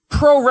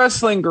 Pro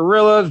Wrestling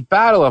Guerrillas,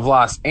 Battle of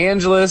Los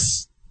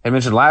Angeles. I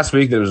mentioned last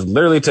week that it was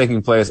literally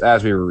taking place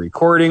as we were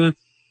recording.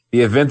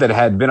 The event that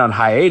had been on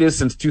hiatus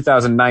since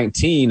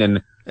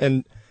 2019,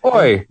 and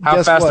boy,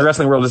 how fast the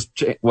wrestling world has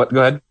changed. What?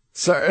 Go ahead.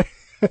 Sorry.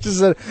 I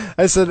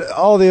said,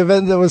 the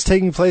event that was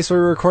taking place we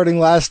were recording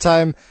last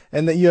time,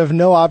 and that you have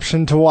no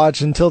option to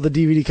watch until the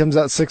DVD comes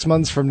out 6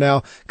 months from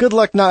now. Good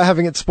luck not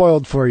having it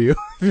spoiled for you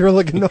if you're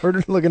looking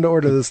to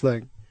order this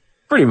thing.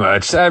 Pretty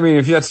much. I mean,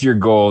 if that's your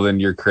goal,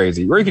 then you're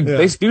crazy. Or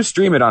they do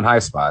stream it on High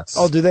Spots.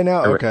 Oh, do they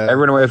now? Okay.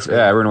 Everyone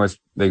always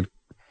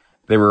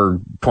they were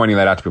pointing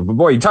that out to people. But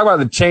boy, you talk about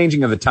the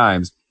changing of the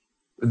times.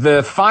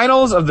 The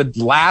finals of the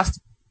last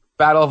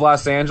Battle of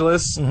Los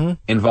Angeles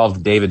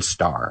involved David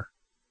Starr.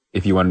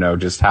 If you want to know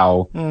just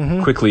how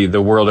quickly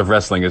the world of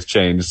wrestling has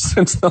changed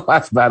since the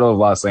last Battle of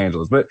Los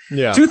Angeles. But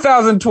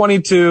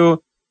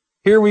 2022,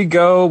 here we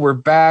go. We're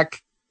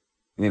back.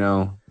 You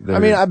know, I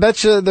mean, I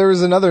bet you there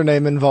was another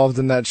name involved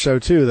in that show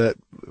too that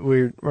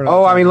we're not.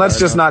 Oh, I mean, let's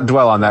just not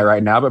dwell on that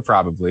right now, but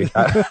probably.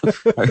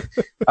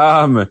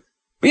 But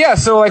yeah,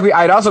 so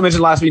I'd also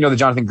mentioned last week, that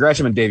Jonathan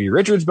Gresham and Davey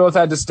Richards both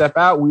had to step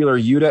out. Wheeler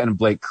Yuta and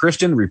Blake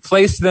Christian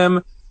replaced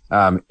them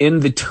in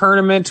the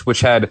tournament,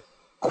 which had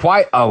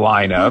quite a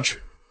lineup.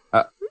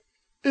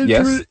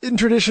 In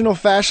traditional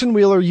fashion,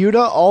 Wheeler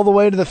Yuta all the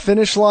way to the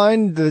finish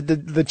line,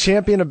 the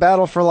champion of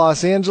Battle for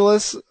Los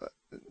Angeles.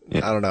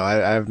 Yeah. I don't know. I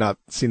have not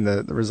seen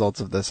the results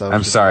of this.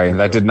 I'm sorry.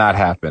 That did not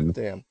happen.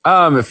 Damn.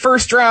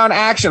 First round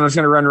action. I'm just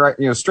going to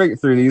run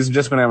straight through these.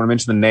 Just when I want to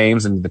mention the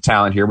names and the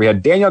talent here. We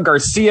had Daniel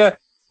Garcia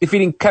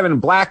defeating Kevin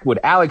Blackwood.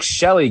 Alex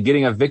Shelley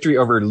getting a victory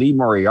over Lee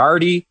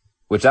Moriarty,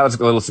 which that was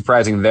a little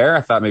surprising there.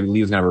 I thought maybe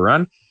Lee was going to have a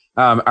run.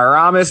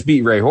 Aramis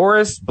beat Ray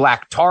Horace.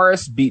 Black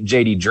Taurus beat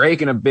JD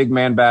Drake in a big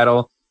man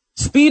battle.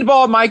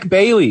 Speedball Mike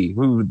Bailey,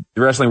 who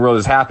the wrestling world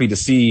is happy to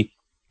see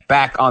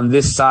back on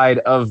this side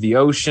of the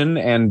ocean.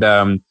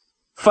 And,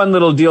 fun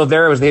little deal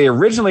there was they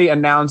originally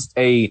announced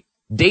a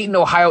Dayton,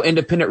 Ohio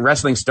independent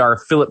wrestling star,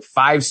 Philip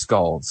Five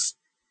Skulls,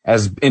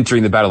 as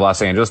entering the Battle of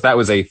Los Angeles. That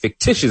was a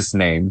fictitious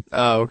name.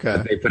 Oh, okay.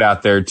 That they put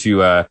out there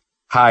to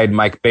hide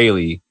Mike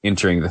Bailey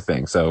entering the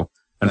thing. So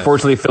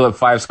unfortunately, Philip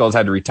Five Skulls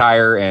had to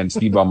retire, and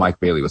Speedball Mike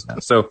Bailey was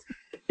announced. So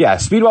yeah,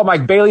 Speedball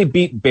Mike Bailey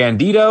beat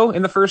Bandito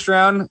in the first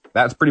round.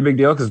 That's a pretty big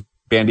deal because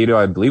Bandito,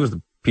 I believe, was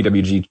the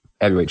PWG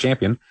heavyweight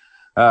champion.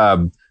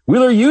 Wheeler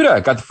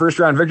Yuta got the first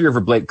round victory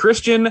over Blake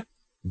Christian.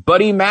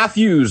 Buddy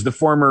Matthews, the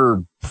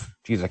former, I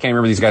can't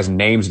remember these guys'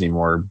 names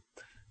anymore.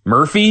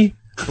 Murphy?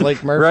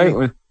 Blake Murphy.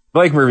 Right?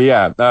 Blake Murphy,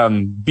 yeah.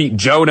 Beat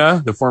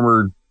Jonah, the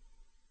former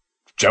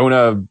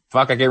Jonah,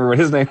 I can't remember what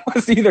his name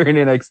was either in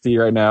NXT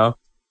right now.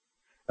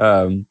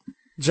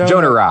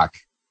 Jonah Rock.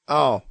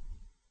 Oh.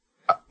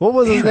 What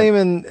was his name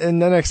in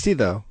NXT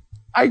though?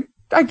 I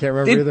can't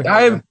remember either.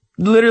 I am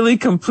literally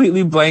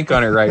completely blank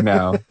on it right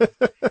now.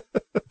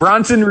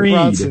 Bronson Reed.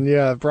 Bronson,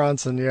 yeah.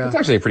 That's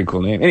actually a pretty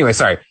cool name. Anyway,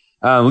 sorry.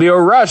 Leo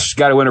Rush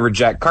got a win over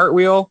Jack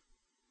Cartwheel.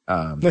 He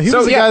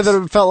was the guy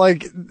that felt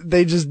like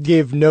they just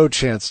gave no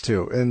chance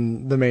to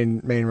in the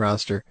main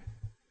roster.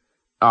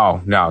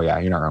 Oh, no, yeah,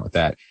 you're not wrong with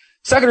that.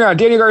 Second round,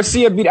 Daniel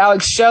Garcia beat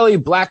Alex Shelley.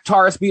 Black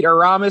Taurus beat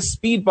Aramis.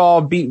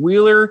 Speedball beat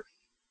Wheeler.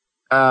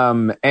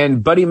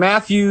 And Buddy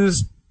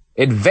Matthews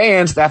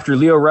advanced after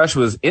Leo Rush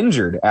was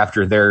injured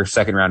after their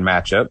second round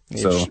matchup.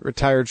 He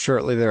retired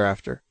shortly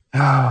thereafter.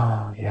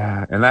 Oh,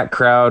 yeah. And that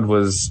crowd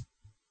was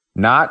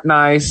not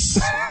nice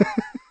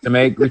to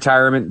make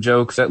retirement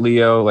jokes at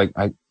Leo. You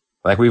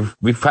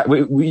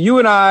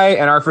and I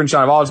and our friend Sean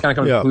have all just kind of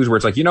come to conclusions where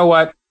it's like, you know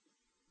what?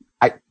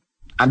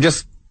 I'm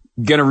just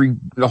going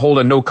to hold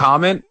a no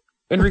comment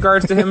in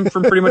regards to him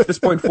from pretty much this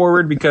point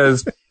forward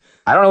because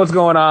I don't know what's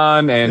going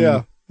on.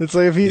 And it's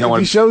like if he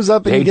shows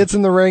up and he gets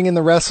in the ring and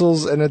the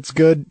wrestles and it's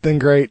good, then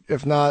great.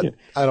 If not,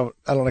 I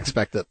don't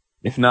expect it.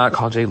 If not,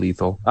 call Jay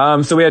Lethal.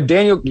 So we had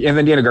Daniel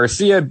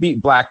Garcia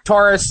beat Black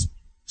Taurus.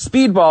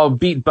 Speedball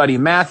beat Buddy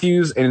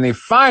Matthews. And in the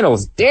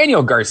finals,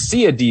 Daniel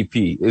Garcia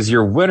DP is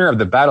your winner of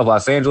the Battle of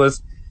Los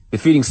Angeles,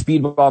 defeating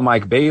Speedball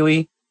Mike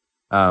Bailey.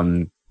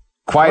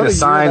 Quite a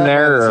sign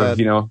there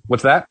of,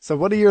 what's that? So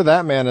what a year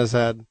that man has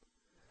had.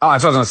 Oh,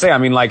 that's what I was going to say. I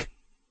mean,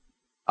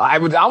 I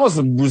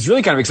was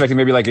really kind of expecting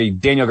maybe like a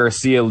Daniel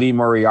Garcia, Lee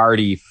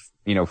Moriarty,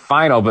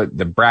 final, but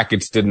the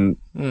brackets didn't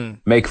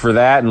make for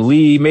that. And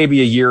Lee,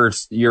 maybe a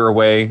year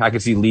away. I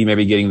could see Lee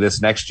maybe getting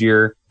this next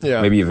year.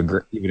 Yeah. Maybe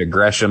even a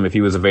Gresham if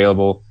he was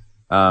available.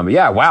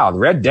 Wow. The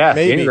Red Death,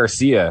 maybe. Daniel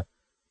Garcia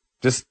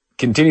just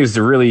continues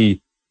to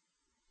really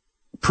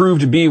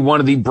prove to be one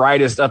of the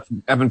brightest up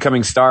and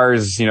coming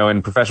stars,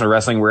 in professional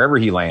wrestling wherever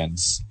he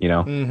lands,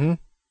 Mm-hmm.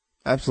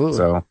 Absolutely.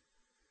 So,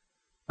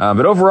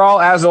 but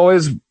overall, as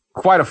always,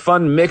 quite a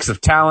fun mix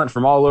of talent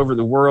from all over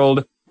the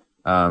world.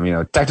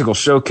 Technical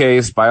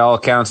showcase by all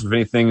accounts of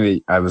anything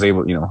that I was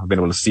able, I've been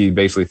able to see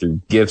basically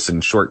through GIFs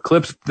and short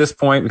clips at this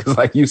point, because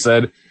like you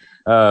said,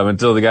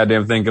 until the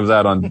goddamn thing comes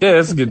out on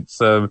disc, it's,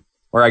 or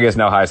I guess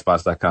now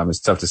highspots.com, it's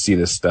tough to see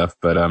this stuff,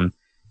 but,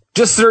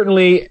 just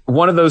certainly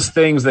one of those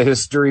things that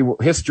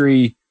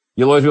history,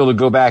 you'll always be able to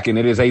go back and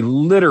it is a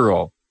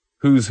literal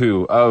who's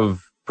who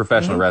of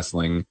professional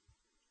wrestling,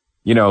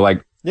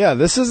 Yeah,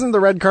 this isn't the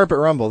Red Carpet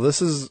Rumble.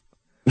 This is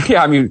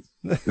Yeah, I mean,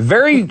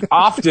 very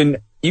often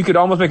you could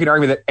almost make an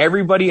argument that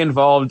everybody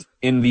involved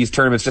in these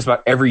tournaments just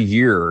about every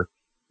year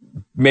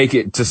make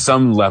it to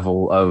some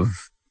level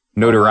of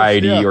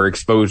notoriety or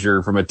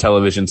exposure from a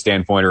television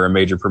standpoint or a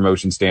major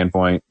promotion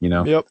standpoint, you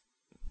know? Yep.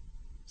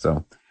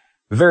 So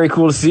very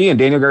cool to see. And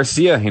Daniel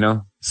Garcia, you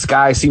know,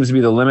 sky seems to be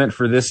the limit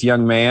for this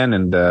young man,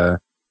 and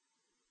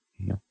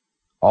you know,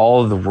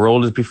 all the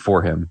world is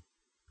before him.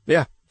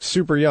 Yeah.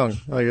 Super young.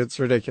 Like, it's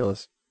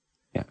ridiculous.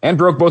 Yeah. And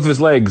broke both of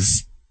his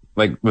legs,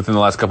 like, within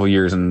the last couple of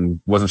years, and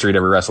wasn't sure he'd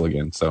ever wrestle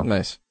again. So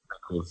nice.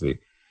 Cool to see.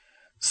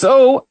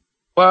 So,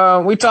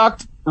 we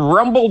talked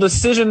Rumble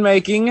decision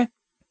making.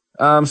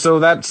 So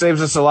that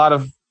saves us a lot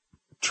of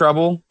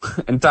trouble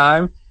and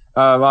time,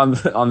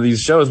 on these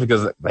shows,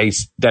 because they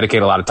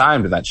dedicate a lot of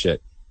time to that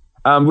shit.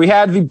 We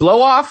had the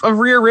blow off of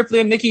Rhea Ripley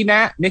and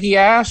Nikki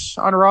Ash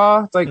on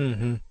Raw. It's like,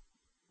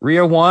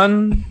 Rhea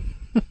won.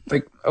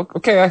 Like,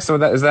 okay, so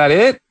is that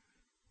it?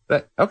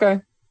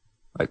 Okay.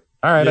 Like,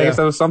 all right, I guess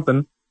that was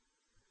something.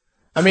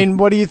 I mean,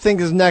 what do you think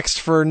is next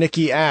for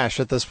Nikki Ash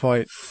at this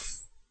point?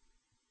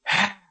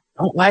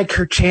 Don't like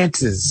her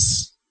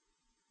chances.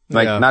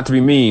 Like, not to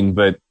be mean,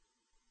 but,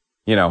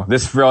 you know,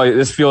 this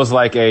feels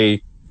like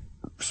a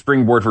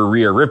springboard for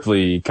Rhea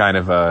Ripley, kind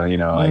of a, you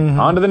know, like,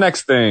 on to the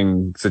next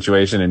thing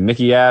situation. And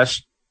Nikki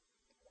Ash,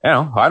 you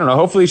know, I don't know.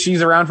 Hopefully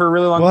she's around for a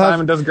really long time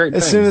and does great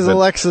things. As soon as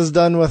Alexa's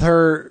done with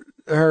her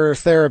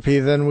therapy,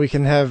 then we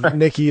can have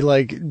Nikki,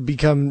 like,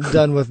 become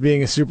done with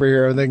being a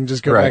superhero, and they can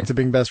just go back to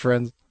being best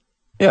friends.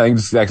 Yeah, they can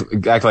just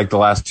act like the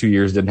last 2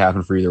 years didn't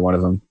happen for either one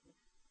of them.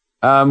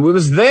 It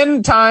was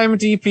then time,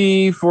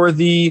 DP, for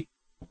the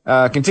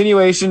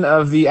continuation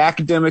of the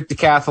academic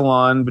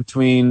decathlon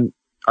between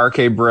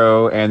RK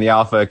Bro and the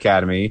Alpha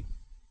Academy.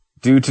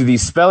 Due to the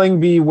spelling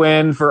bee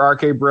win for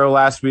RK Bro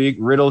last week,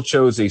 Riddle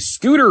chose a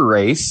scooter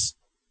race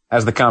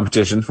as the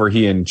competition for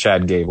he and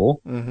Chad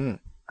Gable.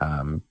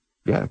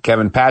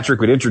 Kevin Patrick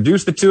would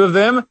introduce the two of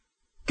them.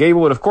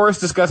 Gable would, of course,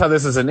 discuss how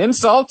this is an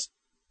insult.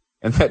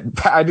 And that,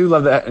 I do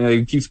love that. And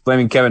he keeps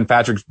blaming Kevin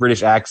Patrick's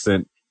British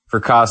accent for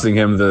costing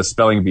him the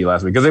spelling bee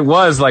last week. Because it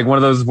was like one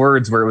of those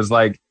words where it was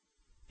like,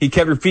 he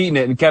kept repeating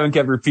it and Kevin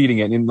kept repeating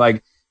it. And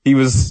like, he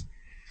was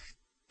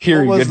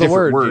hearing a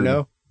different word. You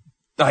know?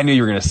 I knew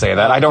you were going to say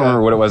that. I don't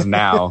remember what it was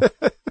now.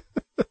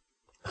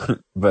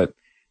 But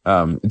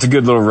it's a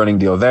good little running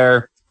deal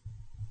there.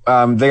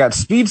 They got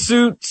speed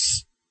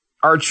suits.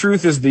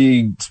 R-Truth is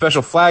the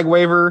special flag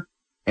waver.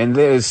 And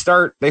they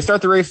start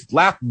the race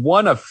lap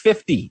 1 of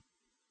 50.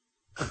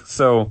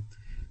 So,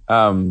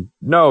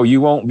 no,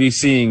 you won't be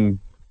seeing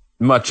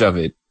much of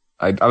it.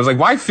 I was like,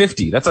 why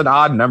 50? That's an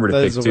odd number to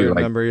pick, too. That is a weird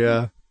number,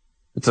 yeah.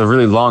 It's a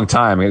really long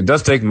time. I mean, it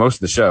does take most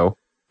of the show.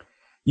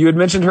 You had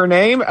mentioned her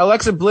name,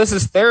 Alexa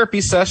Bliss's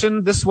therapy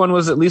session. This one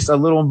was at least a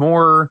little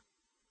more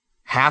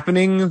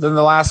happening than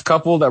the last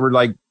couple that were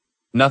like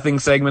nothing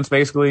segments,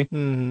 basically.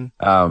 You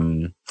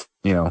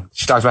know,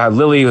 she talks about how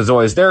Lily was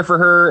always there for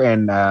her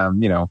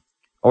and, you know,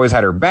 always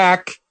had her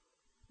back.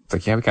 It's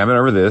like, yeah, we kind of went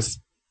over this.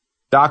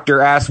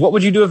 Doctor asks, what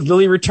would you do if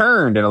Lily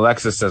returned? And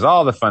Alexa says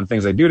all the fun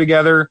things they do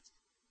together.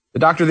 The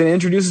doctor then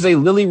introduces a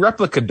Lily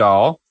replica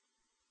doll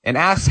and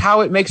asks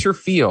how it makes her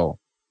feel.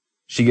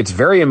 She gets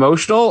very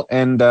emotional,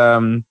 and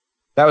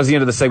that was the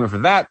end of the segment for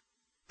that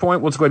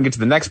point. Let's go ahead and get to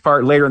the next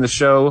part. Later in the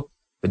show,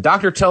 the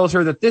doctor tells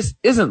her that this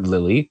isn't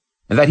Lily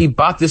and that he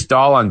bought this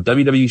doll on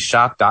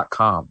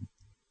www.shop.com.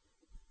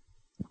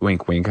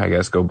 Wink, wink, I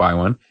guess. Go buy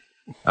one.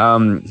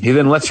 He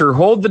then lets her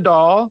hold the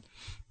doll,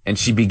 and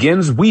she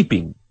begins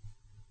weeping.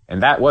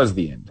 And that was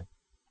the end.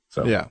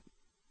 So yeah.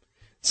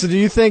 So do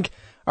you think,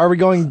 are we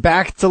going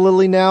back to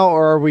Lily now,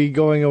 or are we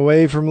going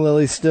away from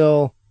Lily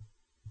still?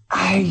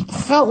 I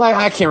felt like,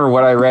 I can't remember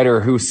what I read or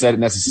who said it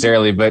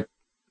necessarily, but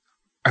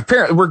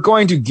apparently we're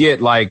going to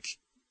get like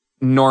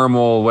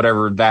normal,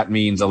 whatever that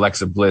means.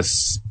 Alexa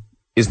Bliss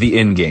is the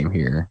end game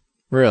here.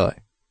 Really?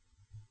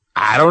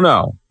 I don't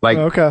know. Like,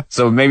 okay.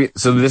 So maybe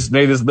this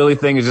Lily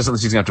thing is just something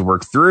she's gonna have to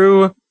work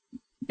through.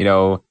 You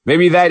know,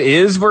 maybe that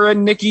is where a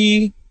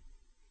Nikki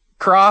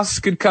Cross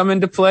could come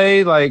into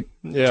play. Like,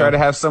 try to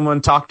have someone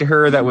talk to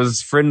her that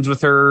was friends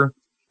with her,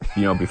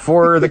 you know,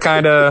 before the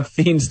kind of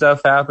Fiend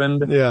stuff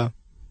happened. Yeah.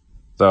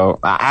 So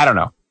I don't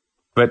know,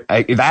 but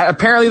that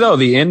apparently though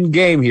the end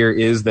game here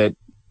is that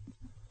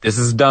this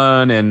is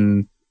done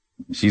and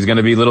she's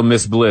gonna be Little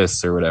Miss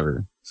Bliss or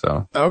whatever.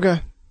 So okay,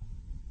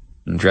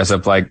 and dress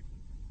up like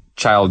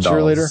child dolls.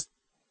 Cheerleader.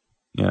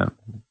 Yeah,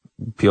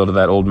 appeal to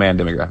that old man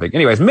demographic.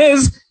 Anyways,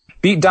 Miz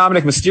beat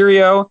Dominic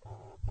Mysterio,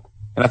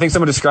 and I think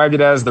someone described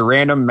it as the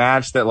random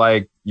match that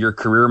like your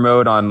career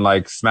mode on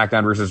like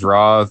SmackDown versus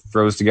Raw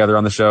throws together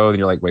on the show, and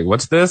you're like, wait,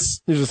 what's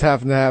this? You just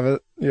happen to have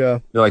it. Yeah.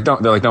 They're like,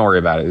 don't worry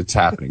about it. It's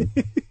happening.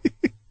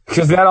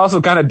 Because that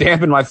also kind of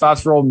dampened my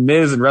thoughts for old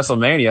Miz in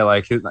WrestleMania.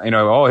 Like,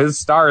 his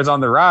star is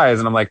on the rise.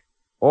 And I'm like,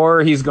 or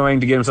he's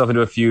going to get himself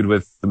into a feud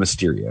with the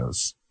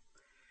Mysterios.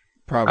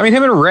 Probably. I mean,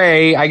 him and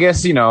Rey, I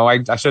guess, you know,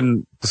 I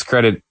shouldn't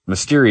discredit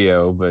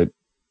Mysterio, but.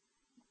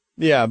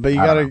 Yeah, but you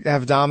got to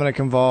have Dominic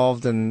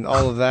involved and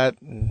all of that.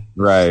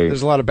 Right.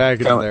 There's a lot of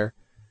baggage there.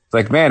 It's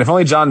like, man, if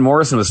only John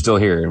Morrison was still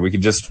here and we could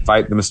just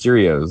fight the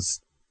Mysterios.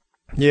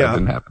 Yeah. That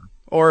didn't happen.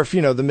 Or if,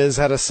 The Miz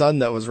had a son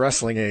that was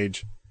wrestling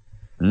age.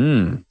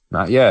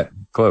 Not yet.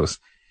 Close.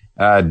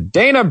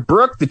 Dana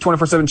Brooke, the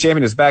 24/7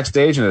 champion, is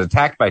backstage and is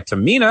attacked by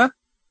Tamina.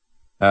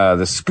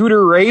 The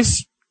scooter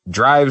race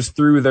drives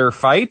through their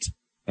fight,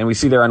 and we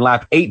see they're on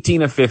lap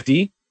 18 of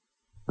 50.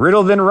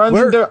 Riddle then runs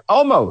into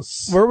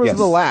Omos. Where was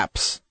the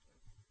laps?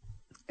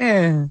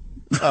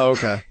 Oh,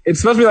 okay. It's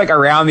supposed to be like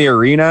around the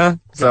arena,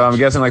 so I'm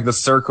guessing like the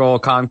circle,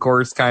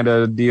 concourse kind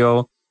of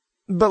deal.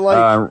 But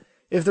like,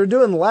 if they're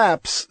doing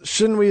laps,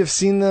 shouldn't we have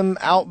seen them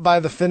out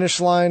by the finish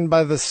line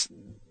by the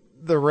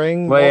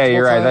ring? Well, yeah,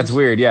 you're right. That's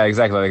weird. Yeah,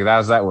 exactly. Like, how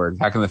does that work?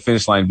 How can the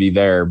finish line be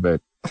there,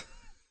 but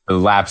the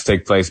laps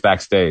take place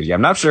backstage? Yeah,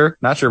 I'm not sure.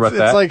 Not sure about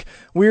that. It's like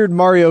weird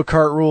Mario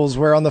Kart rules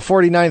where on the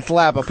 49th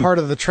lap, a part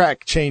of the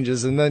track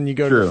changes, and then you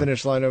go to the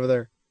finish line over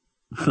there.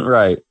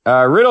 Right.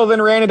 Riddle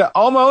then ran into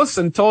Omos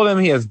and told him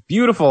he has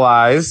beautiful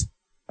eyes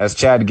as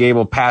Chad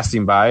Gable passed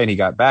him by and he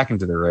got back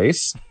into the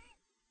race.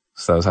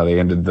 So that's how they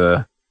ended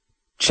the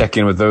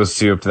check-in with those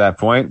two up to that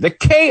point. The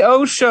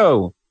KO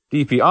show,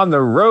 DP, on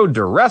the road to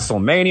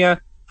WrestleMania.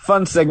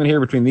 Fun segment here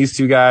between these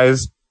two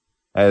guys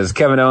as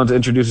Kevin Owens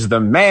introduces the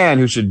man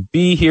who should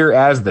be here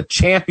as the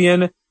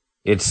champion.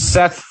 It's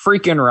Seth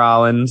freaking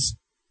Rollins.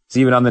 It's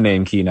even on the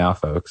name key now,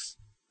 folks.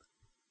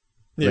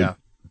 Yeah.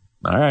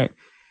 All right.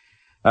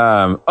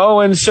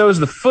 Owens shows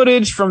the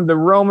footage from the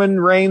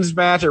Roman Reigns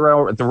match at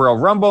the Royal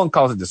Rumble and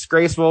calls it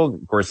disgraceful.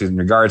 Of course, in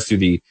regards to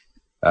the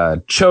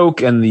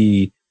choke and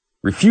the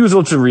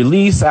refusal to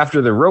release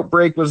after the rope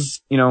break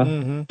was,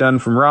 done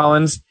from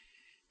Rollins.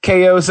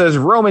 KO says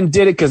Roman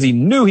did it because he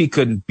knew he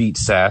couldn't beat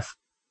Seth.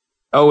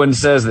 Owens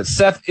says that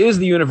Seth is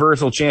the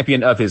Universal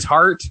Champion of his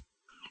heart,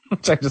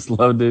 which I just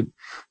loved it.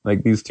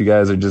 Like, these two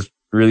guys are just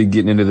really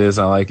getting into this.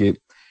 I like it.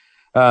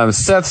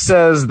 Seth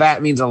says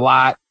that means a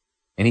lot.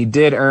 And he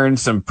did earn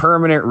some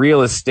permanent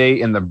real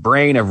estate in the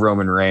brain of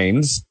Roman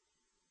Reigns.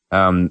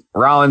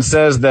 Rollins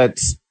says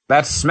that's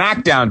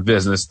SmackDown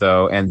business,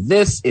 though, and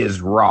this is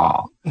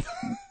Raw.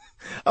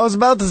 I was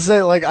about to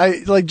say,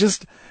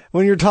 just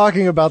when you're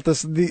talking about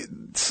this,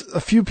 a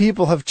few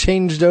people have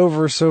changed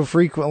over so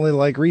frequently,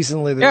 like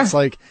recently, that it's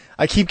like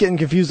I keep getting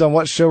confused on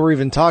what show we're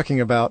even talking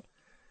about.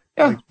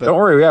 Yeah, don't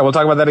worry. Yeah, we'll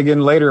talk about that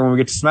again later when we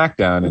get to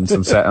SmackDown and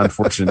some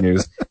unfortunate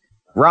news.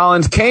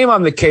 Rollins came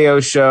on the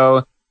KO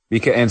show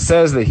and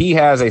says that he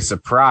has a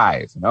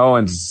surprise. And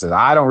Owens says,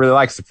 I don't really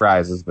like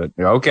surprises, but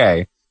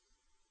okay.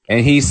 And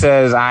he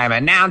says, I'm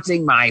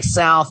announcing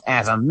myself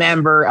as a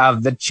member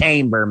of the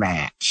chamber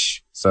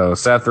match. So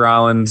Seth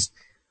Rollins.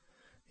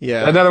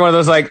 Yeah. Another one of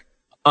those like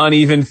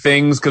uneven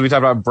things because we talked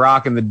about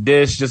Brock and the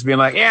dish just being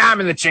like, yeah, I'm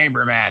in the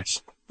chamber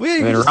match.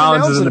 And then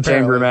Rollins is in the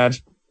chamber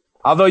match.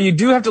 Although you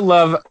do have to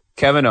love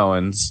Kevin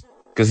Owens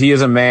because he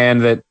is a man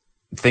that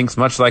thinks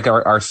much like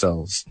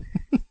ourselves.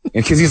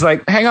 Because he's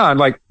like, hang on,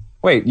 like,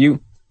 wait, you're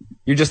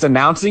just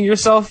announcing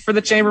yourself for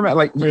the chamber match?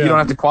 Like, you don't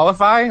have to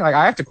qualify? Like,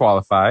 I have to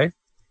qualify.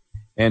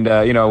 And,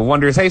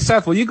 wonders, hey,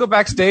 Seth, will you go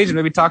backstage and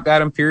maybe talk to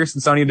Adam Pearce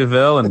and Sonya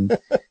Deville and,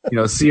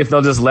 see if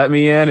they'll just let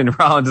me in? And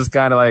Rollins is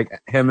kind of like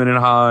hemming and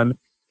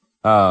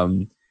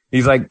hawing.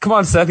 He's like, come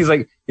on, Seth. He's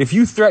like, if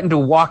you threaten to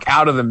walk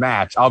out of the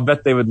match, I'll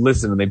bet they would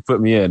listen and they'd put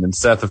me in. And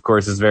Seth, of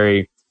course, is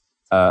very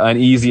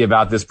uneasy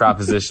about this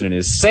proposition and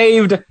is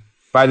saved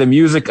by the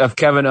music of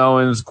Kevin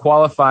Owens'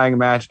 qualifying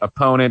match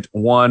opponent,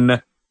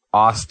 one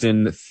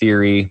Austin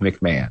Theory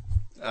McMahon.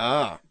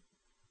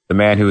 The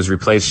man who has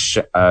replaced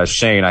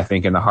Shane, I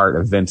think, in the heart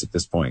of Vince at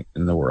this point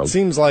in the world.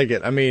 Seems like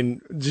it. I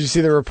mean, did you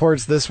see the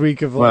reports this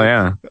week of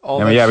I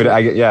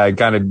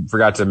kind of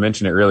forgot to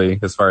mention it really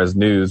as far as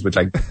news, which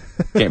I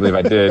can't believe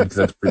I did because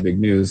that's pretty big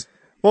news.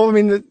 Well, I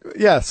mean,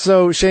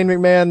 so Shane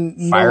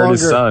McMahon fired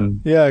his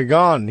son. Yeah,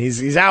 gone.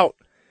 He's out.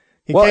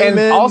 He came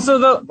in.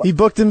 Also, he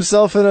booked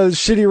himself in a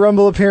shitty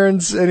Rumble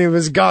appearance, and he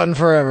was gone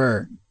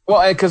forever.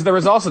 Well, because there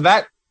was also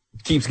that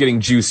keeps getting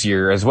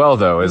juicier as well,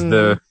 though, as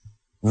the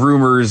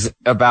rumors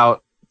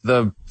about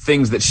the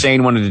things that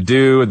Shane wanted to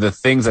do, the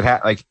things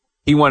that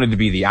he wanted to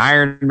be the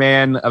Iron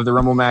Man of the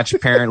Rumble match.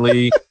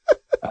 Apparently,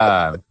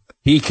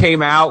 he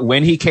came out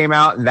when he came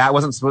out, and that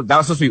was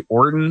supposed to be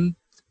Orton's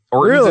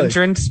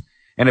entrance.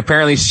 And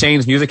apparently,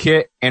 Shane's music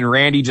hit, and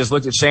Randy just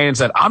looked at Shane and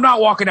said, "I'm not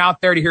walking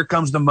out there to Here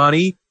Comes the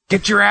Money.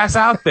 Get your ass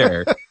out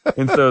there."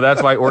 And so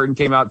that's why Orton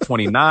came out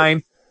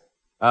 29.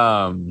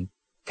 There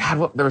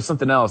was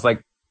something else.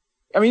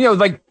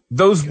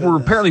 Those were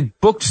apparently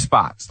booked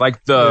spots,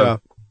 like the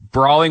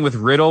brawling with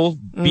Riddle,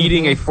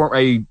 beating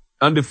a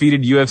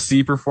undefeated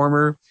UFC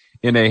performer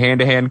in a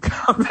hand-to-hand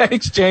combat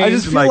exchange. I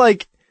just feel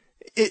like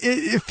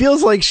it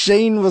feels like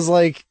Shane was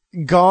like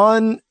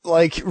gone,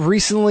 like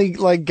recently,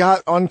 like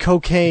got on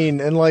cocaine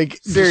and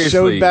like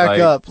showed back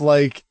up,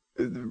 like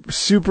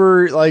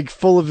super like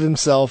full of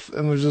himself,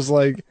 and was just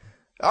like,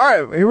 all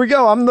right, here we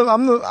go. I'm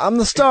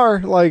the star.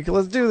 Like,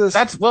 let's do this.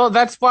 That's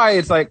why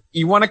it's like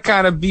you want to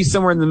kind of be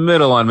somewhere in the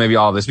middle on maybe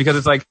all this, because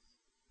it's like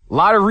a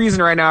lot of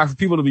reason right now for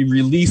people to be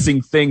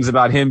releasing things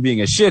about him being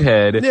a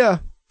shithead. Yeah.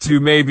 To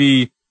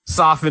maybe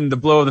soften the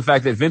blow of the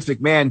fact that Vince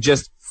McMahon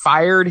just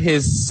fired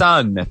his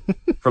son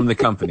from the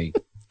company.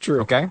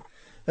 True. Okay?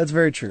 That's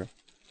very true.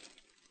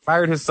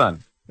 Fired his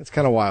son. It's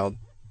kind of wild.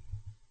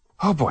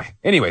 Oh, boy.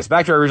 Anyways,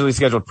 back to our originally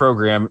scheduled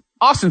program.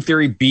 Austin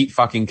Theory beat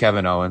fucking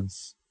Kevin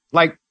Owens.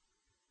 Like,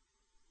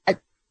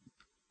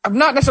 I'm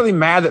not necessarily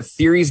mad that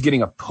Theory's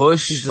getting a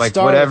push. He's the like,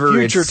 star whatever. Of the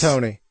future,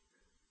 Tony.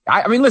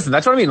 I mean, listen,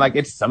 that's what I mean. Like,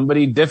 it's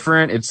somebody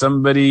different. It's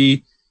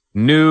somebody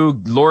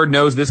new. Lord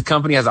knows this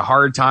company has a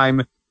hard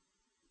time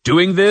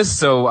doing this,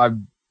 so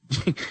I'm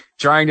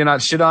trying to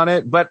not shit on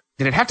it. But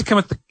did it have to come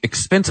at the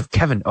expense of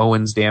Kevin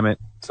Owens, damn it?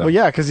 So, well,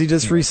 yeah, because he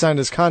just re-signed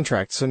his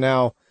contract, so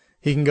now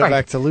he can go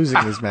back to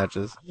losing his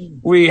matches.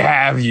 We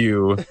have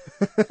you.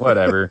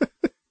 Whatever.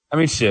 I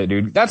mean, shit,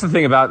 dude. That's the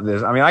thing about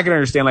this. I mean, I can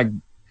understand, like,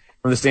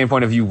 from the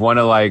standpoint of you want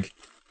to, like,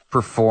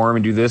 perform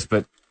and do this,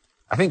 but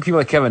I think people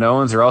like Kevin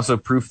Owens are also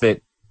proof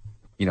that,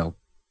 you know,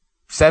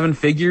 7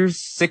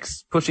 figures,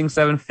 pushing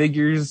 7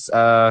 figures,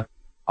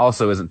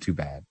 also isn't too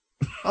bad.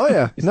 Oh,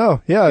 yeah.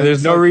 No, yeah.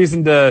 There's no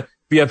reason to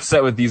be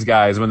upset with these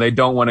guys when they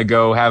don't want to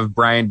go have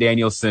Bryan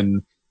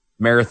Danielson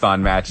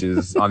marathon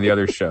matches on the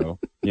other show.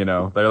 You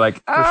know, they're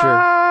like,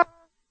 sure.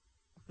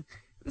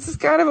 This is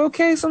kind of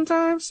okay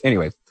sometimes.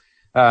 Anyways,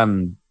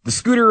 the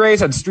scooter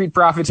race had Street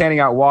Profits handing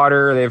out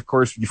water. They, of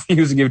course,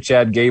 refused to give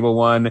Chad Gable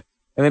one.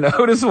 And then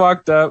Otis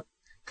walked up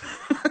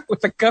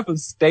with a cup of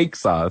steak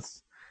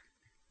sauce.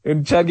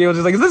 And Chad Gable was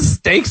just like, is this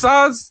steak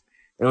sauce?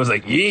 And I was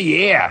like,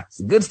 yeah, it's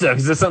good stuff.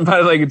 He said something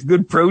about it, like, it's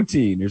good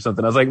protein or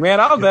something. I was like,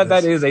 man, I'll bet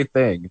that is a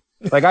thing.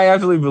 Like, I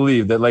absolutely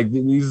believe that, like,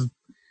 these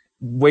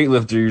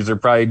weightlifters are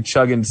probably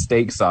chugging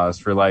steak sauce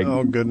for, like,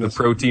 the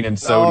protein and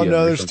sodium. Oh,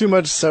 no, there's too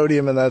much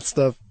sodium in that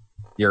stuff.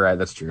 You're right,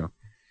 that's true.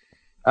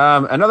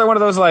 Another one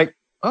of those, like,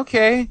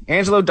 okay,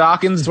 Angelo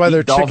Dawkins. That's why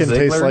their Dolph chicken Ziggler.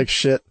 tastes like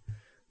shit.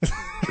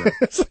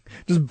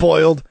 Just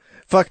boiled.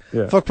 Fuck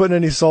putting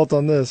any salt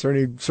on this or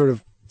any sort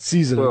of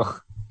seasoning. Ugh.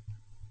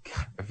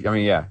 I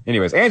mean, yeah.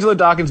 Anyways, Angelo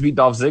Dawkins beat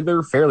Dolph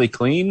Ziggler fairly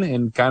clean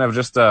and kind of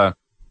just, that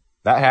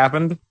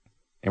happened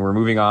and we're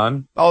moving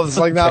on. Oh, it's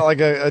like not like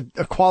a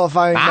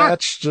qualifying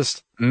match,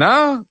 just.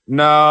 No.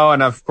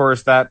 And of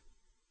course I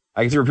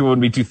can see where people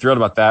wouldn't be too thrilled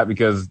about that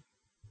because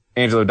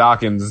Angelo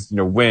Dawkins, you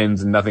know,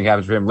 wins and nothing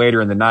happens for him later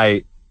in the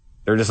night.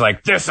 They're just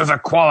like, this is a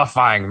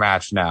qualifying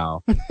match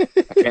now. I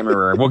can't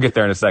remember. We'll get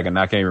there in a second.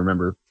 I can't even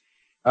remember.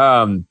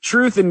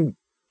 Truth and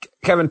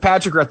Kevin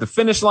Patrick are at the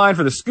finish line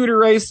for the scooter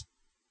race.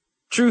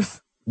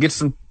 Truth gets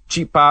some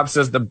cheap pop,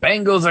 says the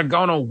Bengals are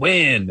gonna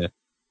win.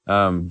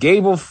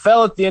 Gable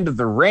fell at the end of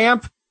the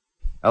ramp,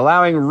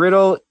 allowing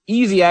Riddle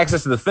easy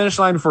access to the finish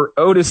line before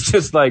Otis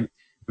just like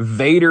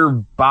Vader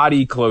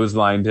body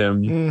clotheslined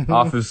him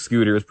off his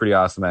scooter. It was pretty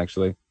awesome,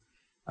 actually.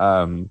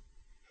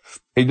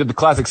 He did the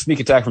classic sneak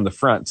attack from the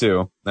front,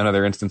 too.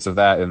 Another instance of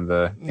that in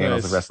the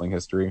annals of wrestling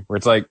history, where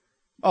it's like...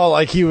 Oh,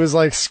 like he was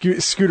like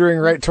scootering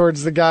right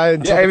towards the guy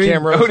until the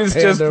camera Otis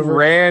just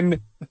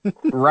ran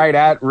right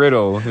at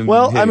Riddle.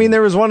 Well, I mean,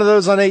 there was one of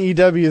those on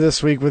AEW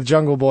this week with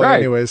Jungle Boy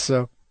anyways,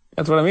 so...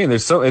 That's what I mean.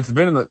 It's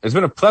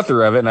been a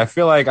plethora of it, and I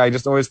feel like I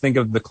just always think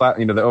of the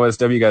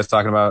OSW guys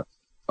talking about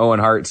Owen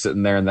Hart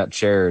sitting there in that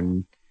chair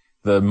and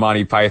the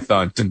Monty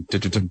Python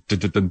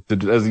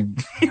as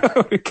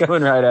he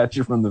coming right at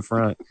you from the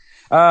front.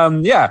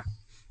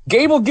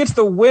 Gable gets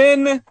the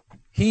win.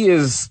 He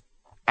is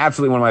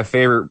absolutely one of my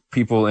favorite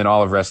people in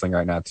all of wrestling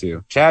right now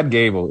too. Chad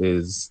Gable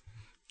is.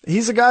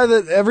 He's a guy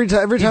that every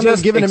time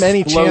they've given him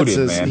any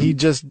chances, man. He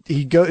does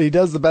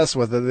the best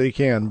with it that he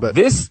can. But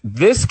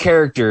this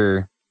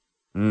character,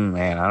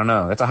 man, I don't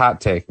know. That's a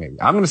hot take.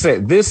 Maybe I'm going to say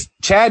this: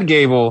 Chad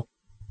Gable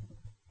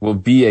will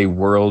be a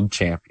world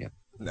champion.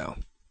 No.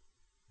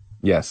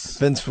 Yes.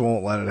 Vince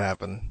won't let it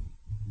happen.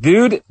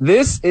 Dude,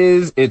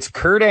 it's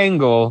Kurt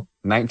Angle,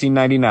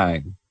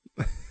 1999.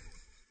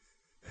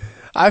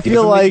 I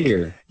feel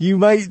like you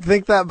might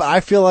think that, but I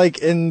feel like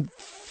in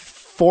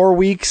 4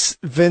 weeks,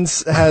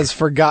 Vince has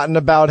forgotten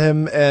about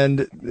him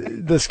and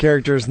this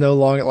character is no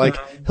longer, like,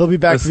 he'll be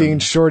back to being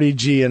Shorty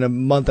G in a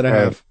month and a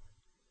half.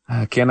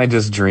 Can't I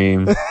just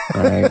dream?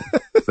 All right.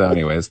 So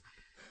anyways,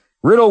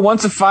 Riddle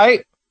wants a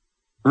fight.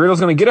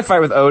 Riddle's going to get a fight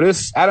with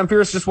Otis. Adam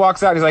Pearce just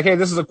walks out. He's like, hey,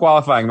 this is a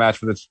qualifying match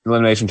for the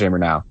Elimination Chamber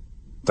now.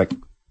 It's like,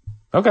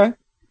 okay.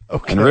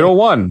 And Riddle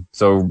won.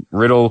 So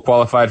Riddle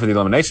qualified for the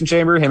Elimination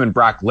Chamber. Him and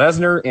Brock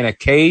Lesnar in a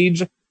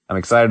cage. I'm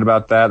excited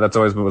about that. That's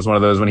always was one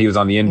of those when he was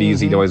on the Indies.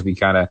 He'd always be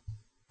kind of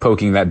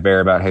poking that bear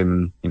about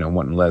him,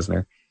 wanting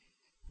Lesnar.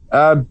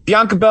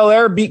 Bianca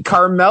Belair beat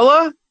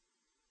Carmella.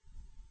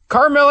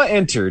 Carmella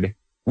entered.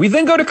 We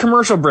then go to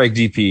commercial break,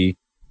 DP.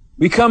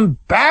 We come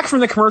back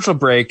from the commercial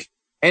break.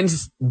 And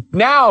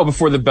now,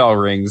 before the bell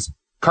rings,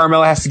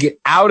 Carmella has to get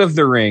out of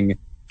the ring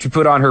to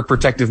put on her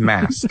protective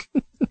mask.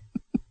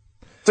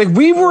 It's like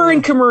we were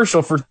in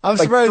commercial for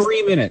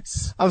 3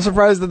 minutes. I'm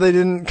surprised that they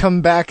didn't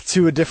come back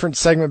to a different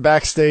segment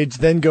backstage,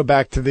 then go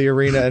back to the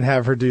arena and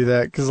have her do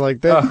that. Because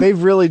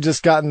they've really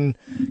just gotten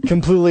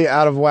completely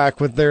out of whack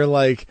with their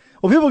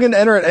people can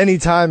enter at any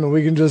time and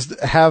we can just we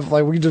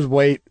can just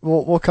wait.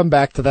 We'll come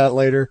back to that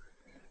later.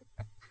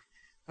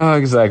 Oh,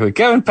 exactly.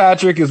 Kevin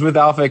Patrick is with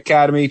Alpha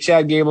Academy.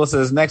 Chad Gable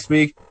says next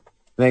week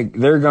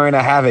they're going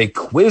to have a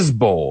quiz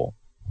bowl.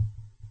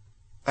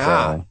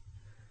 So,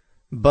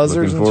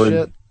 buzzers and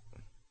shit.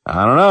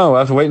 I don't know. We'll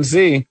have to wait and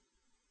see.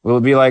 Will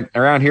it be like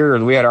around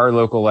here? We had our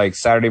local like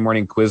Saturday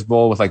morning quiz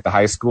bowl with like the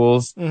high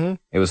schools. Mm-hmm.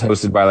 It was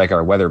hosted by like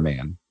our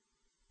weatherman.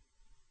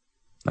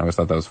 I always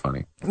thought that was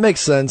funny. It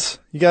makes sense.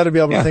 You got to be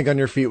able to think on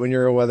your feet when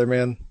you're a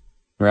weatherman.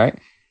 Right.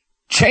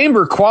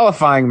 Chamber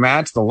qualifying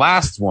match, the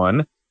last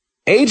one.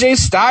 AJ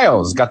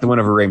Styles got the win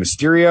over Rey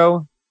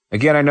Mysterio.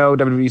 Again, I know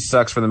WWE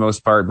sucks for the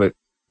most part, but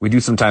we do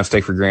sometimes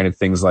take for granted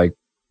things like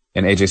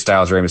an AJ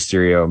Styles Rey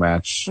Mysterio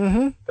match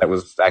that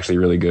was actually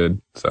really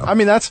good. So I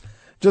mean, that's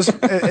just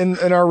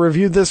in our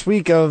review this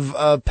week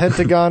of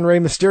Pentagon Rey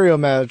Mysterio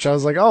match. I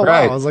was like, oh wow!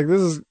 I was like, this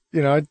is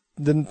I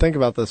didn't think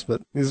about this,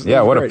 but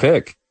what great. A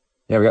pick.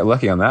 Yeah, we got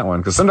lucky on that one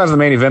because sometimes the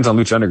main events on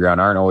Lucha Underground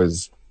aren't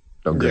always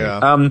so great.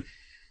 Yeah.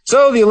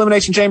 So the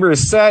Elimination Chamber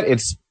is set.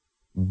 It's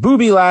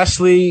Bobby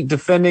Lashley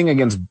defending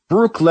against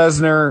Brock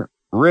Lesnar,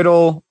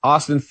 Riddle,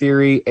 Austin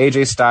Theory,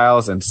 AJ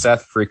Styles, and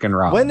Seth freaking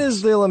Rollins. When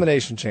is the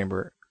Elimination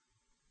Chamber?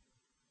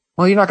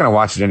 Well, you're not going to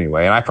watch it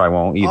anyway, and I probably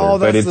won't either. Oh,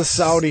 that's the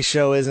Saudi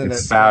show, isn't it?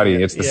 It's Saudi.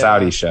 It's the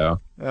Saudi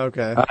show.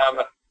 Okay.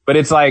 But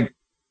it's like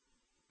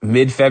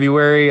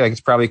mid-February. Like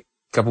it's probably a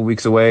couple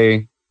weeks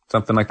away,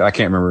 something like that. I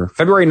can't remember.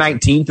 February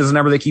 19th is a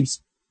number that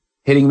keeps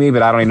hitting me,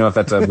 but I don't even know if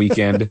that's a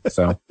weekend.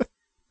 So,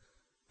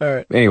 all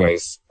right.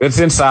 Anyways, it's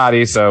in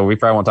Saudi, so we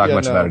probably won't talk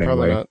much about it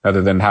anyway,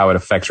 other than how it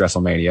affects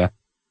WrestleMania.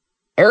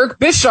 Eric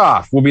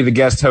Bischoff will be the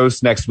guest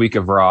host next week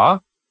of Raw.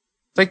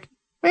 It's like,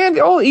 man,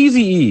 the old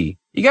Eazy-E.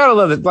 You gotta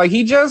love it. Like,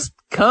 he just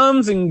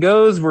comes and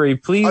goes where he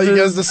pleases. Oh, you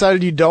guys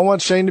decided you don't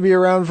want Shane to be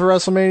around for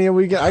WrestleMania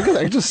weekend? I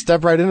could just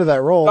step right into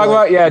that role. Talk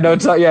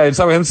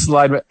about him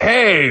sliding.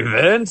 Hey,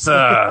 Vince.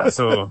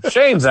 So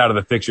Shane's out of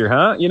the picture,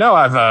 huh?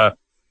 I've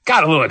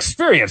got a little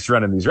experience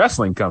running these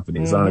wrestling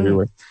companies. I don't know if you're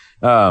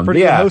aware.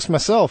 Pretty good host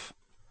myself.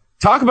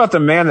 Talk about the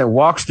man that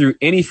walks through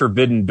any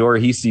forbidden door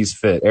he sees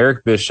fit.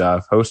 Eric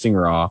Bischoff hosting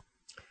Raw.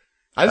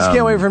 I just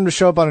can't wait for him to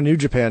show up on a New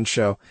Japan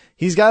show.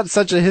 He's got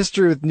such a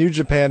history with New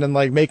Japan and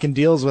like making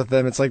deals with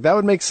them. It's like that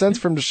would make sense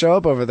for him to show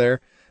up over there,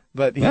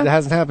 but it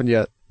hasn't happened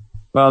yet.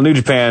 Well, New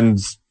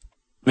Japan's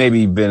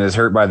maybe been as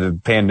hurt by the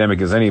pandemic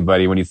as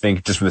anybody when you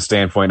think just from the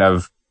standpoint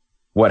of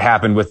what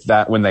happened with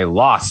that when they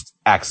lost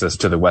access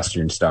to the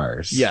Western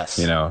stars. Yes.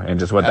 And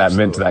just what that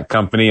meant to that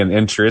company and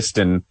interest.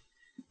 And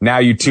now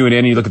you tune in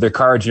and you look at their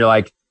cards and you're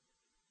like,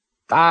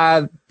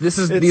 these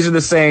are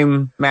the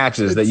same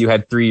matches that you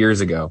had 3 years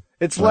ago.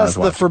 It's less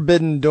the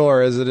forbidden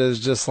door as it is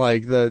just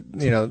like the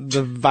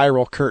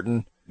viral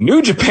curtain.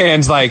 New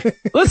Japan's like,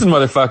 listen,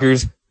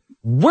 motherfuckers,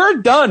 we're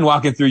done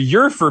walking through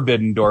your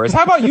forbidden doors.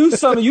 How about you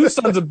sons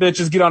of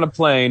bitches get on a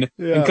plane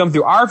and come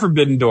through our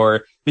forbidden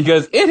door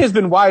because it has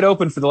been wide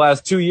open for the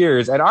last 2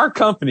 years and our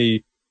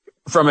company,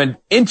 from an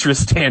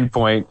interest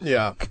standpoint,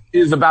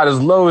 is about as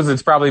low as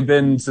it's probably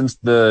been since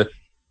the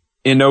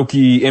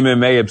Inoki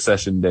MMA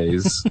obsession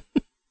days.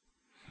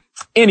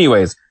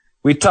 Anyways,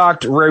 we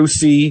talked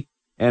Rosie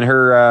and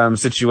her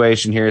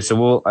situation here. So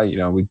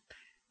we'll,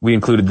 we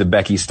included the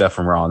Becky stuff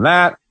from Raw on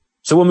that.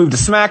 So we'll move to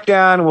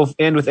SmackDown. We'll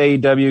end with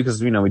AEW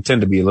because, we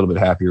tend to be a little bit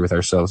happier with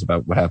ourselves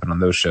about what happened on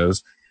those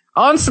shows.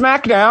 On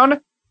SmackDown,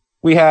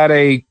 we had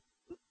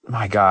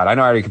my God, I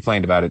know I already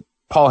complained about it.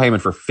 Paul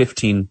Heyman for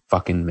 15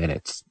 fucking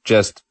minutes,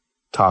 just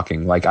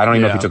talking. Like, I don't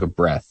even know if he took a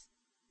breath.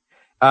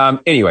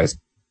 Anyways,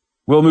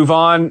 we'll move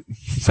on.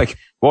 It's like,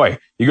 boy,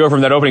 you go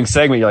from that opening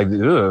segment, you're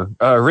like,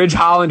 ugh. Ridge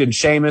Holland and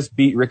Sheamus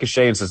beat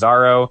Ricochet and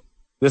Cesaro.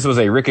 This was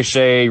a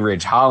Ricochet,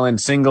 Ridge Holland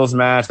singles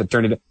match that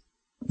turned into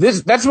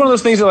that's one of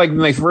those things that, like, when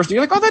they first, you're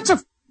like, oh,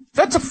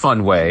 that's a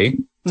fun way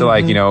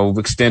to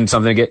extend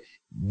something to get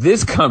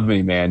this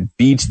company, man,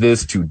 beats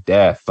this to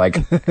death. Like,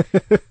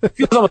 it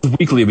feels almost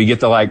weekly we get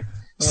the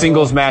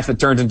singles match that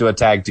turns into a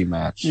tag team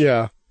match.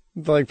 Yeah.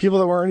 Like people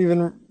that weren't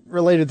even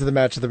related to the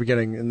match at the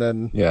beginning and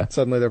then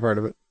suddenly they're part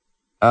of it.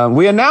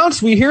 We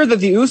hear that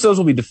the Usos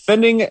will be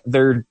defending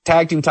their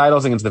tag team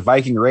titles against the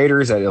Viking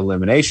Raiders at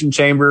Elimination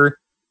Chamber.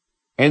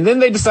 And then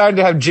they decided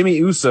to have Jimmy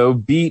Uso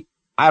beat,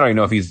 I don't even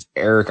know if he's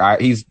Eric,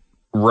 he's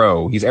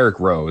Rowe. He's Eric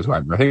Rowe is who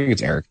I think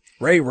it's Eric.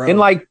 Ray Rowe.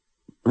 In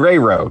Ray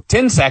Rowe,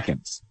 10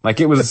 seconds. Like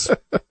it was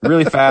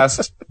really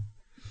fast.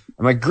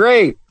 I'm like,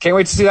 great. Can't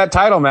wait to see that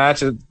title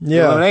match at the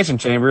Elimination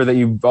Chamber that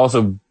you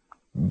also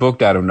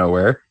booked out of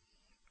nowhere.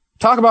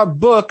 Talk about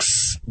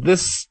books.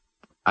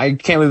 I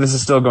can't believe this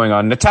is still going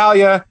on.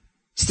 Natalya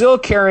still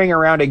carrying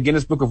around a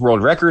Guinness Book of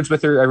World Records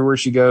with her everywhere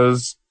she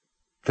goes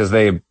because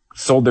they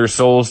sold their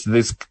souls to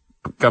this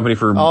company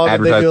for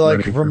advertising. They do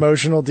like a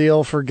promotional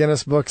deal for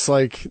Guinness Books,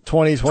 like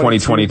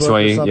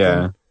 2020,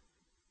 yeah.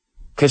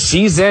 Because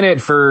she's in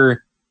it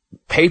for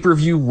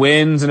pay-per-view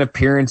wins and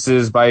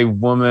appearances by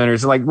women or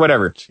like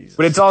whatever. Jesus.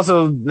 But it's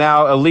also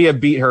now Aaliyah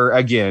beat her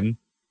again,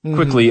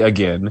 quickly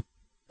again.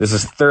 This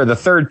is the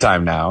third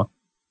time now.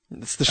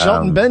 It's the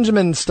Shelton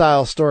Benjamin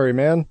style story,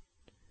 man.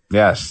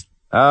 Yes.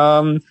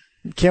 Can't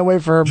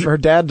wait for her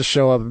dad to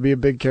show up and be a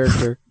big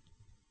character.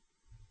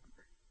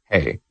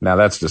 Hey, now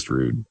that's just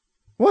rude.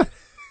 What?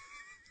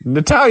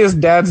 Natalia's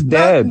dad's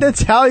dead. Not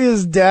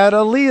Natalia's dad,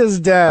 Aaliyah's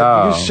dad.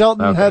 Because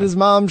Shelton had his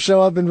mom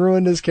show up and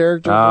ruined his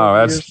character.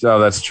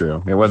 That's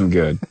true. It wasn't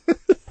good. Drew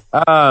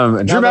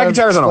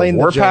McIntyre's on a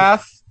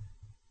warpath.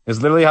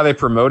 Is literally how they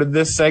promoted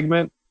this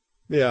segment.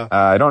 Yeah.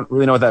 I don't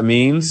really know what that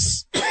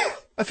means.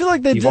 I feel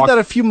like they did that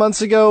a few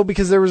months ago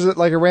because there was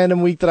like a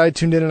random week that I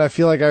tuned in and I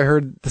feel like I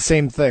heard the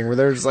same thing where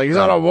they're just like, he's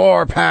on a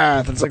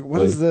warpath. It's like,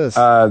 what is this?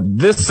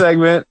 This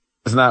segment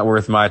is not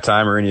worth my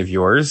time or any of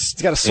yours.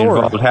 It's got a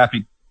sword.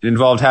 It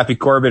involved Happy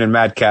Corbin and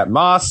Madcap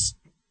Moss.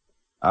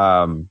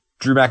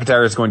 Drew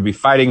McIntyre is going to be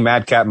fighting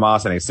Madcap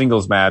Moss in a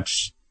singles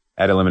match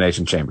at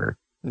Elimination Chamber.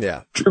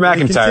 Yeah. Drew McIntyre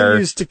he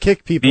continues to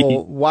kick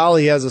people while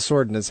he has a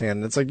sword in his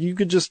hand. It's like you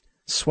could just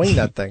swing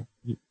that thing.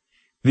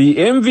 The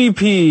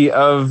MVP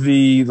of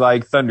the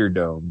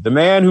Thunderdome, the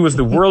man who was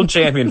the world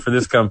champion for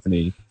this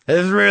company.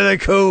 It's really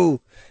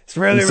cool. It's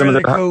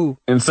really cool.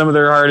 In some of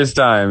their hardest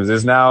times,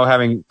 is now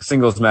having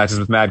singles matches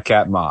with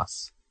Madcap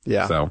Moss.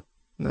 Yeah. So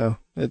no,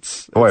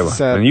 it's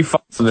sad when you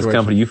fall from this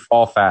company, you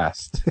fall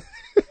fast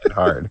and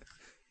hard.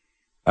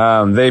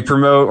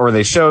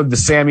 They showed the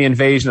Sammy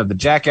invasion of the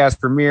Jackass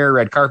premiere,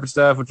 red carpet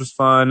stuff, which was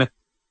fun.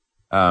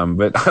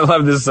 But I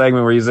love this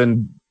segment where he's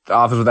in the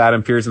office with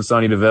Adam Pearce and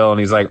Sonya Deville, and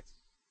he's like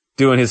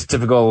doing his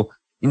typical,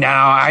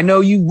 now I know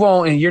you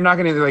won't, and you're not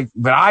going to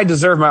but I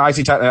deserve my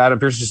IC title. And Adam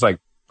Pearce is just like,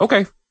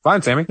 okay,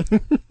 fine, Sammy,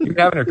 you can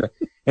have it.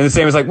 And the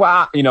Sammy's like,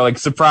 wow,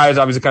 surprised,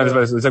 obviously kind of,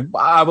 it's like,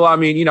 wow, well, I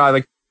mean,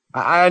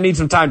 I need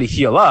some time to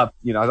heal up,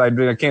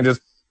 I can't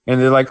just,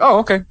 and they're like, oh,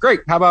 okay,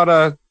 great. How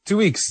about, 2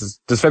 weeks?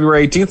 Does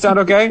February 18th sound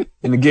okay?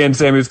 And again,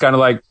 Sammy was kind of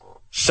like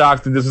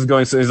shocked that this was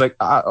going. So he's like,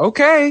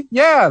 okay,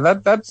 yeah,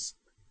 that's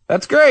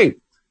great.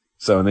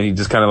 So, and then he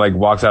just kind of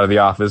walks out of the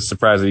office,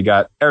 surprised that he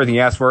got everything he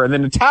asked for. And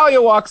then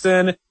Natalya walks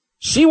in.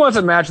 She wants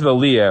a match with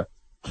Aaliyah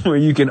where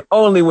you can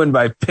only win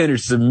by pin or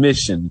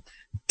submission,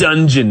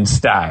 dungeon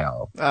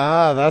style.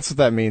 Ah, that's what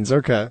that means.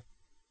 Okay.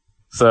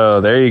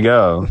 So there you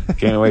go.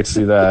 Can't wait to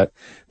see that.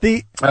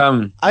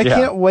 I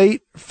can't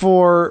wait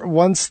for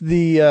once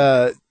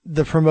the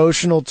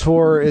promotional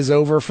tour is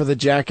over for the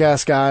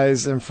Jackass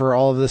guys and for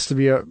all of this to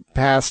be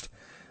passed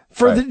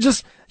for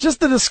just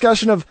the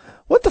discussion of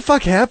what the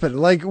fuck happened,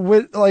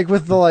 with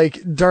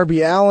the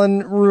Darby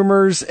Allin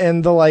rumors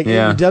and the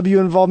AEW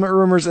involvement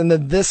rumors, and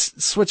then this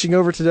switching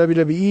over to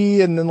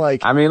WWE, and then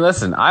I mean,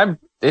 listen,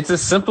 it's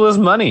as simple as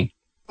money.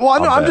 Well, I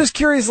know, I'm just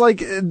curious, I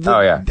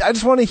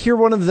just want to hear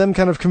one of them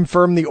kind of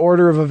confirm the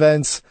order of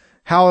events,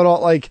 how it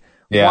all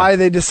why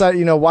they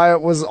decided, why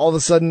it was all of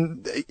a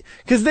sudden,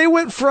 because they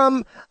went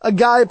from a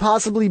guy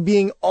possibly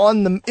being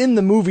in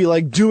the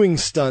movie, doing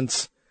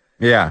stunts.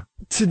 Yeah.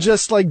 To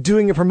just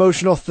doing a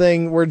promotional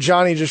thing where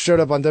Johnny just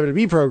showed up on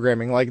WWE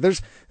programming.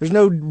 There's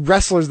no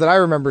wrestlers that I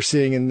remember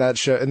seeing in that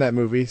show, in that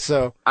movie.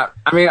 So, I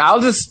mean,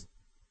 I'll just,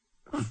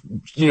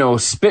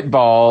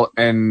 spitball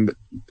and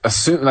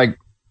assume,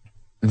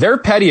 they're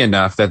petty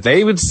enough that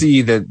they would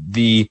see that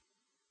the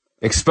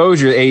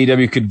exposure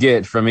AEW could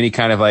get from any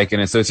kind of an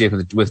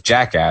association with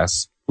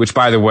Jackass, which,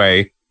 by the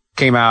way,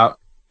 came out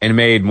and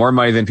made more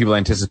money than people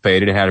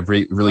anticipated and had a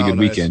really good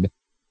weekend.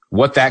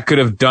 What that could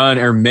have done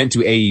or meant to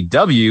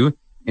AEW,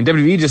 and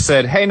WWE just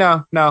said, hey,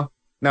 no,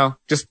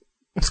 just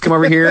come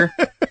over here,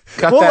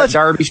 cut that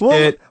Darby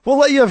shit. We'll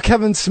let you have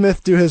Kevin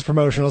Smith do his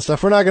promotional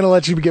stuff. We're not going to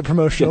let you get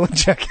promotional with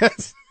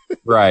Jackass.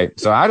 Right.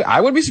 So I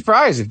would be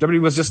surprised if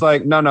WWE was just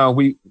like, no,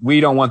 we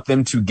don't want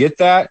them to get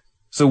that.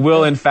 So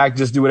we'll, in fact,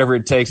 just do whatever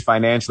it takes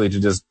financially to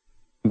just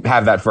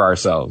have that for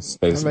ourselves,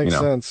 basically. That makes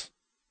sense.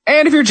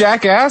 And if you're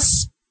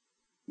Jackass,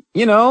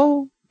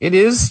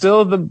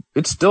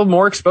 it's still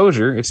more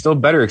exposure. It's still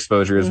better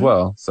exposure as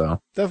well.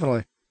 So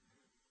definitely.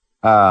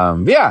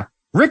 Yeah.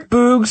 Rick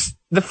Boogs,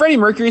 the Freddie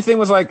Mercury thing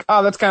was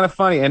oh, that's kind of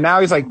funny. And now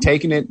he's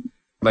taking it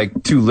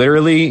too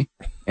literally.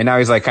 And now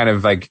he's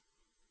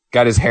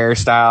got his hair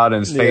styled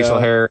and his facial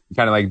hair,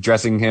 kind of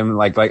dressing him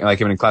like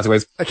him in classic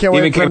ways. I can't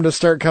wait for him to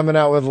start coming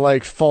out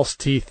with false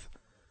teeth.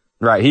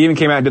 Right. He even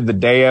came out and did the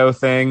Dayo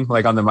thing,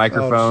 on the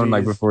microphone,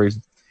 before he's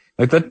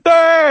the Dayo.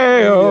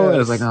 Yes. And it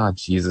was oh,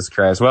 Jesus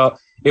Christ. Well,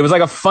 it was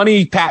a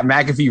funny Pat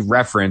McAfee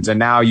reference, and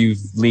now you've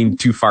leaned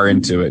too far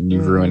into it and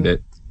you've ruined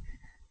it.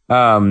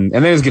 And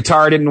then his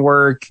guitar didn't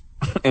work,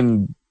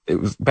 and it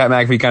was Pat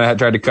McAfee kind of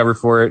tried to cover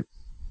for it.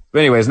 But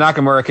anyways,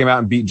 Nakamura came out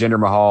and beat Jinder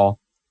Mahal.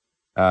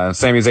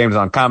 Sami Zayn was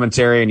on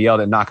commentary and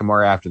yelled at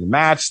Nakamura after the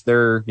match.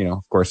 They're,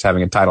 of course,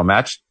 having a title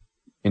match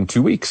in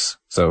 2 weeks.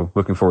 So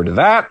looking forward to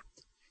that.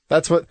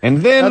 That's what they're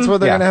going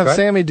to have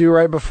Sami do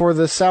right before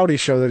the Saudi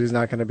show that he's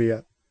not going to be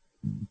at.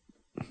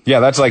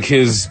 Yeah, that's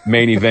his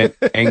main event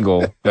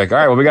angle. All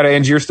right, well, we got to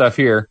end your stuff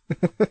here.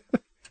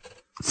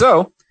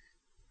 So,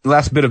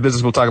 last bit of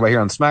business we'll talk about here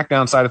on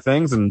SmackDown side of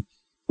things, and a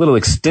little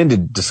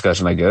extended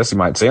discussion, I guess you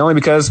might say, only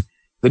because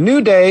the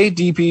New Day,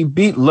 DP,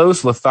 beat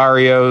Los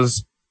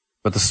Lotharios.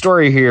 But the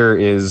story here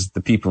is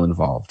the people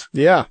involved.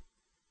 Yeah.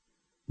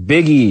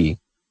 Big E.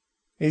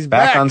 He's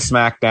back on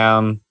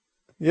SmackDown.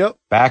 Yep.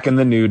 Back in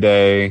the New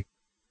Day.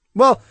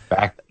 Well,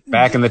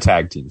 back in the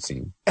tag team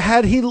scene.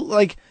 Had he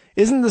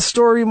isn't the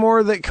story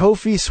more that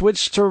Kofi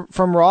switched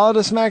from Raw to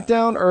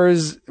SmackDown, or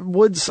is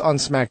Woods on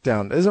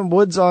SmackDown? Isn't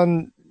Woods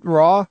on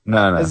Raw?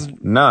 No. I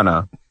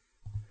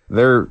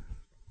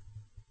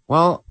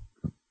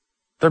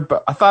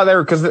thought they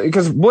were,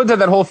 because Woods had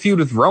that whole feud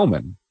with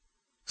Roman.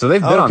 So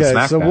they've been on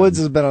SmackDown. So Woods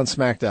has been on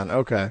SmackDown.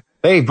 Okay.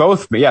 They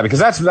both, because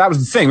that was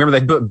the thing. Remember,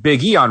 they put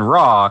Big E on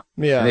Raw.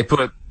 Yeah. And they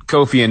put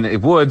Kofi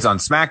and Woods on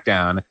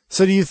SmackDown.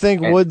 So do you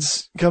think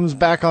Woods comes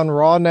back on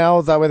Raw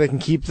now? That way they can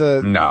keep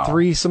the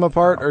threesome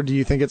apart? Or do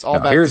you think it's all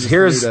back here's, to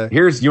New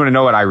Day? You want to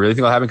know what I really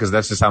think will happen? Because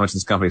that's just how much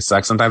this company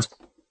sucks sometimes.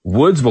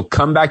 Woods will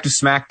come back to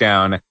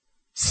SmackDown,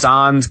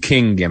 sans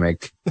King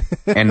gimmick,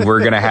 and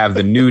we're going to have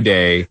the New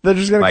Day. They're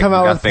just going to come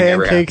out with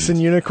pancakes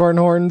and unicorn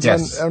horns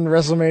on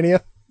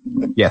WrestleMania?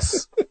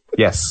 Yes.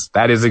 Yes.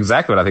 That is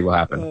exactly what I think will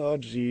happen. Oh,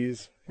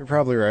 jeez. You're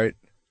probably right.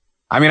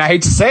 I mean, I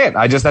hate to say it.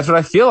 That's what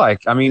I feel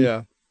like. I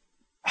mean,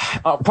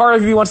 part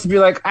of you wants to be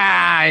like,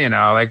 they'll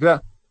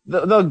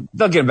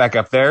get back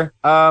up there.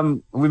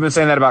 We've been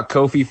saying that about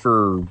Kofi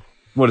for,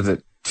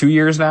 2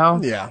 years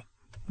now? Yeah.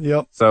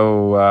 Yep.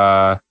 So,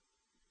 I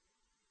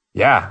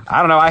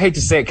don't know. I hate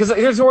to say it because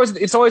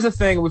it's always a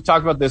thing. We've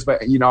talked about this,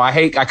 but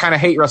I kind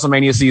of hate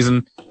WrestleMania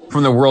season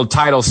from the world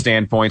title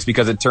standpoints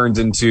because it turns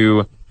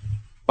into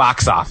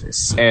box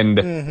office and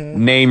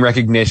name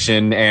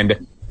recognition.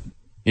 And,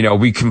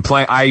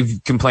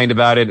 I've complained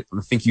about it.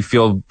 I think you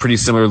feel pretty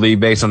similarly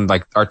based on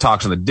like our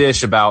talks on the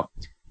dish about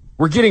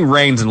we're getting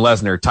Reigns and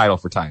Lesnar title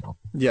for title.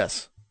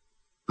 Yes.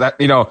 That,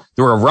 the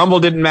Royal Rumble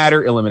didn't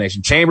matter.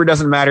 Elimination Chamber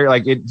doesn't matter.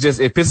 Like it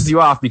pisses you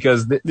off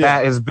because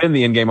that has been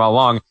the end game all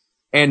along.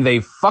 And they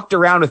fucked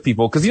around with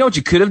people. Cause you know what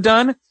you could have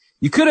done?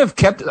 You could have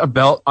kept a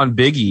belt on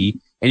Big E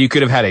and you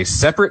could have had a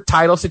separate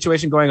title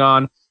situation going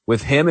on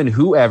with him and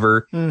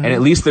whoever. And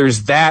at least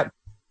there's that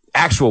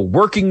actual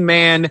working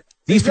man.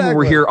 These people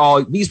were here all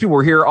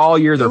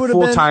year. They're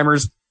full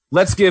timers.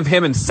 Let's give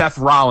him and Seth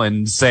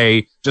Rollins,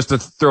 just to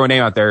throw a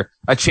name out there,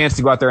 a chance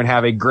to go out there and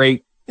have a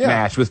great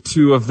match with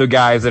two of the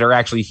guys that are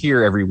actually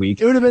here every week.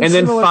 It would have been and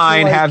then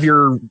have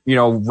your,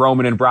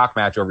 Roman and Brock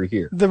match over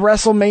here. The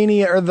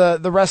WrestleMania or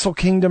the Wrestle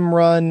Kingdom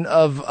run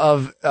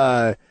of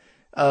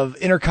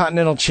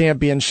Intercontinental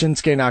Champion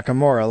Shinsuke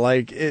Nakamura.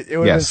 Like it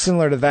would have been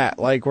similar to that.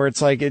 Like where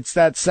it's like, it's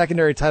that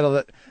secondary title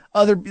that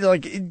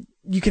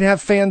you can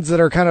have fans that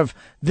are kind of,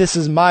 this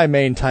is my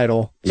main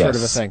title sort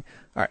of a thing.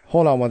 All right.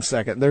 Hold on one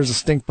second. There's a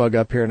stink bug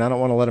up here and I don't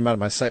want to let him out of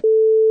my sight.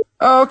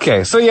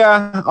 Okay. So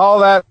all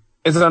that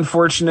is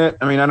unfortunate.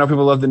 I mean, I know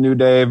people love the New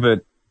Day,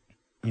 but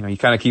you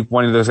kind of keep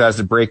wanting those guys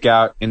to break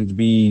out and to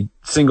be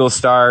single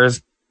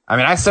stars. I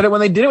mean, I said it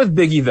when they did it with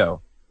Big E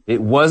though.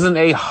 It wasn't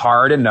a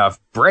hard enough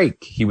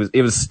break.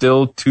 It was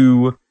still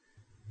too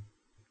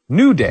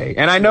New Day.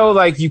 And I know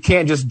you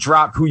can't just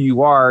drop who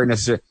you are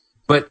necessarily,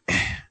 but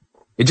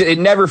it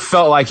never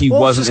felt like he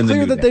wasn't in the New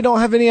Day. It's clear that they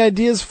don't have any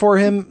ideas for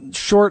him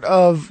short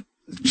of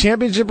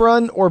championship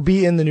run or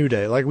be in the New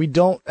Day. Like we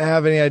don't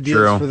have any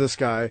ideas for this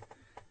guy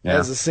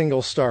as a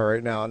single star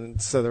right now.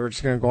 And so we're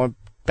just going to go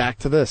back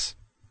to this.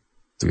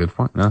 That's a good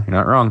point. No, you're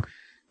not wrong.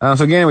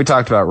 So again, we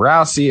talked about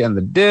Rousey and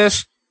the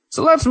dish.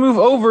 So let's move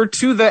over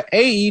to the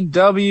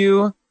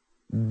AEW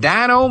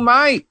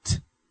Dynamite.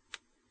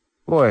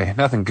 Boy,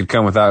 nothing could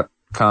come without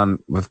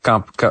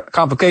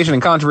complication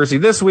and controversy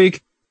this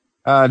week.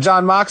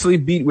 Jon Moxley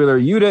beat Wheeler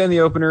Yuta in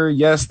the opener.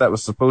 Yes, that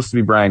was supposed to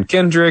be Brian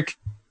Kendrick.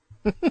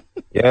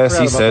 Yes,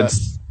 he said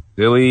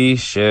silly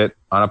shit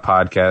on a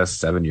podcast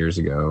 7 years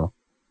ago.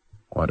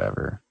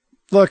 Whatever.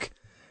 Look,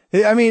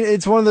 I mean,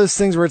 it's one of those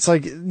things where it's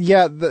like,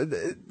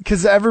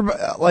 because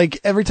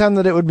every time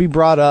that it would be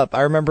brought up,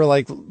 I remember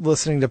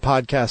listening to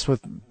podcasts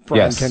with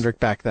Brian Kendrick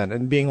back then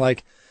and being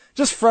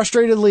just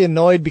frustratedly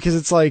annoyed because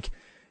it's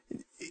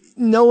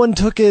no one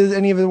took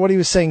any of what he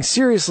was saying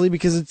seriously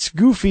because it's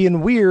goofy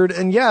and weird.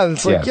 And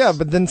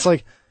but then it's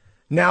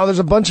now there's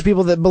a bunch of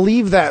people that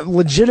believe that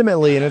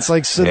legitimately. And it's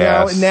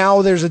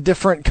now there's a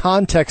different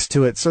context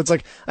to it. So it's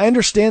I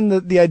understand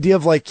the idea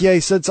of he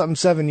said something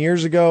 7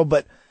 years ago,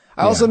 but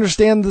I also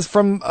understand this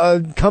from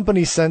a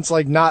company sense,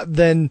 not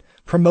then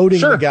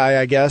promoting the guy,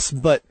 I guess,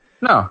 but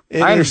no,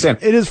 I understand.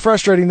 It is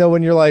frustrating though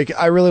when you're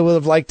I really would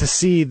have liked to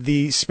see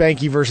the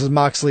Spanky versus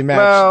Moxley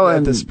match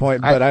at this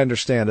point, but I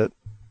understand it.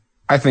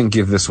 I think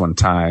give this one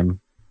time.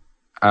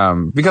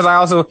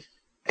 Because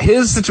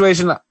his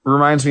situation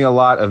reminds me a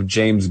lot of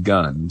James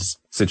Gunn's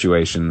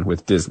situation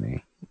with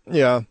Disney.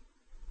 Yeah.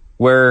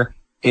 Where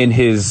in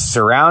his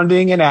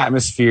surrounding and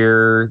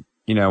atmosphere,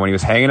 when he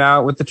was hanging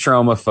out with the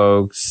Trauma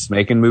folks,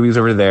 making movies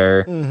over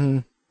there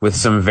with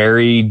some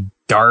very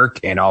dark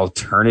and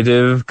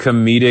alternative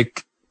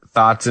comedic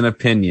thoughts and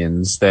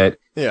opinions that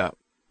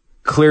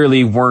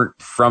clearly weren't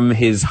from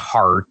his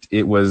heart.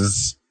 It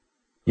was,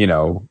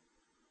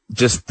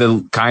 just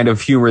the kind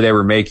of humor they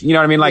were making. You know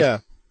what I mean?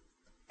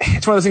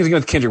 It's one of those things again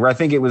with Kendrick where I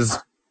think I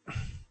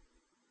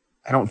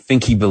don't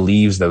think he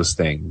believes those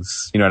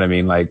things. You know what I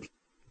mean? I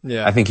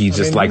think he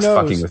just likes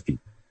fucking with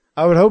people.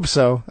 I would hope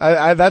so.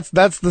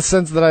 That's the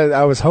sense that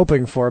I was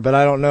hoping for, but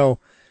I don't know.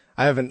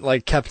 I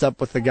haven't kept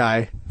up with the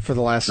guy for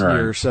the last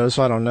year or so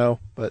I don't know.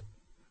 But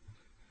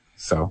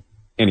so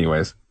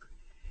anyways.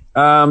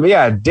 But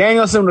yeah,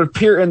 Danielson would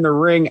appear in the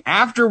ring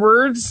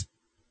afterwards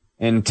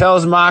and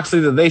tells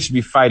Moxley that they should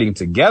be fighting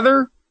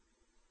together.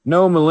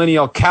 No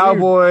millennial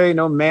cowboy,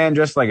 no man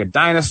dressed like a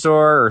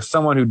dinosaur, or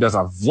someone who does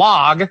a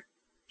vlog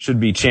should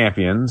be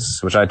champions,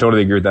 which I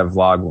totally agree with that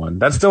vlog one.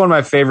 That's still one of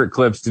my favorite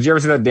clips. Did you ever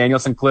see that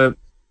Danielson clip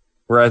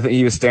where I think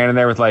he was standing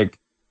there with like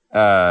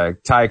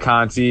Ty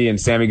Conti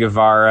and Sammy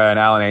Guevara and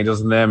Alan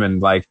Angels and them,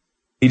 and like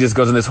he just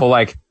goes in this whole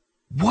like,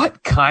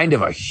 what kind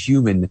of a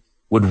human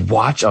would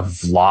watch a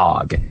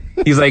vlog?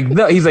 He's like,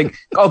 no, he's like,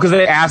 oh, because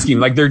they ask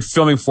him, like they're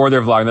filming for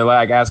their vlog, and they're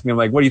like asking him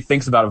like, what do you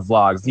think about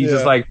vlogs? He's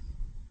just like,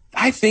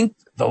 I think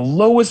the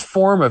lowest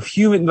form of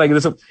human, like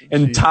this,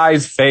 and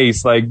Ty's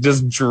face like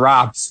just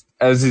drops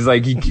as he's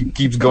like, he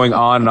keeps going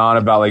on and on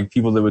about like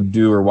people that would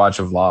do or watch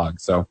a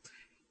vlog. So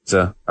it's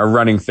a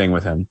running thing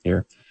with him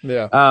here.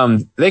 Yeah.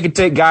 They could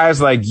take guys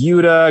like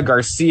Yuta,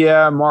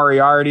 Garcia,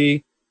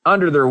 Moriarty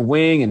under their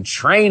wing and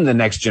train the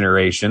next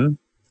generation.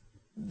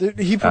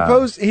 He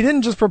proposed. He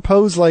didn't just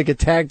propose like a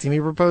tag team.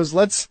 He proposed,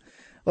 let's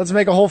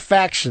make a whole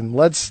faction.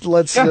 Let's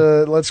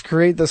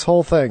create this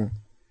whole thing.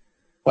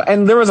 Well,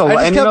 and there was a.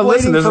 I just kept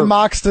waiting for a,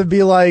 Mox to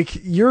be like,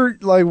 "You're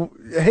like,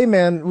 hey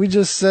man, we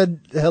just said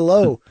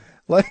hello.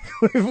 Like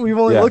we've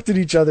only looked at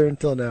each other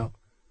until now."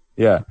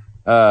 Yeah.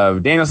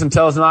 Danielson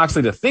tells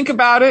Moxley to think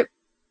about it.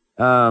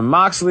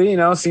 Moxley,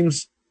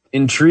 seems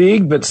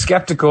intrigued but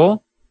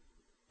skeptical,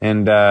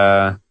 and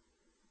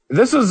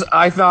this was,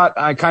 I thought,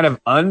 kind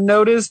of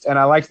unnoticed, and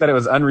I liked that it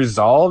was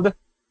unresolved.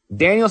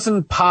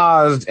 Danielson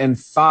paused and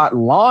thought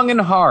long and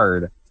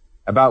hard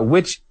about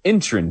which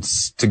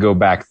entrance to go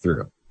back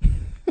through.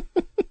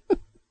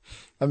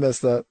 I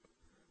missed that.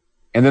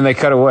 And then they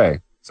cut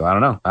away. So I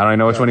don't know. I don't even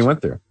know which one he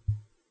went through.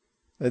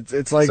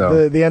 It's like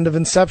the end of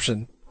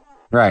Inception.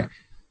 Right.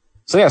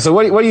 So yeah, so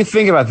what do you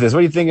think about this?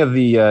 What do you think of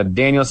the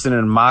Danielson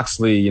and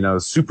Moxley,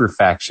 super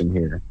faction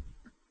here?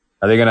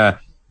 Are they going to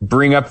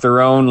bring up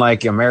their own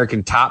like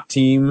American top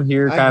team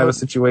here kind of a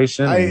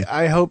situation?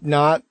 I hope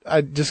not.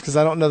 Just because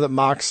I don't know that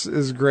Mox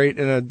is great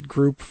in a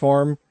group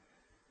form.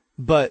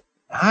 But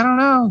I don't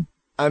know.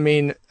 I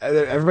mean,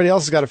 everybody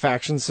else has got a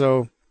faction,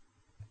 so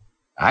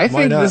I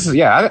think this is,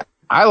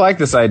 I like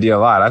this idea a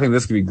lot. I think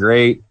this could be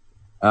great.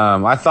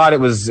 I thought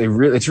it's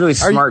really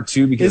smart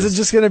too, because is it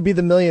just going to be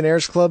the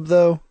Millionaires Club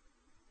though?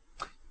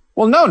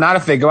 Well, no, not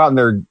if they go out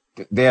and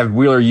they have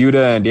Wheeler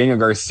Yuta and Daniel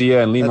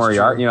Garcia and Lee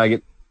Moriarty. Like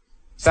it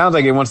sounds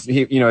like it wants to,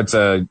 he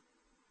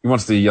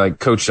wants to like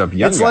coach up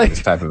young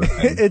guys type of a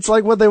thing. It's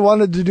like what they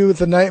wanted to do with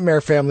the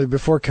Nightmare Family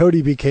before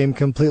Cody became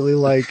completely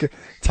like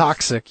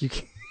toxic. You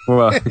can't.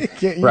 Well,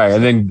 right,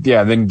 and then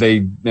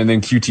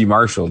QT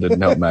Marshall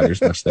didn't help matters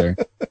much there.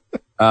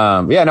 I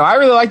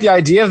really like the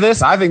idea of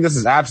this. I think this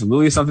is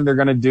absolutely something they're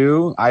going to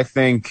do. I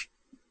think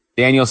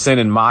Danielson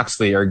and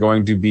Moxley are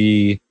going to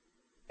be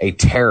a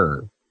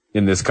terror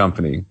in this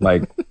company,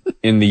 like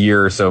in the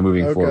year or so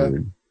moving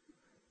forward.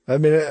 I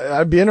mean,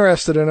 I'd be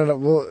interested in it.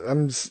 Well,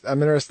 I'm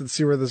interested to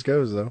see where this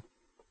goes, though.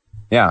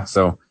 Yeah,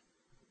 so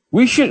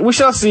we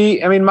shall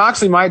see. I mean,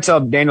 Moxley might tell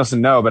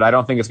Danielson no, but I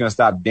don't think it's going to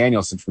stop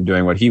Danielson from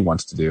doing what he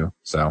wants to do.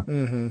 So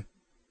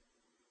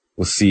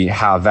we'll see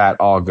how that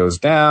all goes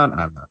down.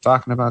 I'm not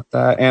talking about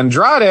that.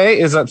 Andrade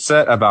is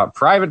upset about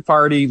Private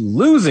Party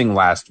losing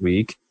last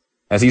week,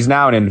 as he's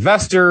now an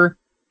investor.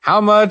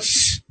 How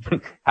much,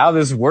 how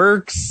this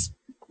works,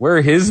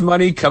 where his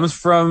money comes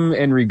from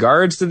in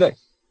regards to that.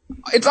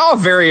 It's all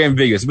very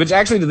ambiguous, which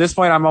actually to this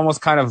point I'm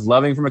almost kind of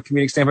loving from a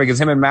comedic standpoint,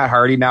 because him and Matt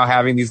Hardy now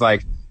having these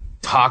like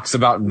talks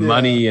about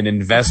money and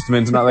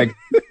investments, and not like,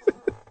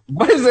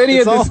 what does any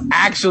of this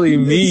actually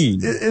mean?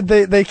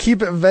 They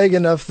keep it vague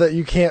enough that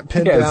you can't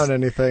pin down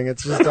anything.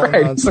 It's just all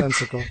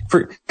nonsensical.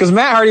 Because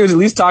Matt Hardy was at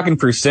least talking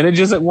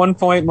percentages at one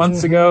point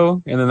months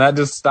ago, and then that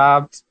just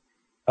stopped.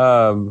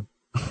 And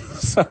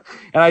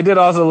I did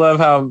also love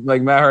how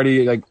like Matt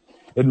Hardy like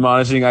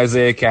admonishing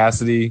Isaiah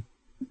Cassidy,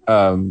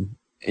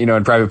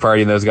 in Private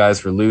Party and those guys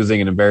for losing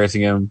and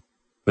embarrassing him,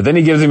 but then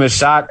he gives him a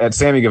shot at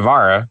Sammy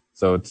Guevara.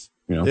 So it's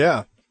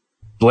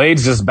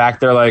Blade's just back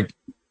there like,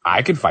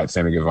 I could fight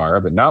Sammy Guevara,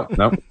 but no,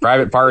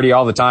 Private Party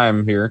all the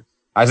time here.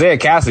 Isaiah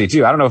Cassidy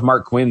too. I don't know if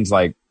Mark Quinn's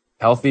like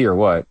healthy or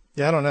what.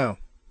 Yeah, I don't know.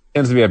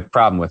 Tends to be a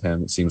problem with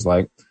him, it seems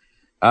like.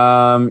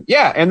 And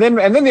then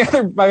the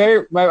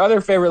other my other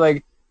favorite,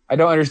 like, I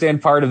don't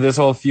understand part of this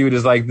whole feud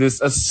is like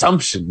this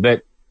assumption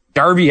that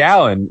Darby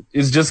Allin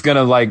is just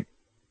gonna like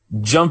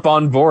jump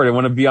on board and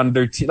want to be on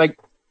their team. Like,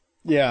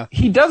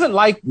 he doesn't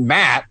like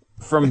Matt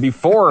from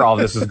before all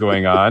this was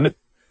going on.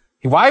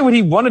 Why would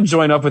he want to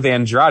join up with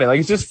Andrade? Like,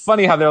 it's just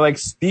funny how they're like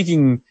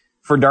speaking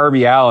for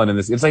Darby Allin in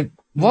this. It's like,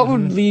 what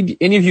would lead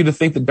any of you to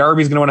think that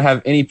Darby's going to want to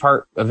have any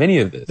part of any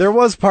of this? There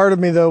was part of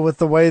me though with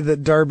the way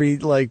that Darby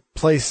like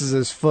places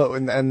his foot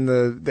and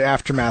the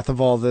aftermath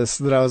of all this,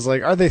 that I was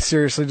like, are they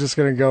seriously just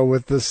going to go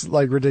with this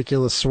like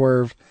ridiculous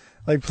swerve?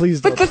 Like,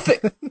 please don't.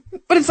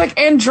 But it's like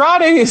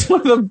Andrade is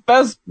one of the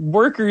best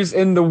workers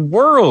in the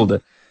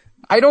world.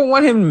 I don't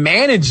want him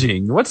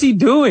managing. What's he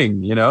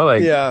doing?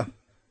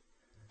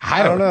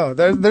 I don't know.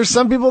 There's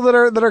some people that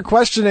are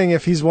questioning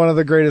if he's one of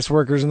the greatest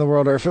workers in the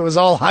world or if it was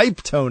all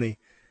hype, Tony.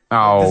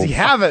 Oh. Does he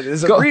have it?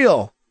 Is it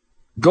real?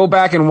 Go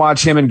back and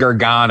watch him and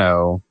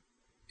Gargano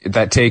at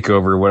that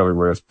takeover, whatever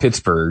it was,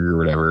 Pittsburgh or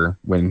whatever,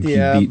 when he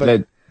beat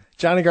that.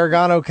 Johnny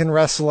Gargano can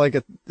wrestle like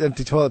an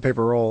empty toilet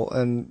paper roll,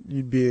 and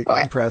you'd be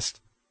impressed.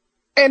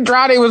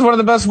 Andrade was one of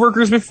the best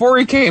workers before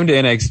he came to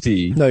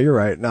NXT. No, you're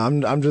right. No,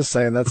 I'm just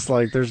saying that's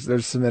like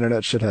there's some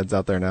internet shitheads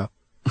out there now.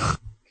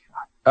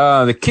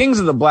 The Kings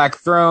of the Black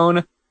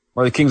Throne,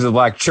 or the Kings of the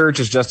Black Church,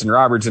 as Justin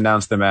Roberts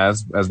announced them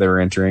as they were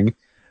entering.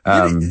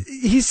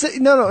 He said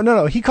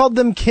no. He called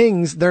them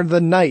kings. They're the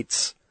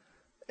knights.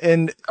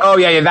 And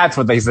that's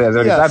what they said.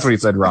 Yes. That's what he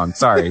said wrong.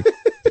 Sorry.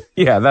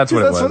 Yeah, that's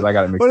what it was. I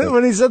got it mixed up.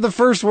 When he said the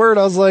first word,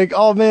 I was like,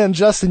 "Oh man,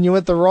 Justin, you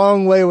went the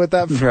wrong way with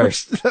that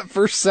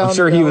first sound." I'm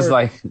sure he was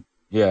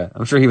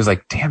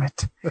like, "Damn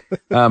it!"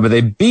 But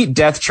they beat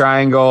Death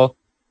Triangle,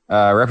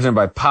 represented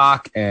by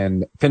Pac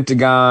and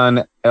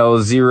Pentagon, El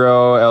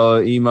Zero,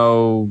 El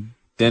Emo,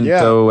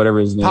 Dento, whatever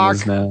his name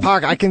is now.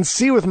 Pac, I can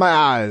see with my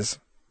eyes.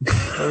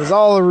 It was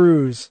all a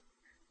ruse.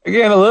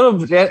 Again, a little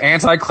bit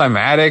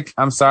anticlimactic.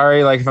 I'm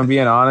sorry, like if I'm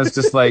being honest,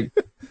 just like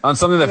on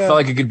something that felt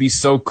like it could be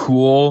so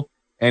cool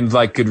and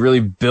like could really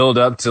build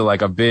up to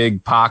like a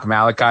big Pac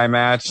Malachi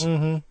match.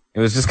 Mm-hmm. It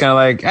was just kind of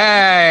like,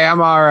 hey,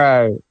 I'm all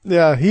right.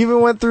 Yeah, he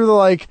even went through the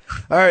like,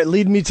 all right,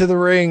 lead me to the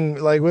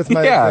ring, like with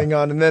my thing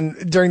on, and then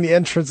during the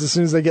entrance, as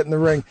soon as they get in the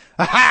ring,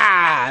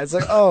 aha! It's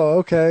like, oh,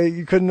 okay,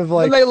 you couldn't have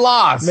like they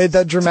lost made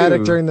that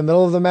dramatic during the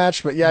middle of the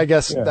match, but I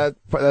guess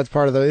that's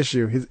part of the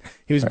issue.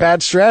 He was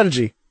bad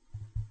strategy.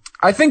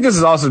 I think this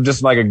is also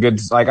just like a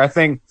good, like I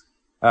think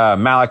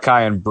Malachi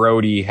and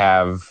Brody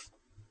are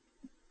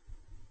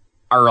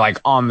like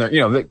on their,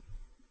 the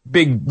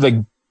big, like,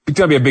 it's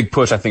going to be a big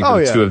push, I think, for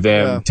the two of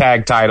them. Yeah.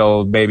 Tag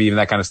title, maybe even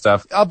that kind of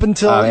stuff. Up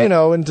until,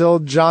 until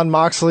John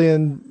Moxley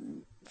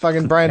and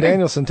fucking Bryan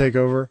Danielson take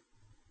over.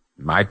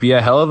 Might be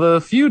a hell of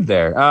a feud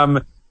there.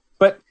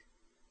 But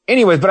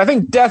I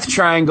think Death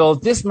Triangle,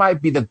 this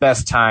might be the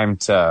best time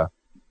to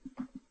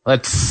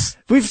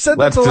We've said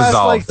that the last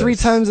like 3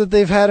 times that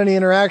they've had any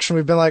interaction.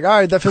 We've been like, all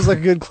right, that feels like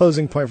a good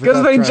closing point for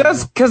Death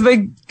Triangle.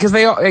 Because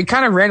they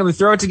kind of randomly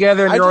throw it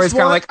together and they're always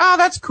kind of like, oh,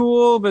 that's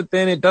cool, but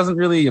then it doesn't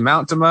really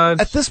amount to much.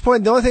 At this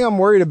point, the only thing I'm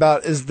worried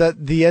about is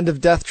that the end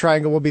of Death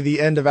Triangle will be the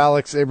end of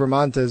Alex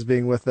Abramontes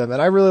being with them,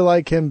 and I really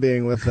like him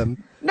being with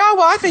them. No,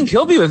 well, I think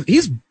he'll be with.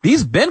 He's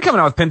been coming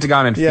out with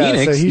Pentagon and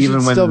Phoenix, so he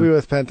should still be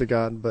with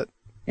Pentagon, but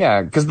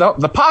because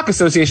the Pac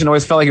Association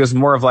always felt like it was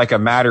more of like a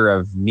matter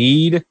of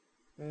need.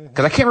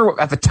 Because I can't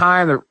remember at the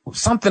time there was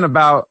something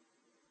about,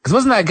 because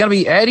wasn't that gonna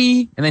be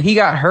Eddie and then he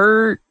got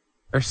hurt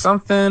or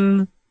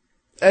something?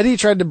 Eddie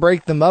tried to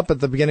break them up at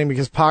the beginning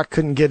because Pac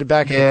couldn't get it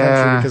back in the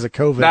country because of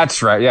COVID.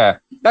 That's right. Yeah,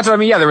 that's what I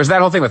mean. Yeah, there was that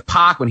whole thing with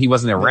Pac when he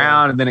wasn't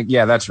around, and then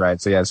that's right.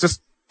 So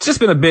it's just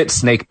been a bit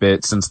snake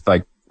bit since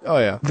like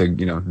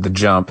the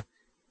jump.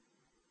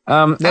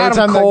 Every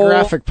time that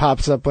graphic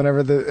pops up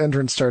whenever the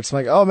entrance starts, I'm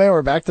like, oh man,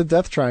 we're back to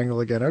Death Triangle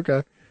again.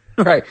 Okay,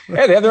 right.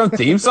 Hey, they have their own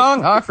theme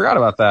song. Oh, I forgot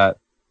about that.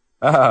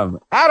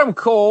 Adam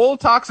Cole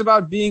talks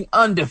about being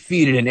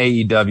undefeated in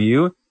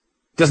AEW.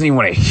 Doesn't even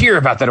want to hear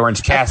about that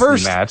Orange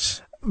Cassidy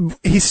match.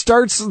 He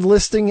starts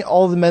listing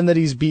all the men that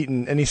he's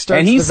beaten, and he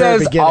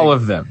says all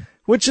of them,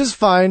 which is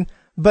fine.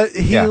 But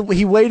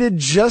he waited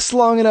just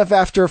long enough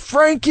after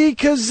Frankie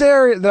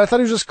Kazarian that I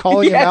thought he was just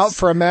calling him out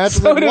for a match.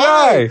 So did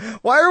I.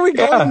 Why are we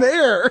going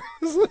there?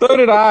 So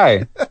did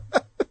I.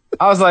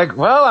 I was like,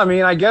 well, I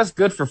mean, I guess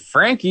good for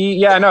Frankie.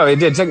 Yeah, no, it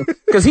did.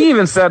 Because he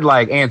even said,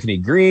 like, Anthony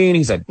Green.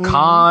 He said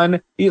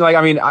Khan. He, like,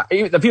 I mean,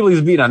 the people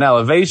he's beating on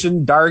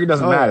Elevation, Dark, it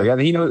doesn't matter. Yeah.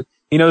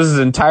 He knows his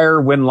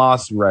entire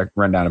win-loss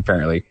rundown,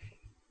 apparently.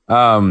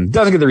 Doesn't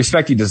get the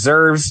respect he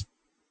deserves.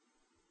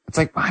 It's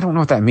like, I don't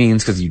know what that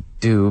means because you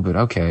do, but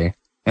okay.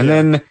 And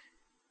then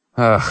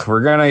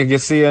we're going to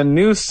see a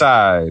new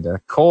side.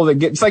 Cole that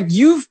gets, like,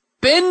 you've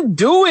been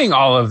doing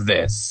all of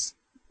this.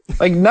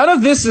 Like, none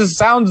of this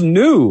sounds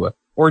new.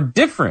 Or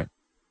different.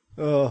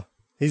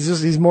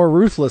 He's more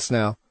ruthless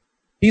now.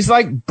 He's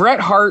like Bret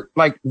Hart,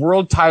 like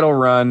world title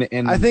run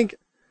in I think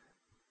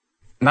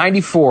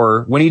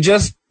 94 when he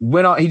just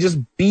went on. He just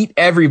beat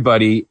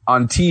everybody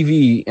on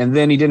TV, and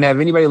then he didn't have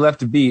anybody left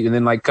to beat, and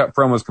then like cut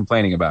promos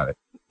complaining about it.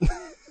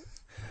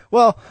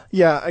 Well,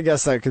 yeah, I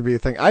guess that could be a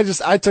thing. I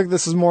took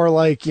this as more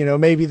like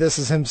maybe this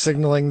is him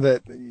signaling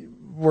that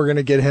we're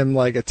gonna get him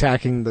like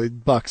attacking the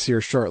Bucks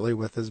here shortly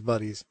with his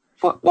buddies.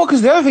 Well,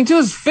 because the other thing too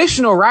is Fish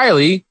and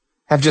O'Reilly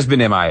have just been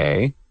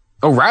MIA.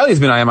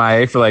 O'Reilly's been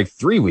MIA for like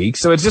 3 weeks.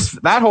 So it's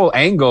just that whole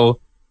angle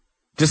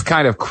just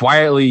kind of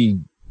quietly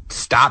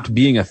stopped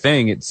being a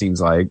thing, it seems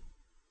like.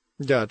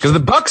 Gotcha. Because the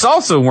Bucks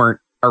also weren't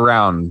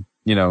around,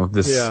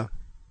 this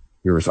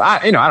year. So I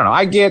don't know.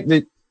 I get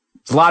that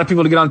it's a lot of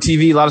people to get on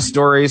TV, a lot of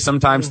stories.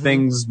 Sometimes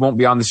things won't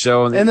be on the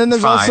show. And then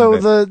there's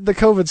also the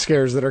COVID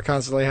scares that are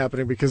constantly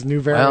happening because new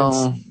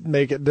variants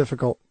make it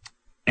difficult.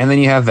 And then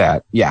you have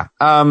that. Yeah.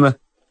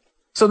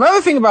 So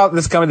another thing about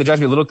this company that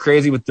drives me a little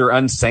crazy with their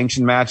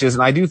unsanctioned matches,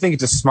 and I do think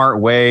it's a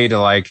smart way to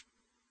like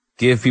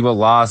give people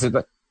losses,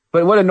 but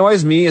But what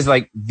annoys me is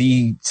like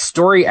the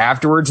story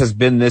afterwards has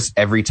been this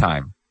every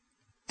time.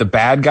 The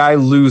bad guy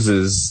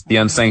loses the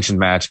unsanctioned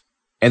match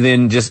and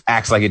then just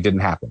acts like it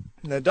didn't happen.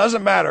 And it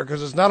doesn't matter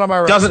because it's not on my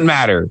record. Doesn't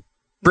matter.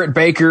 Britt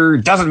Baker,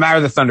 doesn't matter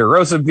the Thunder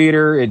Rosa beat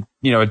her. It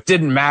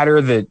didn't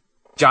matter that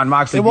Jon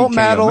Moxley beat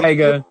Kenny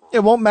Omega.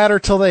 It won't matter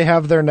till they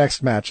have their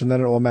next match, and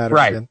then it will matter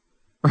again.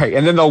 Right.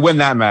 And then they'll win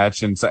that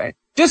match and say,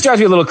 just drives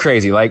me a little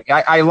crazy. Like,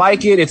 I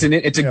like it. It's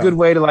a good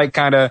way to like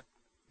kind of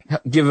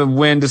give a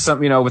win to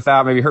something,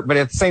 without maybe hurt. But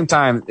at the same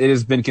time, it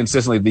has been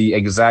consistently the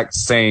exact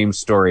same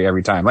story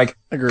every time. Like,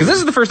 because this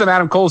is the first time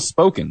Adam Cole's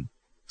spoken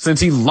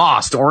since he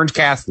lost to Orange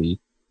Cassidy,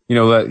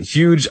 the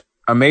huge,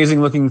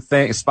 amazing looking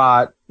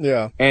spot.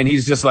 Yeah. And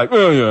he's just like,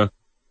 oh yeah,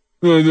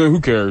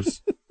 who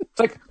cares? It's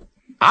like,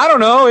 I don't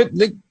know.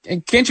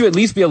 Can't you at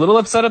least be a little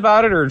upset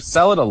about it or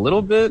sell it a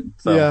little bit?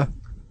 So, yeah.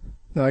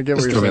 No, I get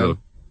what you're saying.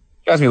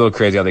 Drives me a little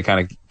crazy how they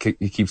kind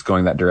of keeps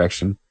going that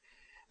direction.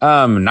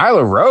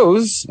 Nyla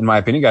Rose, in my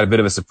opinion, got a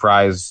bit of a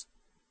surprise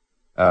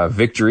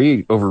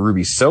victory over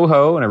Ruby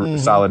Soho in a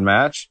solid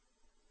match.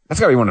 That's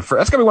gotta be one of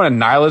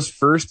Nyla's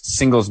first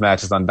singles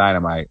matches on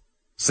Dynamite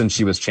since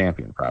she was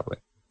champion, probably.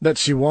 That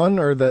she won,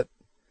 or that?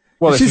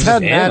 Well, she's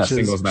had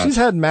matches. She's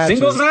had matches.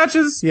 Singles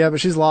matches? Yeah, but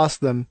she's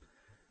lost them.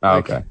 Oh,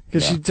 okay.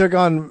 Because she took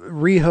on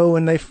Riho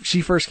when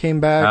she first came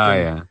back.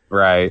 Oh, yeah.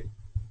 Right.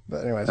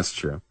 But anyways. That's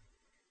true.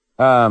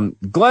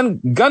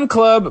 Gun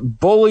Club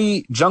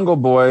Bully Jungle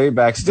Boy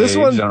backstage.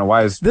 I don't know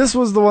why. This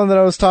was the one that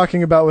I was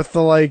talking about with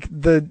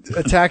the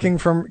attacking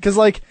from, because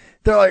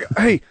they're like,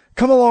 hey,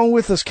 come along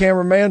with us,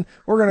 cameraman.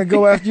 We're going to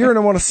go after, you're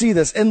going to want to see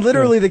this. And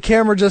literally the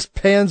camera just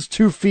pans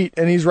 2 feet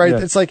and he's right. Yeah.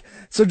 It's like,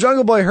 so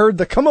Jungle Boy heard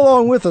the come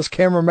along with us,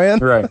 cameraman.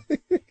 Right.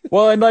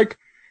 Well, and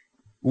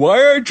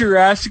why are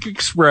Jurassic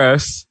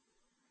Express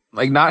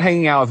not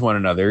hanging out with one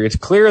another? It's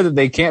clear that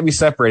they can't be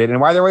separated. And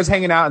why they're always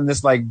hanging out in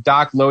this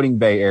dock loading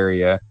bay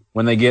area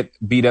when they get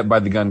beat up by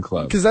the Gun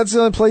Club. Because that's the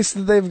only place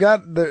that they've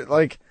got,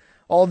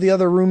 all the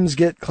other rooms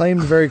get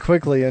claimed very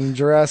quickly, and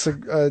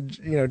Jurassic,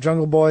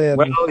 Jungle Boy and...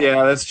 Well,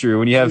 yeah, that's true.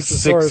 When you have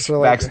 6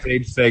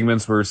 backstage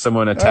segments where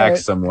someone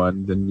attacks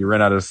someone, then you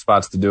run out of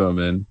spots to do them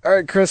in. All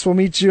right, Chris, we'll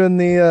meet you in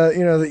the,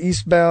 the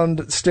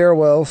eastbound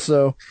stairwell,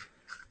 so...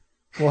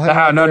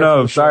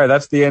 No, sorry,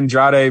 that's the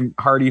Andrade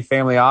Hardy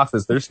family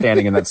office. They're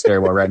standing in that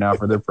stairwell right now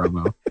for their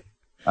promo.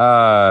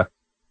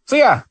 So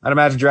yeah, I'd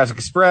imagine Jurassic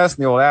Express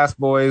and the old ass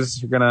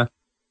boys are gonna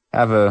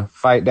have a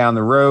fight down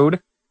the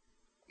road.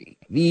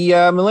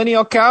 The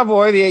Millennial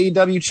Cowboy, the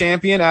AEW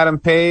champion, Adam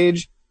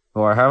Page,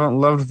 who I haven't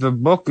loved the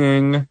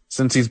booking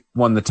since he's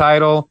won the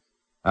title,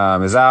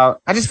 is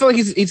out. I just feel like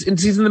he's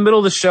in the middle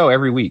of the show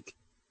every week.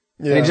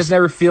 Yeah. And it just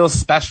never feels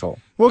special.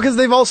 Well, because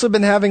they've also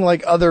been having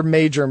other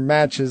major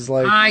matches.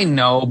 I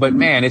know, but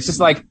man, it's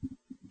just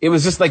it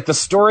was just the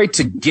story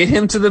to get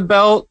him to the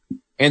belt,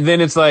 and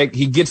then it's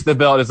he gets the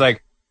belt. It's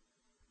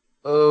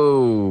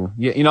oh,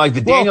 yeah,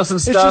 the Danielson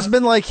stuff. It's just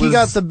been he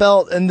got the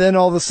belt, and then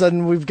all of a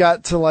sudden we've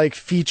got to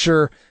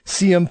feature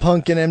CM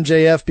Punk and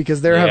MJF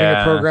because they're having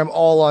a program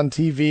all on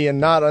TV and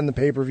not on the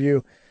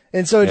pay-per-view.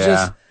 And so it's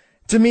just,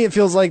 to me, it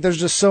feels like there's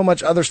just so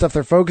much other stuff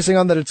they're focusing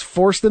on that it's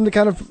forced them to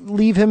kind of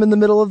leave him in the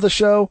middle of the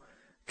show.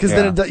 Because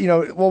then,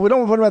 we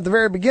don't put him at the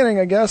very beginning,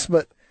 I guess,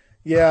 but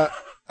yeah,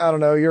 I don't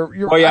know.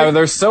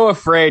 They're so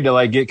afraid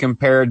to get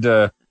compared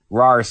to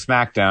Raw or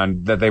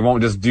SmackDown that they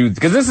won't just do,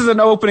 because this is an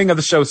opening of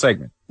the show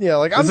segment. Yeah,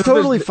 I'm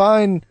totally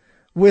fine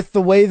with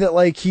the way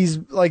that he's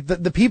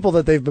the people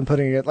that they've been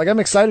putting it. I'm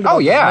excited about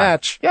the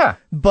match. Yeah.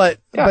 But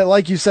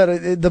like you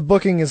said, the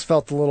booking has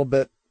felt a little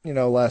bit,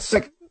 less.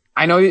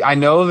 I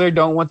know they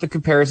don't want the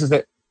comparisons,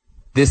 that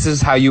this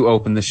is how you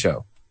open the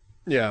show.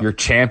 Yeah. Your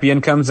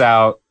champion comes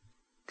out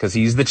because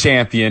he's the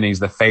champion. He's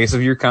the face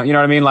of your company. You know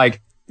what I mean?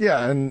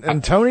 Yeah.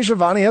 And Tony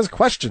Schiavone has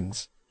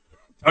questions.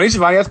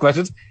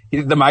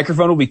 The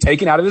microphone will be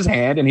taken out of his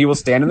hand and he will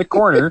stand in the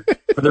corner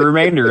for the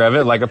remainder of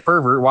it like a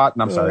pervert.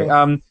 I'm sorry.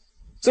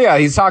 So yeah,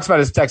 he talks about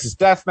his Texas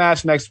Death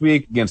match next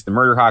week against the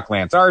Murder Hawk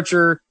Lance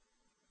Archer.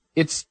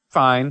 It's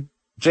fine.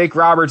 Jake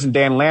Roberts and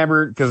Dan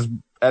Lambert, because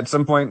at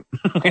some point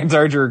Lance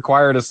Archer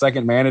acquired a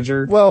second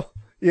manager. Well,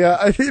 yeah,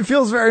 it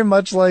feels very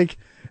much like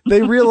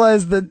they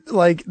realized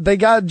that they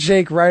got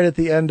Jake right at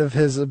the end of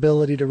his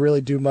ability to really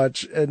do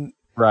much. And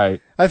right.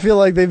 I feel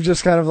like they've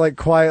just kind of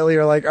quietly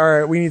are all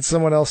right, we need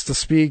someone else to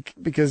speak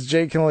because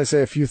Jake can only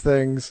say a few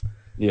things.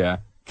 Yeah.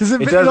 Because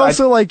it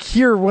also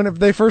here when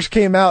they first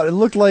came out, it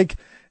looked like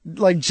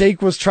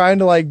Jake was trying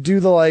to do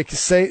the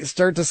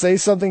start to say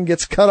something,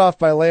 gets cut off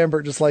by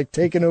Lambert, just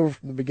taking over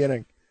from the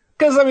beginning.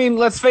 Because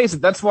let's face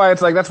it, that's why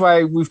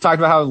we've talked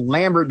about how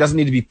Lambert doesn't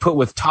need to be put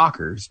with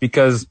talkers,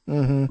 because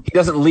he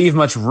doesn't leave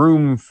much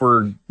room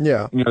for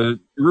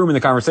room in the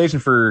conversation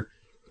for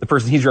the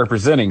person he's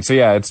representing. So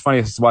yeah, it's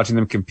funny watching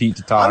them compete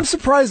to talk. I'm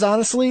surprised,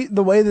 honestly,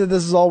 the way that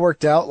this has all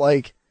worked out.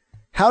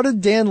 How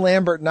did Dan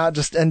Lambert not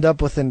just end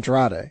up with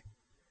Andrade?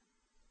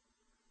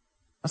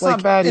 That's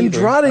not bad either.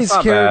 Andrade's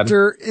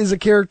character is a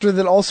character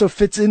that also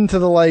fits into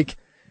the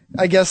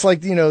I guess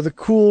like, the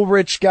cool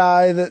rich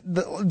guy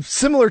that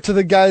similar to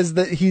the guys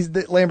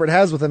that Lambert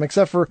has with him,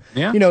 except for,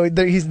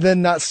 he's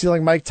then not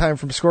stealing mic time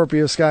from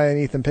Scorpio Sky and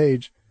Ethan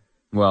Page.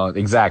 Well,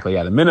 exactly.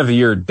 Yeah. The men of the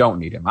year don't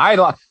need him.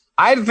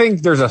 I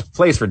think there's a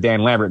place for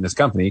Dan Lambert in this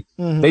company.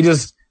 Mm-hmm.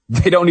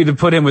 They don't need to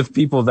put him with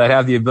people that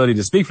have the ability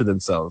to speak for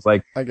themselves.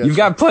 Like, you've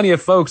got plenty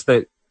of folks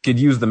that could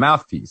use the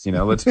mouthpiece.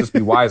 Let's just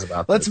be wise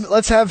about this.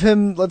 Let's have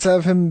him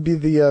be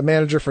the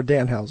manager for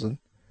Danhausen.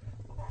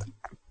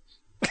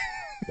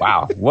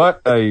 Wow,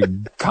 what a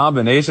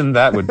combination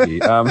that would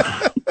be. I'm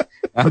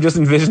just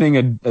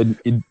envisioning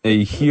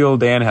a heel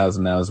Danhausen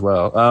now as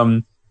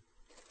well.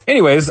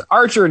 Anyways,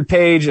 Archer and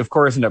Page, of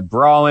course, end up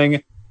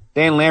brawling.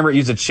 Dan Lambert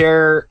used a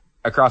chair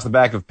across the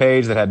back of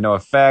Page that had no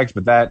effect,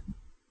 but that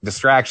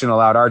distraction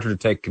allowed Archer to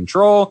take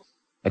control.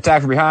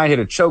 Attack from behind, hit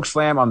a choke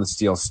slam on the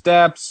steel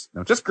steps.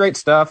 Just great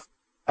stuff.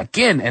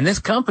 Again, in this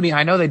company,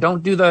 I know they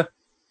don't do the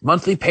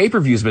monthly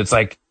pay-per-views, but it's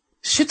like,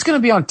 shit's going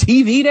to be on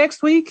TV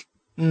next week?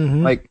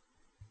 Mm-hmm. Like,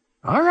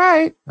 all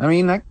right. I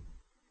mean, I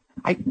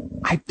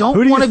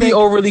don't want to be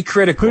overly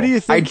critical. Who do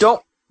you think?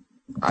 Go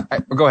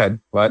ahead.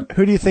 What?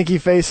 Who do you think he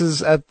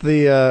faces at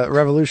the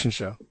Revolution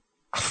show?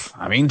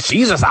 I mean,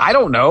 Jesus, I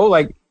don't know.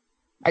 Like,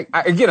 I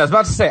was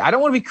about to say, I don't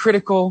want to be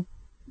critical.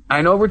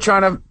 I know we're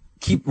trying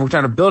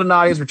to build an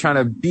audience. We're trying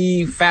to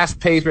be fast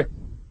paced. But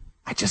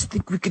I just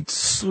think we could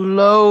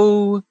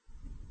slow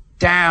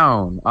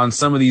down on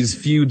some of these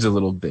feuds a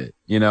little bit.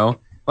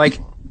 Like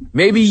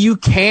maybe you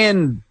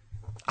can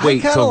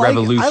wait till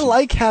Revolution. I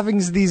like having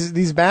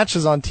these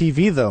matches on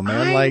TV though,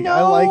 man.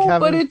 I like having,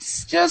 but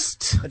it's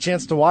just a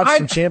chance to watch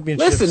some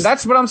championships. Listen,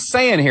 that's what I'm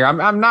saying here. I'm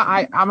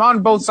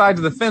on both sides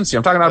of the fence here.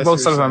 I'm talking out of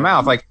both sides of my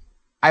mouth. Like,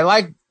 I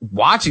like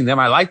watching them.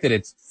 I like that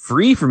it's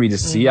free for me to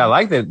see. I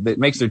like that it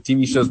makes their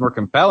TV shows more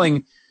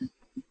compelling.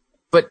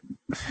 But,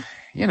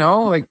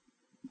 like,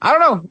 I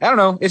don't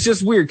know. It's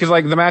just weird because,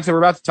 like, the match that we're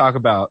about to talk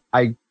about,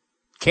 I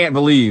can't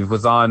believe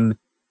was on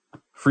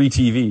free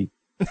TV.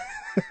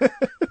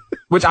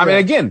 Which, I mean,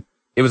 again,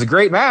 it was a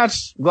great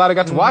match. I'm glad I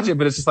got to watch it,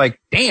 but it's just like,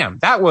 damn,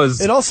 that was...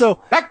 It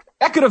also... That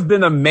could have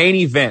been a main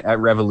event at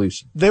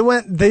Revolution. They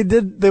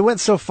went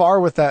so far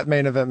with that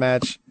main event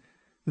match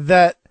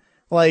that,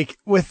 like,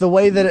 with the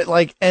way that it,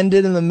 like,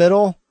 ended in the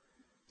middle...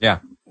 Yeah.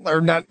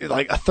 Or not,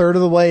 like, a third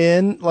of the way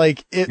in,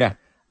 like, it... Yeah.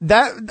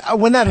 That,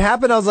 when that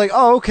happened, I was like,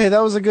 oh, okay, that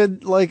was a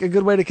good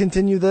way to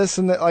continue this.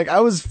 And that, like,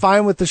 I was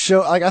fine with the show.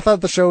 Like, I thought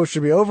the show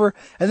should be over.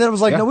 And then it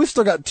was like, no, we've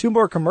still got 2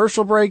 more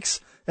commercial breaks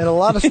and a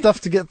lot of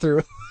stuff to get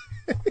through.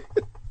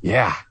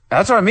 Yeah.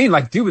 That's what I mean.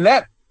 Like, dude,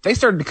 when they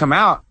started to come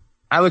out,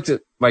 I looked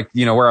at, like,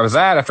 where I was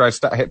at after I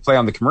hit play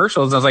on the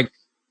commercials. And I was like,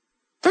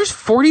 there's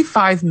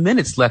 45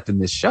 minutes left in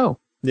this show.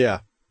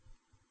 Yeah.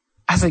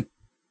 I was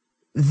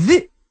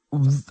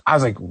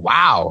like,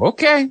 wow,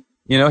 okay.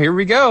 Here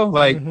we go.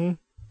 Like,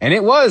 and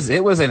it was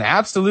an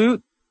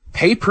absolute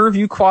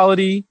pay-per-view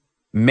quality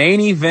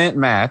main event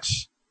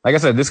match. Like I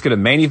said, this could have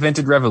main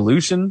evented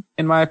Revolution,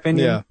 in my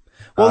opinion. Yeah.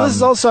 Well, this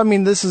is also,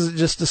 this is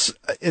just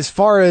as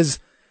far as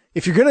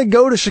if you're going to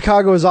go to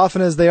Chicago as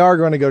often as they are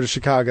going to go to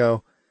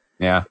Chicago.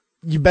 Yeah.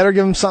 You better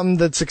give them something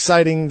that's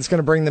exciting, that's going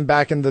to bring them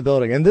back into the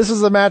building. And this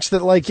is a match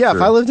that, like, yeah,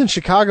 if I lived in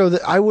Chicago,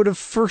 that I would have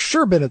for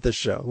sure been at this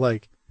show.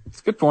 Like, it's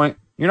a good point.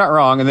 You're not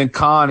wrong. And then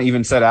Khan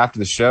even said after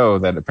the show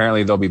that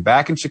apparently they'll be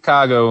back in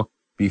Chicago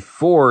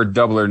before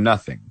Double or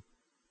Nothing.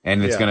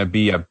 And it's going to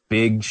be a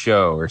big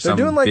show or something.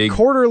 They're doing like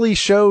quarterly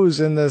shows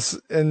in this,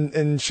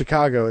 in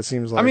Chicago, it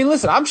seems like. I mean,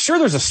 listen, I'm sure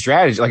there's a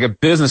strategy, like a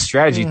business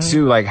strategy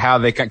too, like how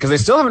they, cause they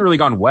still haven't really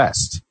gone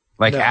west,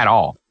 like at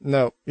all.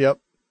 No. Yep.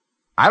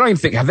 I don't even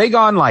think, have they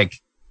gone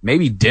like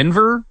maybe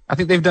Denver? I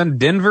think they've done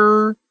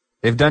Denver.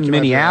 They've done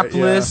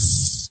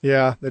Minneapolis. Right.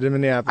 Yeah, they did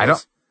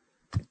Minneapolis.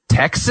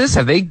 Texas?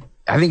 Have they,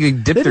 I think they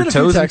dipped their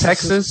toes in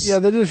Texas. Yeah,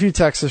 they did a few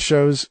Texas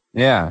shows.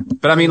 Yeah.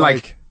 But I mean,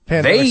 like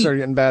pandemic started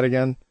getting bad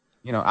again.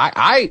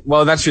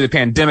 Well, that's true. The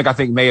pandemic, I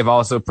think, may have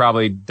also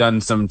probably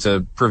done some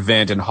to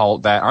prevent and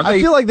halt that.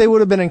 I feel like they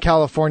would have been in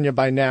California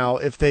by now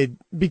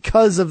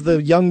because of the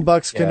Young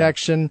Bucks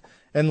connection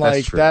and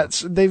like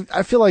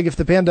I feel like if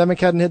the pandemic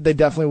hadn't hit, they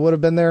definitely would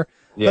have been there.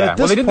 Yeah. But at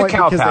this they did point, the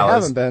Cow because Palace. they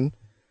haven't been.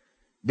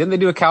 Didn't they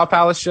do a Cow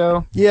Palace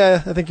show?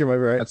 Yeah, I think you're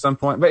maybe right. At some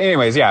point. But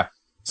anyways, yeah.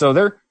 So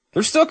they're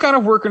still kind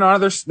of working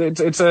on it.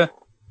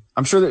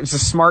 I'm sure that it's a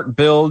smart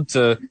build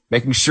to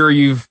making sure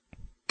you've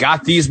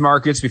got these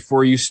markets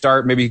before you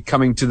start maybe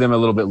coming to them a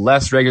little bit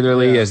less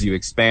regularly as you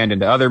expand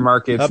into other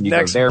markets. Up and you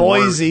next, go there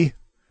Boise.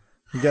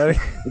 You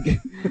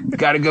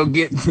gotta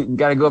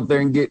go up there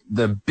and get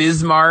the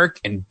Bismarck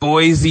and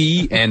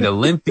Boise and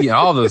Olympia,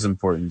 all those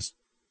important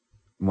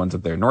ones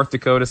up there. North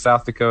Dakota,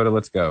 South Dakota,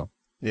 let's go.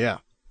 Yeah.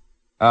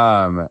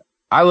 I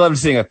loved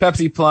seeing a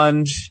Pepsi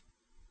plunge.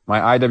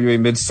 My IWA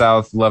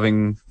Mid-South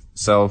loving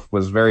self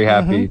was very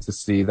happy to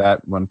see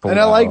that one pulled out. And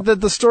I like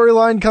that the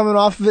storyline coming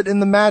off of it in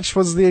the match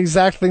was the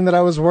exact thing that I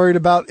was worried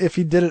about if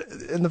he did it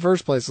in the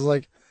first place. I was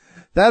like,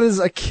 that is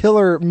a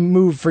killer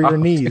move for your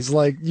knees. Dude.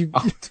 Like you.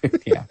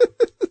 Dude, yeah.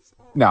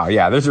 No,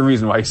 yeah, there's a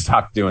reason why he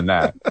stopped doing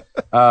that.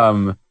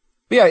 But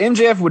yeah,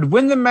 MJF would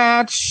win the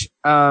match.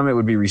 It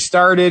would be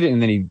restarted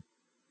and then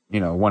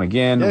won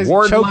again. Yeah, he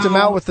choked him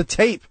out with the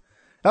tape.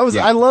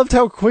 I loved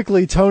how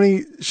quickly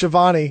Tony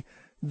Schiavone,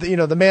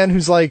 the man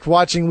who's like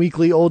watching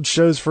weekly old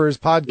shows for his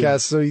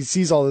podcast, so he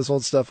sees all this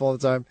old stuff all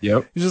the time.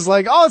 Yep. He's just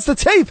like, oh, it's the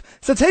tape.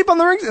 It's the tape on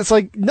the ring. It's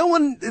like,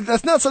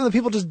 that's not something that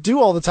people just do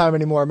all the time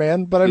anymore,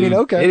 man. But I mean,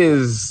 okay. It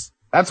is,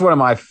 that's one of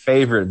my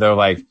favorite, though,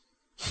 like,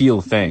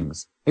 heel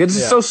things. It's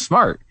just so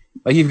smart.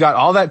 Like, you've got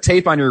all that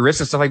tape on your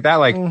wrist and stuff like that.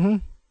 Like,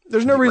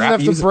 there's no reason to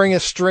have to bring a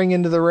string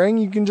into the ring.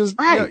 You can just,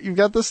 you've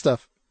got this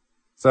stuff.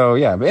 So,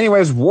 yeah. But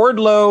anyways,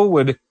 Wardlow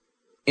would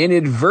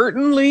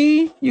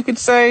inadvertently, you could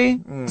say,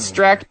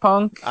 distract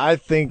Punk. I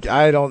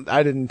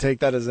didn't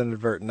take that as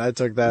inadvertent. I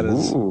took that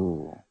as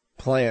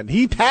planned.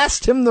 He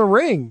passed him the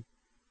ring.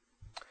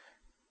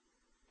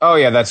 Oh,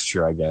 yeah, that's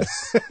true, I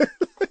guess.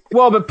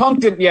 Well, but Punk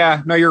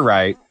didn't, no, you're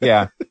right.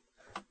 Yeah.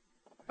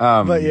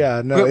 But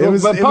yeah, no,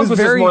 but Punk was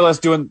just more or less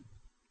doing,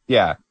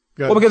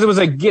 well, because it was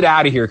a get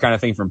out of here kind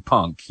of thing from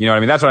Punk. You know what I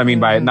mean? That's what I mean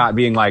by it not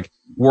being like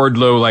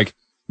Wardlow, like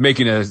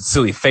making a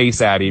silly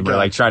face at him or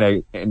like trying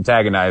to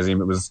antagonize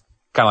him. It was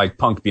kind of like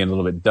Punk being a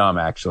little bit dumb,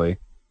 actually.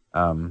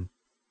 So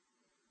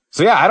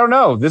yeah, I don't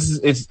know.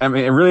 It's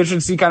really interesting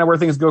to see kind of where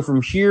things go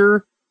from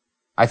here.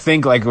 I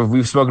think like if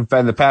we've spoken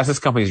in the past, this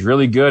company is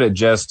really good at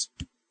just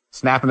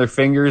snapping their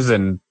fingers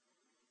and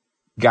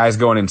guys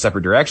going in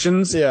separate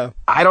directions. Yeah.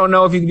 I don't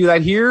know if you can do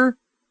that here.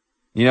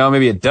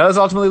 Maybe it does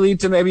ultimately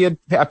lead to maybe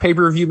a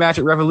pay-per-view match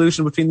at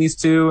Revolution between these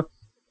two.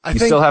 You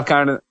still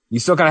kind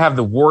of have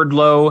the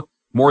Wardlow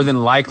more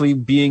than likely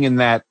being in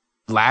that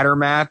ladder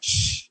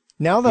match.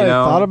 Now that I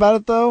thought about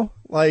it though,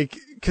 like,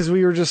 cause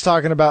we were just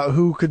talking about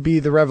who could be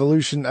the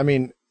Revolution. I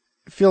mean,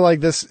 I feel like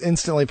this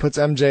instantly puts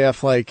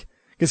MJF like,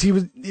 cause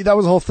that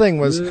was the whole thing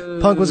was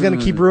Punk was going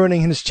to keep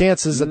ruining his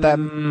chances at that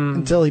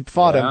until he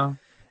fought him.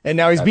 And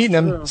now he's beaten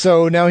him.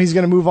 So now he's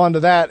going to move on to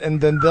that and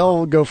then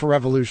they'll go for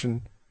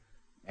Revolution.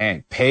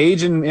 And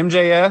Paige and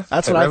MJF.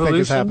 That's what I think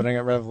is happening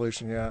at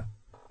Revolution. Yeah.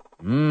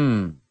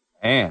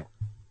 Man.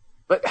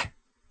 But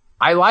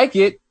I like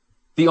it.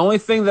 The only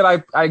thing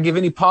that I give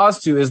any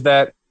pause to is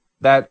that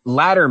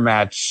ladder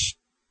match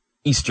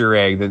Easter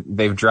egg that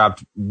they've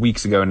dropped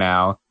weeks ago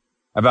now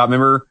about,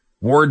 remember,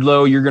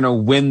 Wardlow, you're going to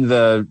win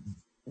the,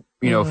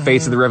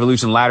 face of the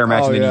Revolution ladder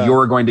match and then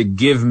you're going to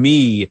give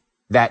me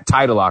that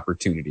title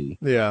opportunity.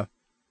 Yeah.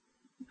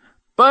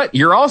 But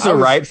you're also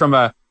right from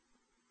a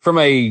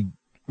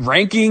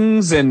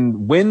rankings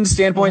and win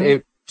standpoint.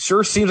 It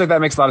sure seems like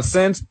that makes a lot of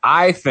sense.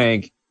 I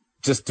think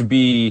just to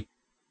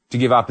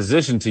give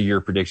opposition to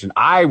your prediction,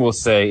 I will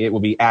say it will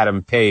be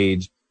Adam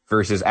Page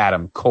versus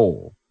Adam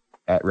Cole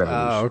at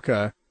Revolution. Oh,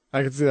 okay.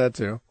 I can see that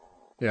too.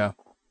 Yeah.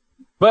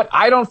 But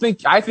I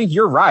think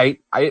you're right.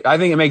 I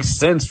think it makes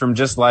sense from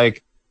just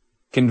like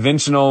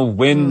conventional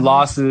win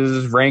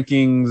losses,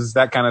 rankings,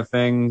 that kind of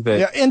thing.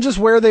 And just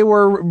where they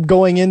were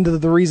going into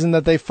the reason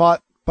that he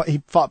fought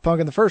Punk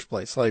in the first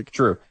place. Like,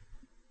 true.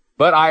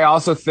 But I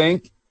also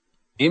think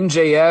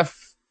MJF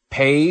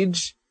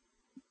Page,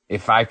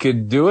 if I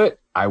could do it,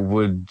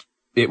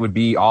 it would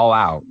be all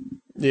out.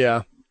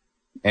 Yeah.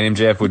 And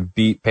MJF would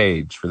beat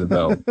Page for the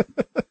belt.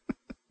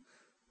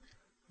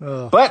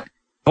 But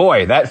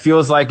boy, that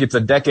feels like it's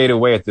a decade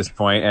away at this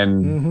point.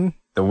 And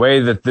the way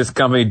that this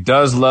company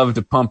does love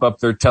to pump up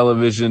their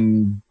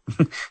television,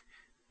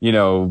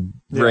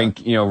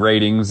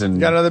 ratings and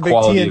got another big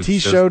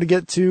TNT show to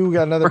get to,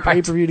 got another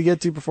pay-per-view to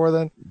get to before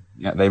then.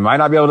 Yeah, they might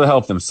not be able to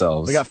help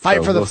themselves. We got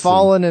Fight for the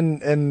Fallen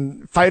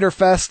and Fyter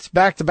Fest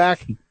back to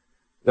back.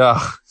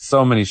 Ugh,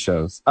 so many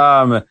shows.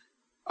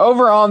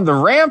 Over on the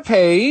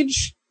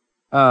Rampage,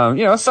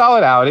 a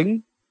solid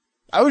outing.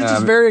 I was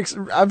just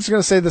I'm just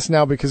going to say this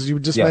now because you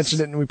just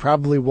mentioned it and we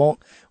probably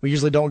won't. We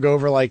usually don't go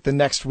over like the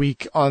next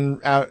week on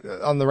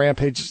the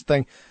Rampage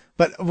thing.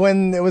 But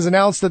when it was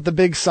announced that the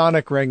big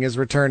Sonic ring is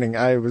returning,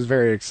 I was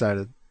very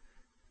excited.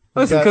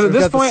 Listen, because at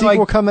this point, the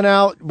sequel coming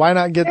out, why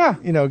not get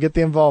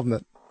the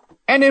involvement?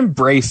 And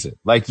embrace it.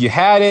 Like, you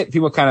had it,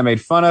 people kind of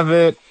made fun of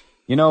it.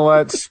 You know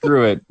what?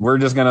 Screw it. We're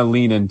just going to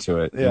lean into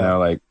it.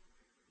 Yeah.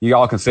 You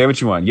all can say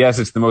what you want. Yes,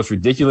 it's the most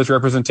ridiculous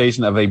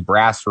representation of a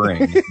brass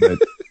ring, but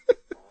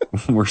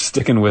we're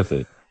sticking with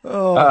it.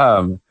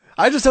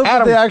 I just hope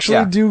that they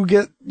actually do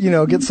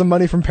get some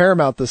money from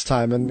Paramount this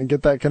time and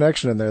get that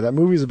connection in there. That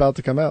movie's about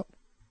to come out.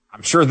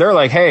 I'm sure they're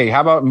like, hey,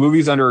 how about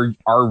movies under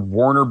our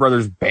Warner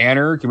Brothers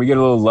banner? Can we get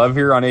a little love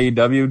here on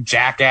AEW?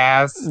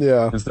 Jackass.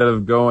 Yeah. Instead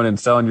of going and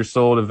selling your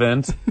soul at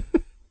events.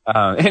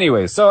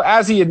 Anyway, so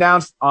as he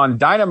announced on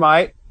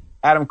Dynamite,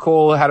 Adam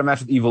Cole had a match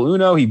with Evil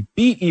Uno. He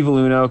beat Evil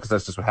Uno because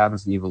that's just what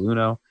happens to Evil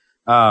Uno.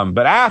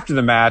 But after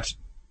the match,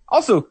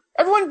 also,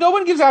 no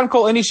one gives Adam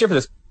Cole any shit for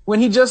this. When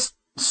he just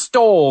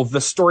stole the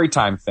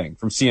Storytime thing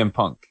from CM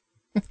Punk.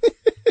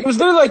 It was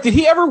literally like, did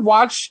he ever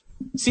watch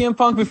CM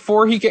Punk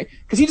before he came?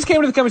 Because he just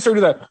came to the company and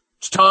started to do that.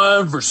 It's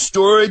time for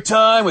story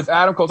time with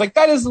Adam Cole. It's like,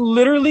 that is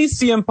literally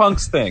CM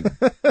Punk's thing.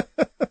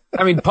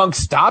 I mean, Punk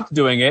stopped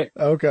doing it.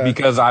 Okay.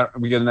 Because now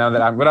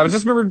that but I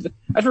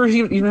remember he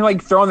even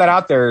like throwing that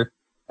out there.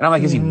 And I'm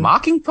like, is he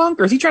mocking Punk?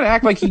 Or is he trying to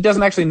act like he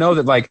doesn't actually know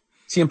that like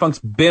CM Punk's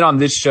been on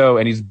this show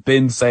and he's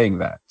been saying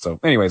that? So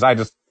anyways, I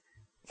just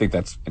think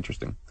that's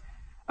interesting.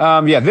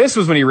 This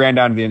was when he ran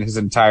down his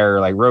entire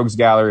like rogues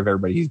gallery of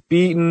everybody he's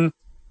beaten.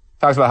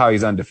 Talks about how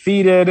he's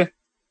undefeated.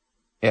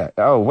 Yeah.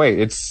 Oh wait,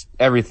 it's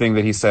everything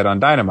that he said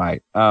on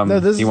Dynamite.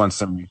 He wants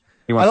some.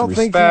 He wants. I don't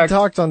think he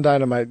talked on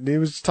Dynamite. He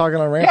was talking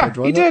on Rampage.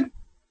 Yeah, he did.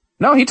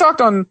 No, he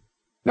talked on.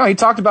 No, he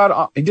talked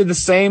about. He did the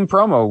same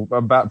promo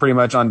about pretty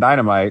much on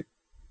Dynamite.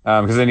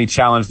 Because then he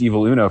challenged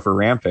Evil Uno for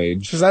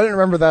Rampage. Because I didn't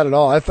remember that at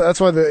all. That's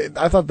why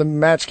I thought the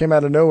match came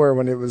out of nowhere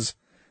when it was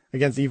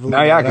against Evil Uno.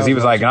 No, yeah, because he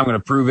was like, I'm going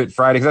to prove it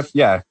Friday. But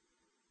yeah,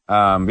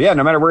 no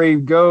matter where he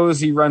goes,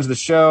 he runs the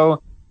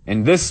show.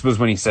 And this was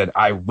when he said,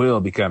 I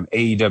will become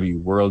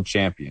AEW World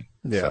Champion.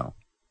 Yeah. So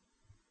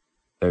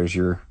there's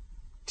your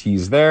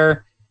tease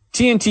there.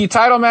 TNT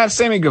title match,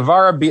 Sammy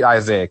Guevara beat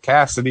Isaiah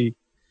Cassidy.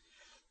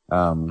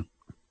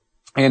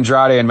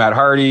 Andrade and Matt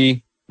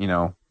Hardy,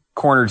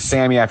 cornered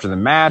Sammy after the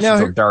match.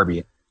 Now,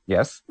 Darby.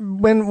 Yes.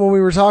 When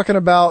we were talking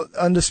about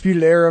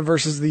Undisputed Era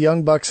versus the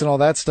Young Bucks and all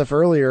that stuff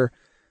earlier,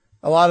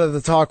 a lot of the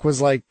talk was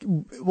like,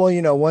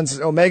 well, once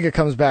Omega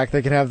comes back,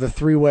 they can have the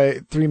three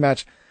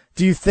match.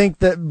 Do you think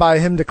that by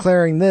him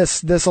declaring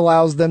this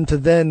allows them to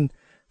then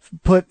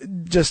put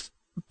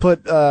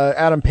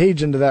Adam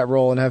Page into that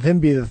role and have him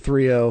be the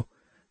 3-0,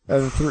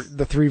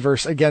 the three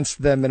verse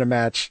against them in a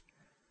match?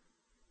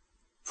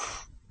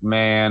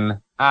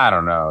 Man, I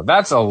don't know.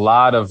 That's a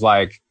lot of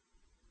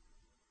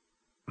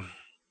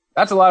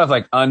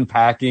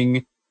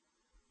unpacking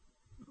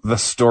the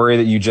story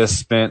that you just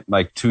spent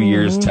like 2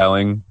 years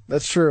telling.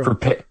 That's true.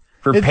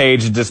 For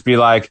Paige to just be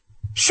like,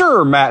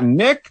 sure, Matt and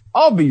Nick,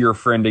 I'll be your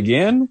friend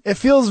again. It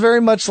feels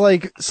very much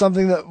like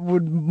something that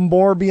would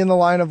more be in the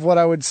line of what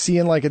I would see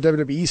in like a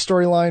WWE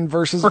storyline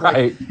versus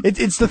right.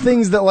 It's the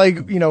things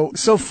that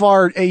so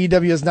far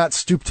AEW has not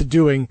stooped to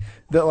doing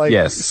that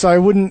yes. So I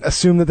wouldn't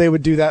assume that they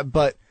would do that,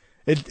 but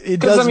it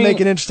does make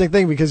an interesting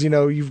thing because,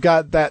 you've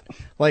got that,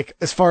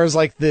 as far as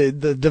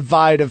the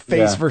divide of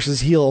face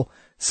versus heel,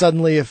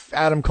 suddenly if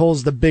Adam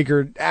Cole's the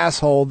bigger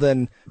asshole,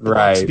 then the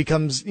Bucks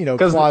becomes,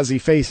 quasi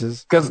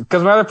faces. Cause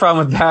my other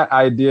problem with that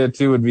idea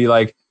too would be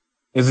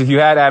is if you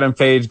had Adam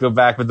Page go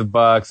back with the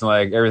Bucks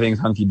and everything's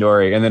hunky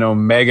dory and then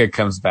Omega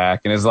comes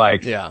back and is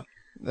what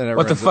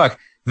the fuck?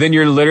 Then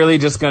you're literally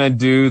just going to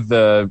do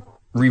the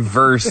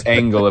reverse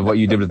angle of what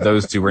you did with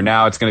those two, where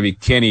now it's going to be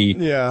Kenny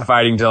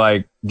fighting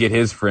to get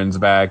his friends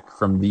back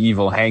from the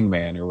evil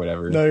Hangman or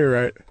whatever. No, you're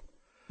right.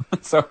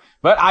 So,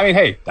 but I mean,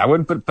 hey, I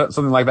wouldn't put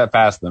something like that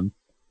past them.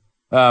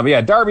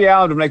 But Darby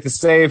Allin would make the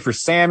save for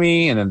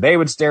Sammy, and then they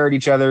would stare at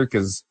each other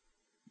because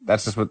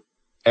that's just what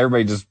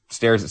everybody just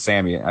stares at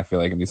Sammy. I feel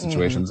like in these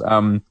situations.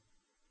 And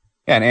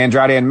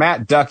Andrade and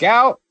Matt duck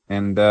out,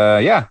 and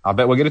I'll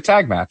bet we'll get a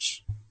tag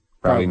match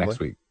probably next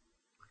week.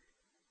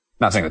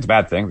 Not saying that's a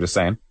bad thing. I'm just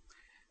saying.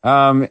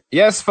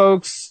 Yes,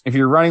 folks, if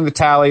you're running the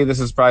tally, this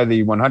is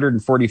probably the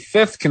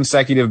 145th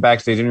consecutive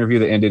backstage interview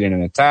that ended in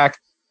an attack.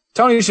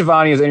 Tony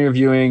Schiavone is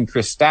interviewing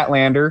Chris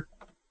Statlander,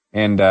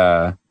 and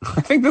I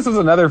think this was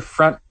another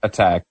front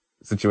attack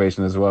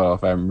situation as well,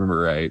 if I remember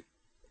right.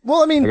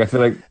 Well, I mean, I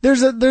feel like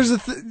there's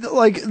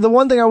the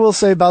one thing I will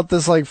say about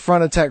this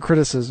front attack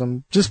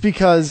criticism, just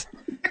because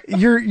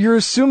you're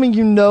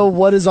assuming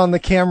what is on the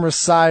camera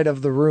side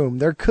of the room.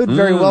 There could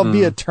very well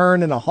be a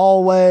turn in a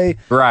hallway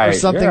or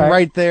something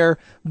right there.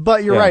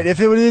 But you're right. If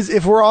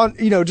we're on,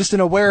 just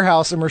in a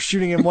warehouse and we're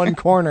shooting in one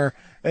corner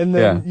and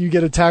then you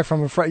get attacked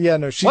from the front. Yeah,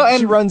 no, she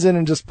runs in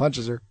and just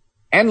punches her.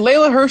 And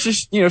Layla Hirsch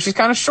is, she's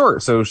kind of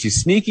short, so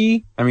she's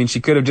sneaky. I mean, she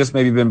could have just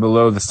maybe been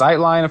below the sight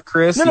line of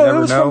Chris. No, it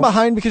was from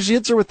behind because she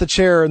hits her with the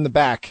chair in the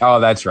back. Oh,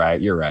 that's right.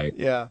 You're right.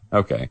 Yeah.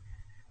 Okay.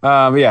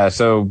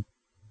 So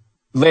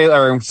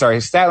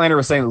Statlander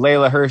was saying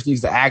Layla Hirsch needs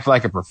to act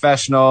like a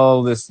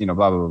professional, blah,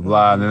 blah, blah,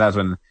 blah. And then that's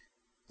when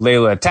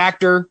Layla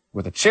attacked her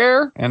with a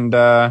chair, and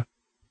there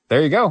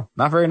you go.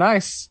 Not very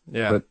nice.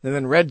 Yeah. And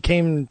then Red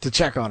came to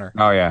check on her.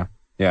 Oh, yeah.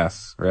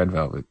 Yes. Red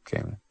Velvet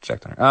came and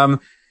checked on her.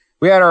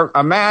 We had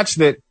a match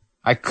that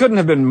I couldn't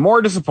have been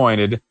more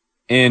disappointed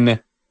in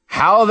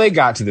how they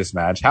got to this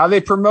match, how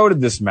they promoted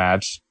this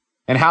match,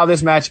 and how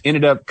this match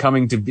ended up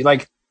coming to be.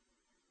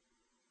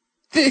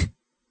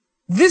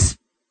 This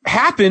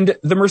happened.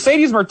 The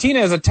Mercedes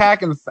Martinez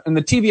attack in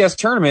the TBS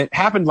tournament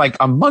happened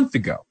a month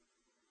ago.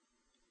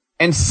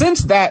 And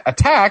since that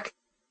attack,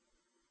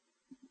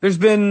 there's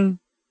been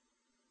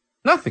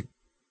nothing.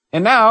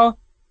 And now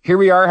here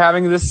we are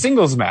having this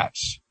singles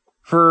match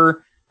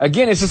for...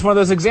 Again, it's just one of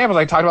those examples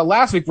I talked about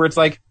last week where it's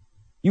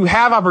you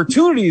have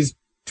opportunities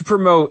to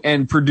promote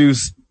and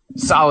produce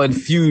solid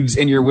feuds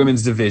in your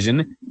women's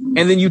division,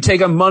 and then you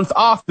take a month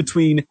off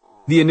between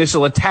the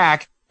initial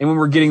attack and when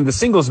we're getting the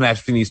singles match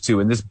between these two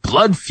and this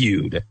blood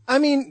feud. I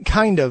mean,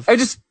 kind of.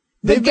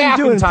 The gap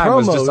in time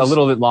was just a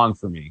little bit long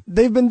for me.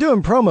 They've been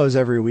doing promos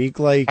every week.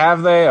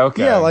 Have they?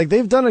 Okay. Yeah,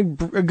 they've done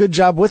a good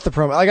job with the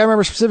promo. I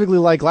remember specifically,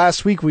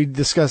 last week we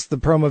discussed the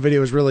promo video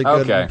was really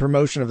good in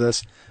promotion of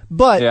this.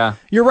 But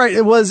you're right.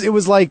 It was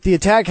the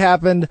attack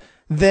happened,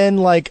 then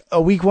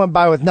a week went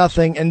by with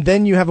nothing, and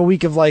then you have a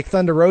week of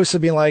Thunder Rosa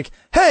being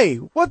hey,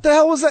 what the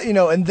hell was that?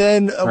 And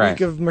then a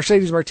week of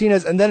Mercedes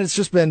Martinez, and then it's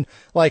just been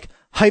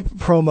hype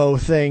promo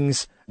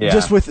things. Yeah.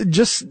 Just with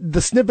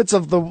the snippets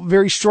of the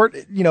very short,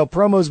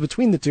 promos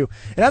between the two.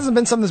 It hasn't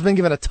been something that's been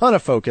given a ton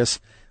of focus,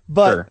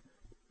 but sure.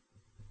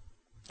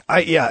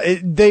 by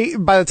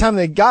the time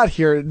they got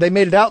here, they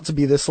made it out to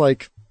be this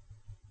like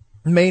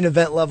main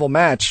event level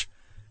match.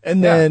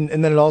 And then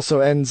it also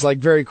ends like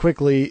very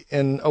quickly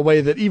in a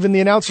way that even the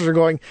announcers are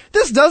going,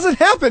 this doesn't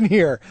happen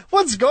here.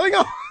 What's going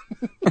on?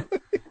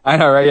 I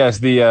know, right? Yes.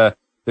 The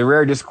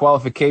rare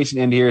disqualification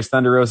end here is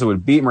Thunder Rosa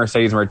would beat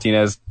Mercedes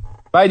Martinez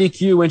by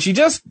DQ when she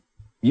just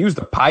used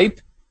a pipe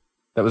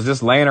that was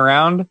just laying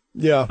around.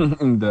 Yeah.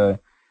 And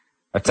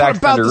attacked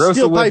Thunder Rosa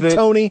steel with pipe, it.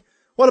 Tony?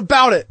 What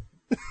about it?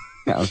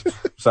 Yeah,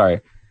 sorry.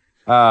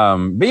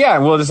 But yeah,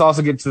 we'll just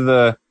also get to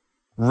the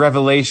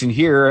revelation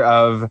here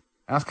of,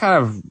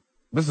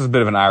 this was a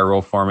bit of an eye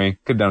roll for me.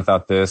 Could have done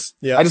without this.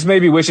 Yeah. I just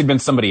maybe wish it'd been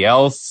somebody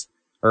else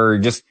or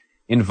just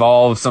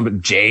involve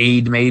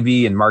Jade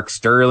maybe and Mark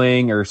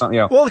Sterling or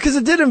something. Well, because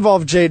it did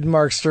involve Jade and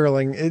Mark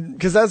Sterling.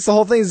 Because that's the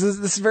whole thing. This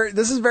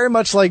is very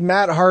much like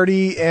Matt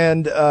Hardy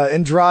and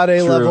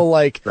Andrade level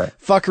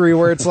fuckery,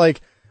 where it's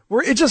like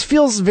it just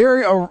feels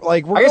very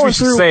like we're I guess going we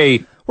should through.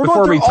 say. We're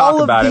Before going we through talk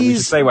all about of it, we these,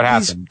 should say what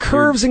these happened.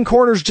 Curves and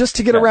corners just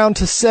to get around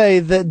to say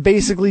that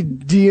basically,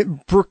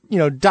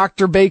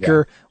 Dr.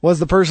 Baker was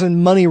the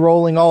person money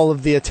rolling all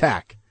of the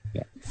attack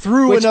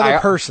through another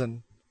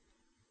person.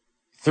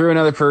 Through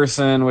another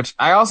person, which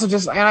I also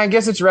and I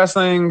guess it's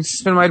wrestling,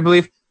 spin my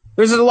belief.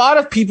 There's a lot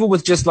of people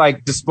with just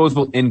like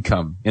disposable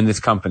income in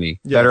this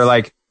company that are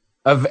like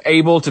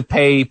able to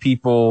pay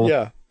people.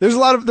 Yeah. There's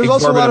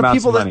also a lot of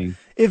people that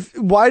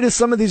why do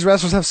some of these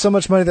wrestlers have so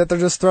much money that they're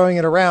just throwing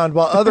it around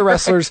while other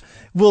wrestlers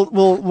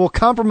will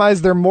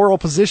compromise their moral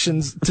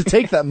positions to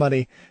take that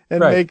money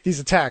and make these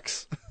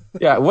attacks?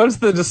 Yeah. What's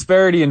the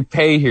disparity in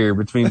pay here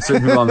between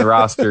certain people on the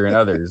roster and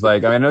others?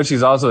 Like, I know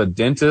she's also a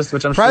dentist,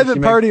 which I'm Private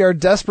sure Party are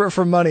desperate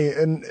for money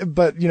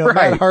but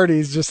Matt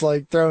Hardy's just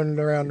like throwing it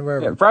around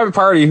wherever. Yeah, Private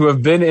Party, who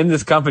have been in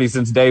this company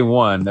since day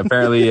one,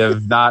 apparently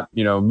have not,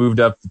 moved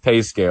up the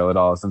pay scale at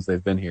all since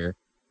they've been here.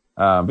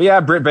 But yeah,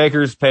 Britt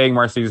Baker's paying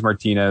Mercedes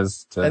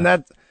Martinez to, and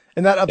that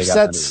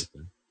upsets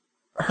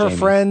her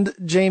friend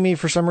Jamie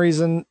for some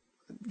reason,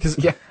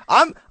 because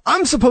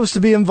I'm supposed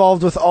to be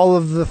involved with all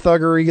of the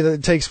thuggery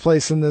that takes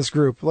place in this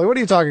group. Like, what are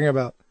you talking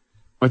about?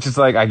 Which is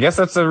like, I guess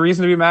that's a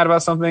reason to be mad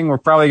about something. We're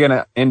probably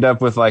gonna end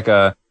up with like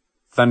a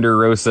Thunder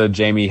Rosa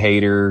Jamie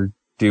Hayter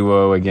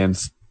duo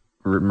against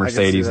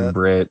Mercedes and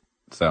Britt.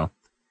 So,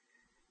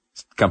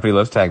 company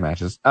loves tag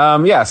matches.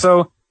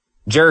 So.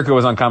 Jericho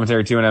was on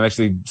commentary too, and I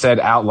actually said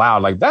out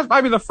loud, like, that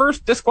might be the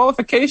first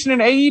disqualification in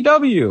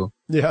AEW.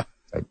 Yeah.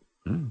 Like,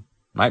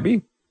 might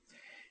be.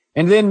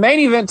 And then main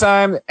event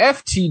time,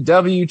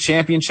 FTW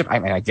Championship. I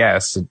mean, I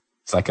guess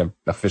it's like an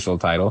official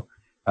title.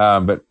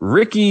 But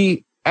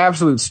Ricky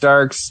Absolute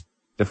Starks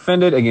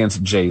defended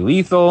against Jay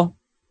Lethal.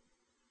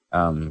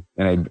 In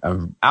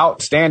an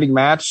outstanding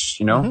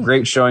match,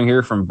 great showing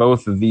here from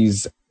both of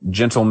these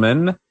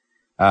gentlemen.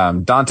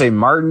 Dante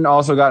Martin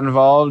also got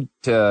involved,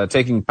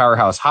 taking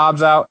Powerhouse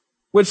Hobbs out,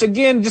 which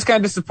again just kind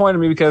of disappointed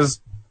me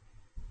because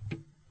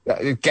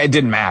it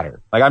didn't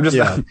matter. Like, I'm just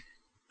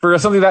for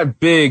something that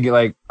big,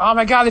 like, oh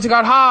my God, they took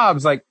out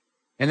Hobbs, like,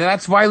 and then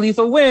that's why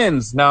Lethal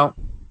wins. No,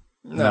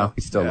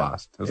 he still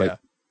lost. I was like,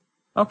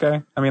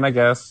 okay. I mean, I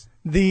guess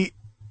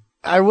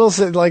I will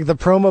say, like, the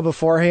promo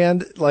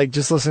beforehand, like,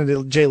 just listening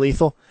to Jay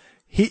Lethal,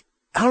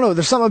 I don't know,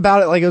 there's something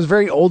about it, like, it was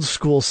very old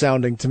school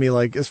sounding to me,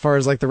 like, as far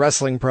as, like, the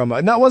wrestling promo.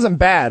 And that wasn't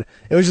bad.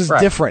 It was just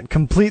different.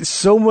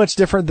 So much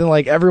different than,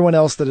 like, everyone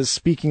else that is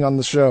speaking on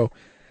the show.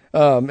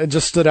 It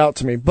just stood out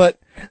to me. But,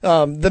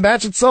 the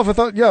match itself, I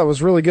thought, it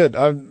was really good.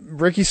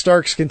 Ricky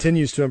Starks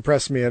continues to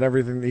impress me at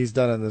everything that he's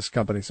done in this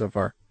company so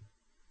far.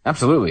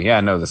 Absolutely.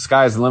 Yeah, no, the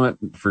sky's the limit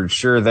for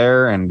sure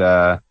there. And,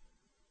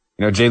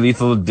 Jay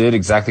Lethal did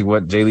exactly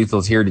what Jay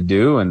Lethal's here to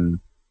do. And,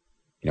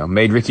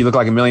 made Ricky look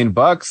like $1 million,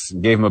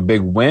 gave him a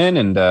big win,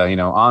 and,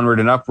 onward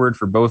and upward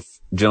for both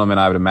gentlemen,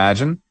 I would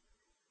imagine.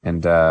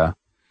 And,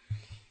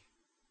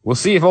 we'll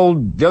see if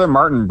the other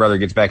Martin brother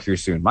gets back here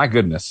soon. My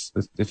goodness.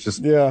 It's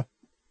just,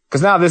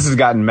 because now this has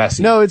gotten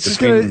messy. No, it's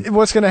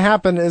what's going to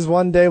happen is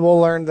one day we'll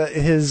learn that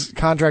his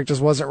contract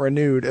just wasn't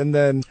renewed, and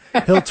then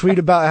he'll tweet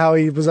about how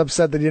he was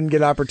upset that he didn't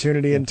get an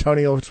opportunity, and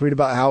Tony will tweet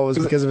about how it was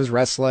because of his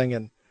wrestling.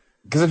 And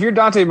because if you're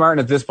Dante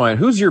Martin at this point,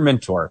 who's your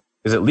mentor?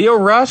 Is it Leo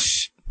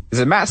Rush? Is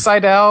it Matt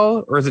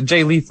Sydal, or is it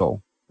Jay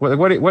Lethal?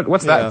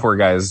 What's that poor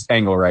guy's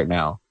angle right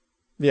now?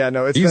 Yeah,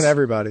 no, it's been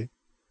everybody.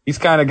 He's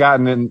kind of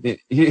gotten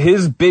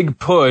his big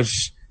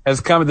push has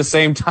come at the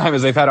same time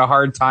as they've had a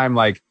hard time,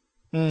 like,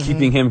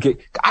 keeping him.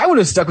 I would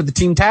have stuck with the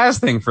Team Taz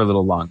thing for a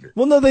little longer.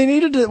 Well, no,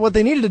 what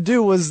they needed to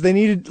do was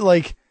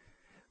like,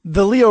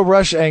 the Leo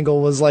Rush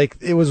angle was like,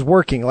 it was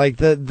working. Like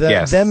them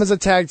as a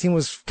tag team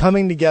was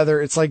coming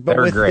together. It's like, but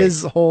with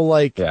his whole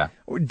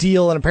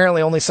deal, and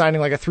apparently only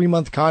signing like a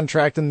 3-month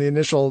contract in the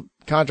initial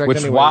contract. Which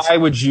anyways. Why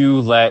would you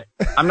let?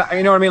 I'm not.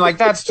 You know what I mean? Like,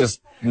 that's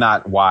just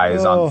not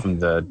wise from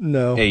the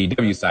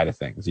AEW side of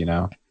things.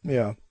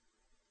 Yeah.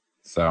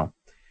 So,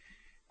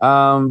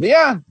 But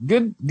yeah,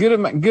 good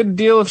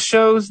deal of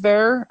shows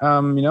there.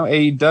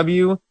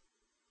 AEW.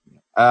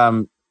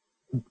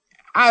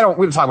 We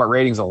don't talk about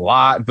ratings a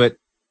lot, but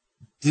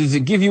does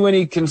it give you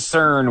any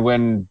concern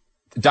when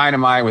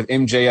Dynamite with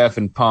MJF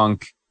and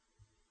Punk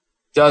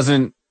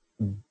doesn't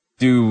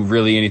do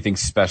really anything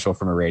special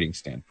from a rating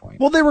standpoint?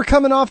 Well, they were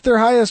coming off their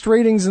highest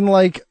ratings in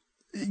like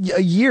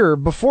a year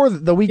before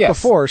the week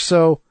before,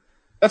 so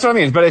that's what I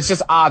mean. But it's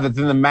just odd that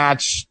then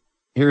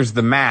here's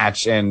the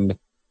match, and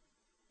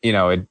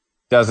it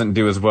doesn't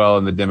do as well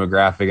in the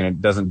demographic, and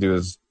it doesn't do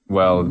as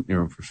well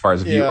as far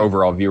as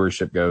overall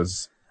viewership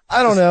goes.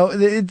 I don't know.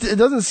 It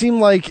doesn't seem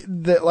like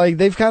that. Like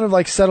they've kind of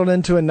like settled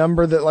into a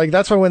number that like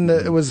that's why when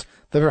it was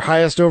their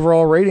highest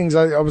overall ratings,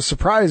 I was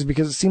surprised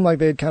because it seemed like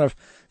they had kind of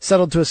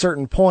settled to a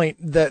certain point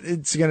that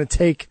it's going to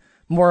take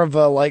more of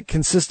a like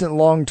consistent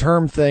long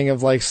term thing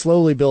of like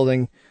slowly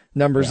building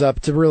numbers up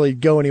to really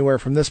go anywhere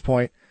from this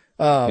point.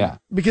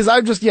 Because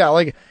I just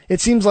like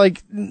it seems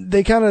like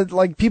they kind of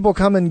like people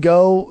come and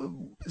go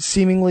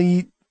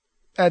seemingly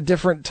at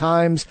different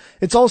times.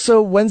 It's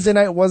also Wednesday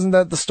night. Wasn't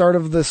that the start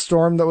of the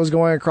storm that was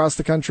going across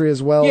the country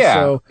as well? Yeah.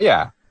 So,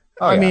 yeah.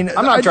 I mean,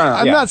 I'm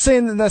not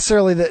saying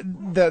necessarily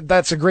that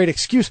that's a great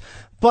excuse,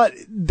 but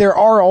there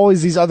are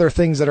always these other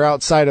things that are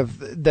outside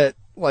of that,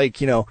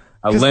 like,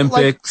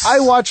 Olympics. I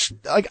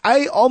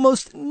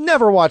almost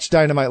never watch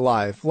Dynamite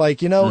live.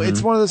 Like,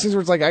 it's one of those things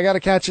where it's like, I got to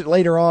catch it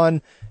later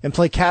on and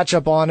play catch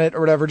up on it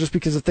or whatever, just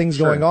because of things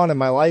going on in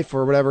my life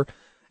or whatever.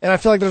 And I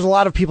feel like there's a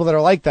lot of people that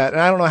are like that.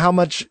 And I don't know how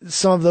much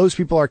some of those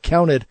people are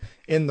counted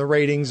in the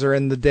ratings or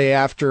in the day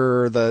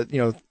after or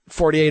the,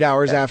 48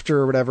 hours after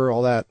or whatever,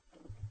 all that.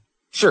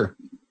 Sure.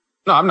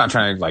 No, I'm not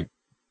trying to like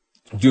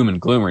doom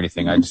and gloom or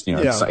anything. I just,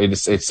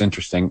 it's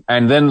interesting.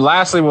 And then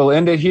lastly, we'll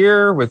end it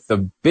here with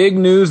the big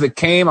news that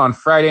came on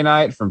Friday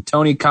night from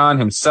Tony Khan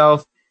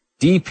himself.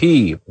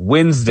 DP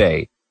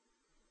Wednesday,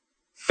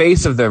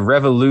 face of the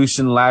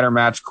Revolution ladder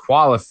match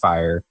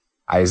qualifier,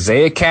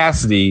 Isaiah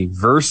Cassidy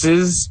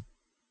versus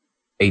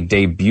a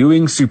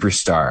debuting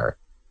superstar.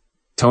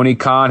 Tony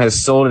Khan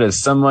has sold it as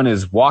someone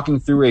is walking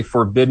through a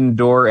forbidden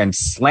door and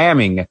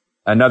slamming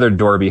another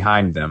door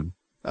behind them.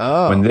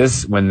 Oh.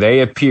 When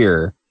they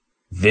appear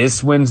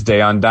this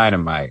Wednesday on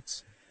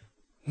Dynamite.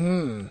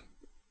 Is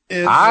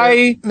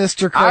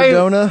Mr.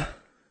 Cardona?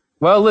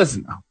 Well,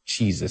 listen. Oh,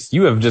 Jesus.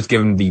 You have just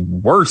given the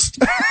worst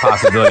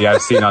possibility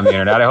I've seen on the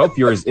internet. I hope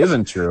yours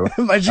isn't true.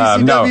 My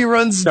GCW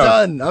run's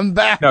done. I'm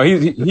back. No,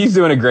 he's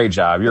doing a great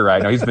job. You're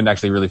right. No, he's been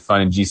actually really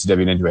fun in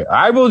GCW and into it.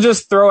 I will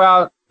just throw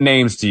out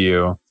names to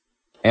you,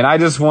 and I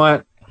just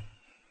want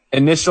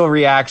initial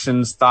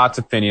reactions, thoughts,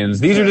 opinions.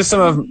 These are just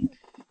some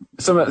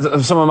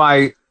of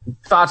my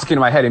thoughts came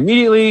to my head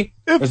immediately.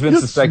 There's been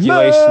some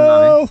speculation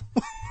on it.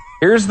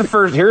 Here's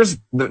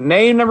the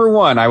name number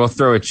one I will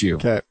throw at you.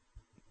 Okay.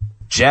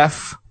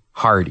 Jeff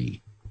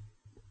Hardy.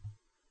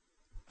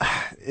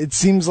 It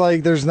seems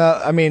like there's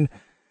not,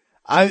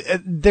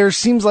 there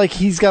seems like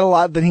he's got a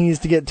lot that he needs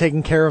to get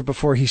taken care of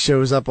before he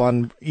shows up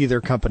on either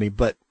company,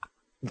 but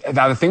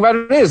now the thing about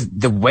it is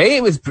the way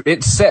it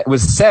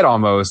was said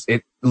almost,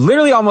 it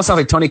literally almost sounds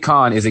like Tony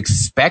Khan is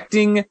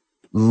expecting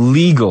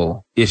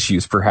legal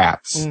issues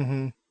perhaps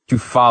to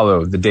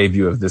follow the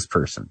debut of this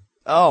person.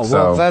 Oh,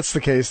 well, if that's the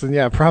case, then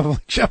yeah, probably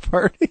Jeff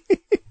Hardy.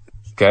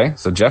 Okay,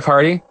 so Jeff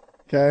Hardy.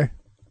 Okay.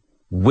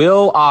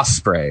 Will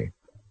Ospreay.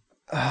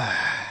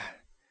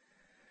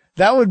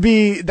 That would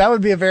be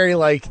a very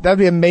that'd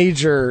be a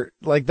major,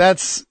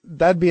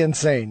 that'd be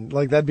insane.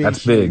 That'd be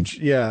that's huge.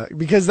 Big. Yeah,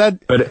 because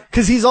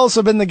he's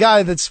also been the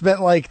guy that spent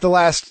the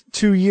last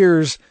 2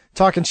 years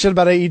talking shit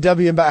about AEW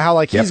and about how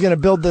he's going to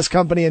build this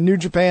company in New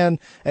Japan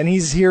and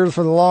he's here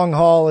for the long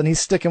haul and he's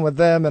sticking with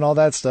them and all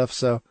that stuff.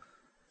 So,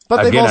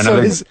 but they've also,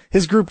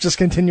 his group just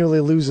continually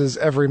loses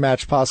every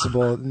match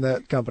possible in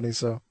that company.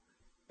 So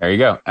there you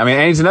go. And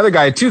he's another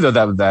guy too, though,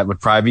 that would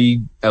probably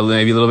be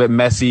maybe a little bit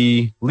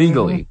messy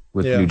legally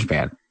with New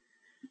Japan.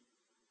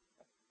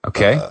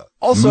 Okay.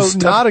 Also,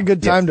 not a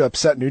good time to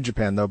upset New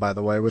Japan though, by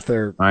the way, with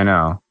their I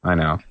know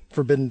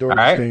forbidden doors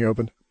being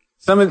opened.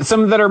 Some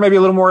that are maybe a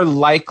little more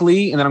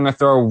likely, and then I'm going to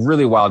throw a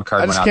really wild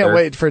card. I just can't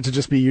wait for it to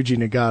just be Yuji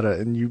Nagata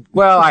and you.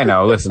 Well, I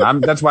know.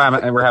 Listen, that's why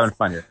we're having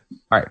fun here.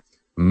 All right,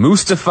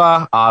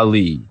 Mustafa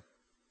Ali.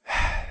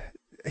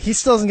 He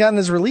still hasn't gotten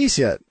his release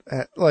yet.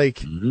 I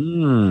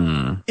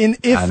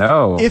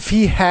know. If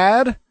he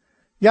had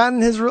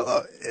gotten his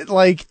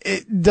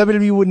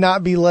WWE would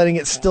not be letting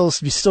it still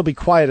be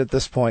quiet at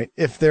this point.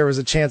 If there was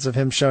a chance of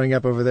him showing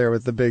up over there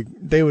with the big,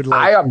 they would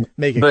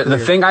make it. But clear.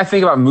 The thing I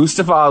think about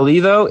Mustafa Ali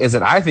though is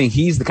that I think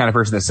he's the kind of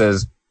person that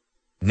says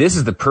this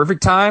is the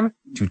perfect time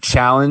to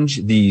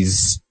challenge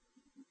this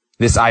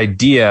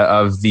idea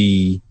of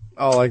the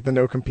the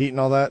no compete and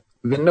all that.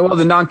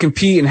 The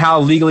non-compete and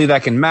how legally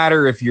that can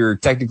matter if you're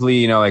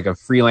technically a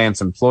freelance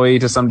employee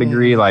to some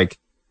degree.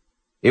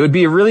 It would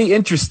be a really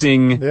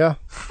interesting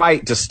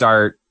fight to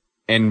start.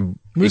 And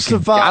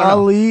Mustafa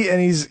Ali,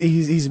 and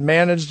he's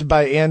managed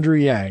by Andrew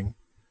Yang.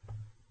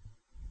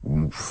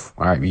 Oof.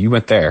 All right, you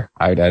went there.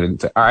 I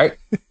didn't. All right,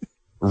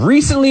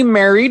 recently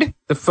married.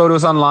 The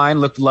photos online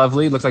looked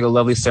lovely. Looks like a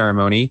lovely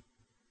ceremony.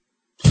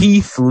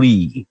 Keith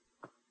Lee.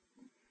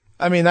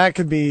 I mean, that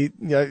could be,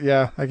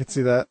 yeah, I could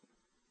see that.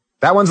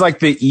 That one's like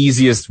the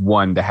easiest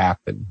one to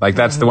happen. Like,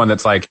 that's the one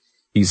that's like,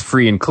 he's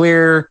free and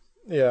clear.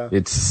 Yeah.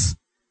 It's,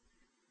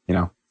 you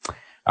know.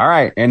 All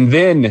right. And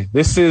then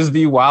this is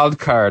the wild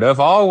card of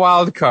all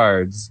wild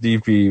cards,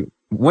 DP.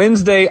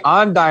 Wednesday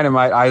on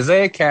Dynamite,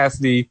 Isaiah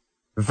Cassidy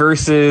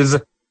versus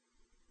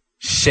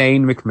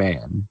Shane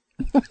McMahon.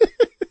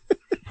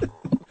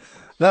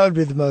 That would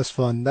be the most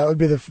fun. That would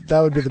be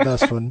the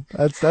best one.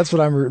 That's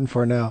what I'm rooting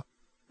for now.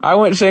 I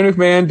want Shane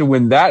McMahon to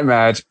win that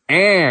match,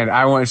 and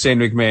I want Shane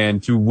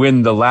McMahon to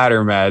win the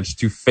ladder match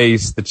to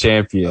face the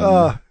champion.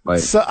 I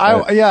want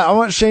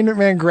Shane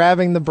McMahon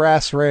grabbing the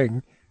brass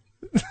ring.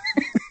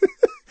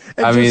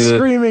 And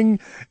screaming,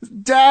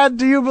 "Dad,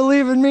 do you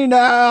believe in me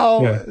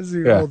now?" As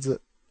he holds it.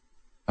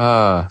 So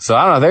I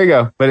don't know. There you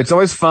go. But it's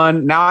always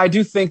fun. Now, I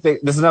do think that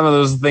this is one of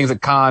those things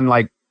that Khan,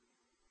 like,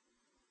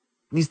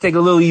 needs to take a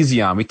little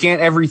easy on. We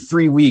can't every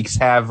 3 weeks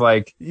have,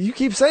 like... You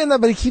keep saying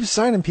that, but he keeps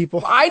signing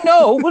people. I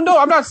know. Well, no,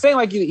 I'm not saying,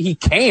 like, he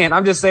can't.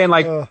 I'm just saying,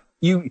 like,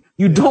 you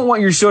don't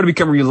want your show to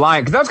become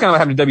reliant. Because that's kind of what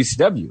happened to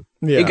WCW.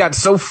 Yeah. It got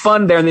so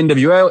fun there in the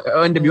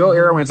NWO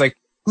era when it's like,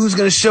 who's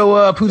going to show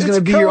up? Who's going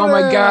to be here? Oh,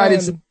 my God.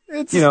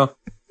 It's, you know.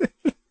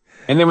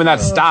 And then when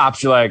that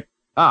stops, you're like,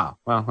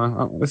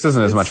 well, this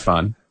isn't as much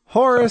fun.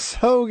 Horace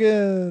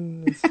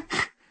Hogan.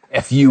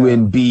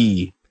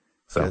 FUNB.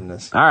 So,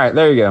 goodness. All right,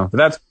 there you go.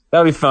 But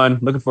that'll be fun.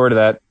 Looking forward to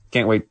that.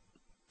 Can't wait.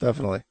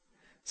 Definitely.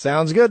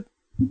 Sounds good.